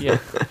 yeah.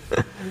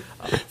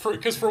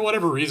 Because for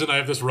whatever reason, I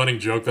have this running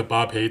joke that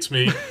Bob hates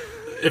me.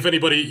 If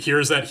anybody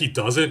hears that he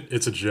doesn't,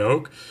 it's a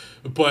joke.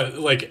 But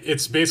like,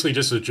 it's basically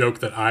just a joke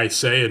that I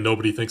say and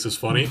nobody thinks is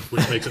funny,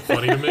 which makes it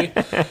funny to me.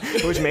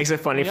 Which makes it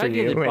funny The for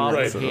idea you. that Bob and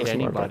would it's hate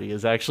more about- anybody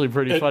is actually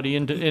pretty funny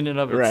in and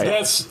of Right.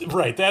 itself. That's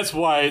right.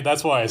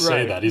 That's why I say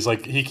Right. that. He's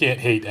like, he can't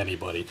hate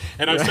anybody.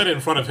 And I've said it in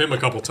front of him a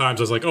couple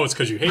times. I was like, oh, it's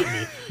because you hate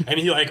me. And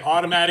he like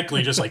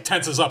automatically just like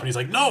tenses up and he's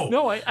like, no.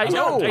 No, I was like,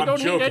 know. I I'm don't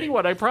hate joking.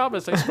 anyone. I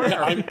promise. I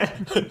swear.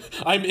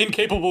 I'm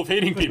incapable of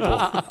hating people.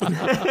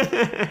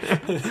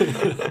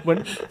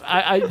 When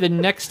the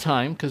next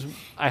time, because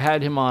I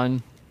had him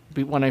on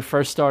when I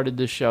first started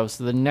this show,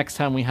 so the next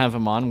time we have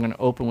him on, I'm going to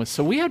open with.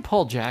 So we had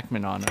Paul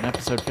Jackman on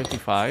episode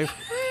 55,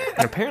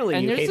 And apparently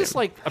and you there's hate this him.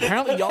 like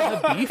apparently y'all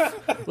have beef.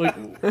 Like,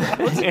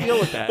 what's the deal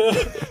with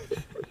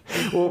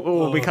that?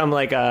 We'll become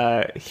like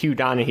Hugh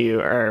Donahue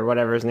or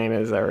whatever his name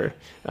is, or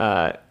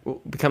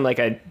we'll become like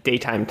a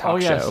daytime talk Oh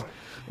yes. show.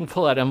 We'll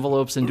pull out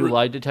envelopes and do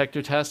lie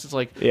detector tests. It's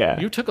like, Yeah.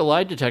 you took a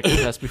lie detector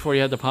test before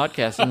you had the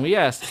podcast, and we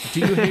asked,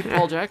 do you hate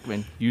Paul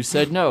Jackman? You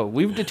said no.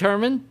 We've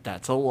determined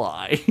that's a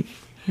lie.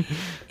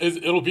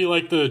 It'll be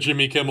like the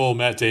Jimmy Kimmel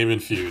Matt Damon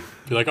feud.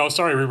 Be like, oh,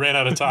 sorry, we ran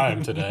out of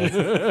time today.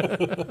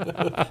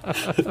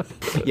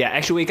 Yeah,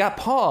 actually, we got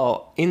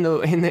Paul in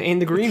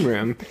the green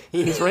room.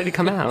 He's ready to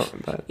come out.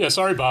 But Yeah,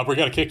 sorry, Bob, we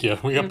got to kick you.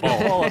 We got Paul.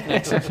 Paul up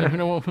next.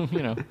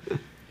 you know.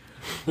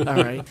 All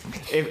right.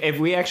 if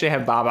we actually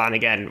have Bob on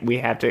again, we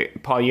have to.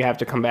 Paul, you have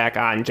to come back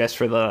on just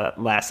for the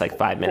last like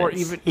 5 minutes. Or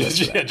even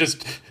Yeah,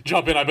 just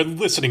jump in. I've been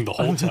listening the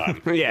whole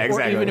time. yeah,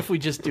 exactly. Or even if we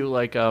just do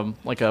like a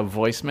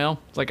voicemail.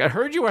 It's like, I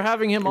heard you were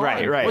having him on.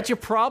 Right. What's your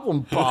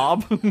problem,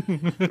 Bob?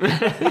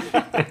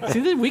 See,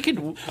 then we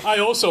could. I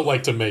also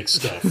like to make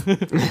stuff.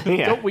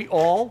 yeah. Don't we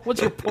all?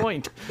 What's your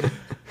point?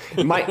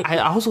 I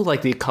also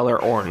like the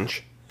color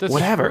orange. That's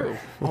whatever. true.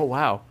 Oh,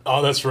 wow.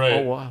 Oh, that's right.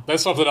 Oh, wow.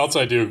 That's something else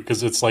I do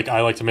because it's like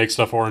I like to make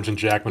stuff orange and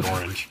Jackman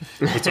orange,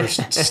 which are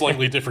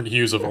slightly different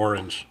hues of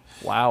orange.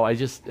 Wow,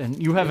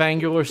 and you have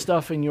Angular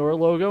stuff in your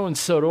logo, and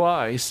so do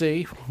I.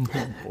 See,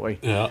 oh, boy,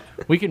 Yeah.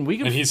 we can.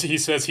 And he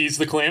says he's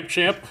the clamp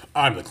champ.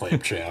 I'm the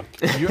clamp champ.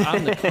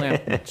 I'm the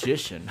clamp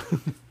magician,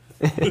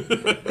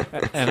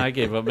 and I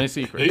gave up my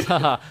secrets.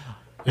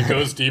 It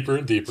goes deeper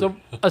and deeper. So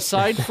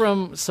aside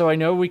from, I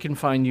know we can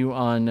find you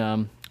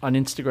on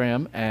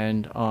Instagram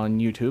and on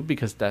YouTube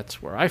because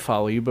that's where I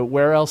follow you. But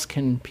where else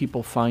can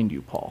people find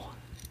you, Paul?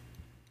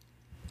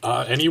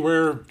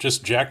 Anywhere,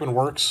 just Jackman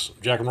Works,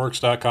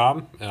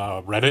 jackmanworks.com,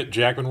 Reddit,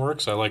 Jackman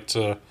Works. I like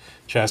to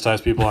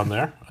chastise people on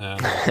there.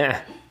 And,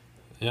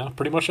 yeah,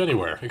 pretty much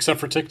anywhere except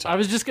for TikTok. I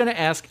was just gonna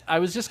ask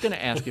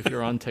if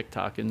you're on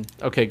TikTok, and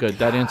okay, good.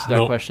 That answered that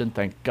Nope. question.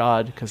 Thank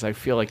God, because I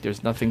feel like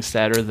there's nothing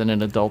sadder than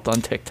an adult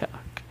on TikTok.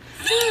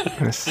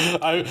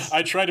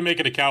 I tried to make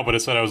an account, but it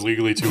said I was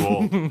legally too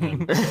old.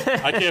 And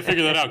I can't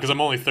figure that out because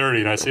I'm only 30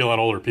 and I see a lot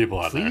older people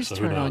on there. Please So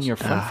who turn on knows? your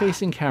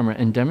front-facing camera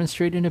and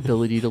demonstrate an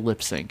ability to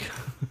lip sync.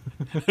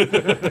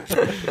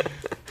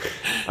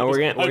 And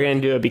we're gonna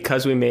do it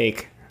because we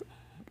make.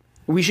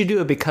 We should do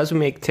it because we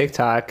make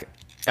TikTok,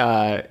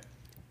 and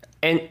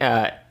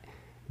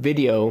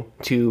video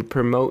to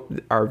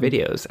promote our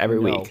videos every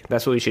week.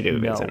 That's what we should do,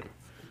 No. Vincent.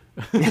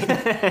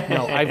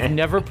 No, I've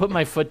never put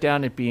my foot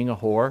down at being a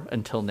whore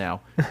until now.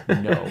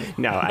 No.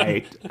 No,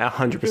 I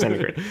 100%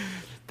 agree.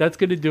 That's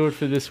going to do it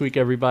for this week,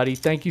 everybody.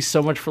 Thank you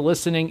so much for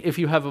listening. If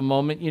you have a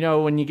moment,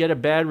 when you get a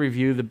bad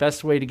review, the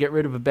best way to get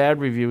rid of a bad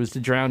review is to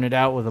drown it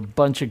out with a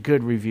bunch of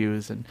good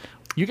reviews. And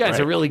you guys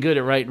are really good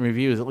at writing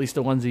reviews, at least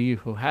the ones of you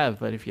who have.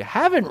 But if you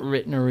haven't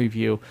written a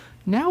review,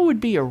 now would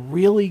be a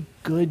really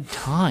good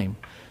time.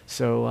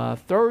 So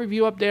throw a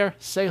review up there.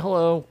 Say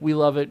hello. We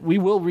love it. We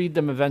will read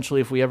them eventually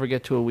if we ever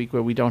get to a week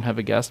where we don't have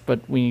a guest,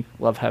 but we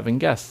love having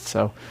guests.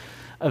 So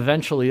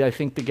eventually, I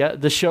think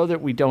the show that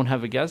we don't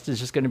have a guest is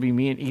just going to be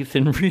me and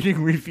Ethan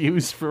reading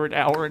reviews for an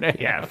hour and a half.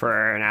 Yeah,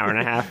 for an hour and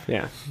a half.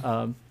 Yeah.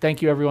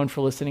 Thank you, everyone,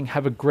 for listening.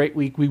 Have a great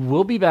week. We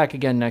will be back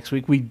again next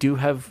week. We do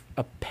have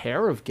a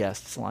pair of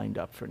guests lined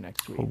up for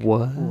next week.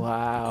 What?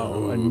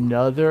 Wow.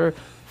 Another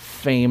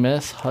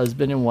famous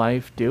husband and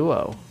wife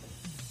duo.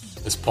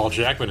 It's Paul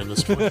Jackman in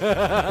this one. We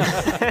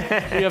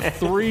have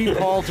 3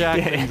 Paul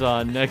Jacksons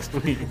on next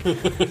week.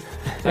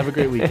 Have a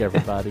great week,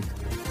 everybody.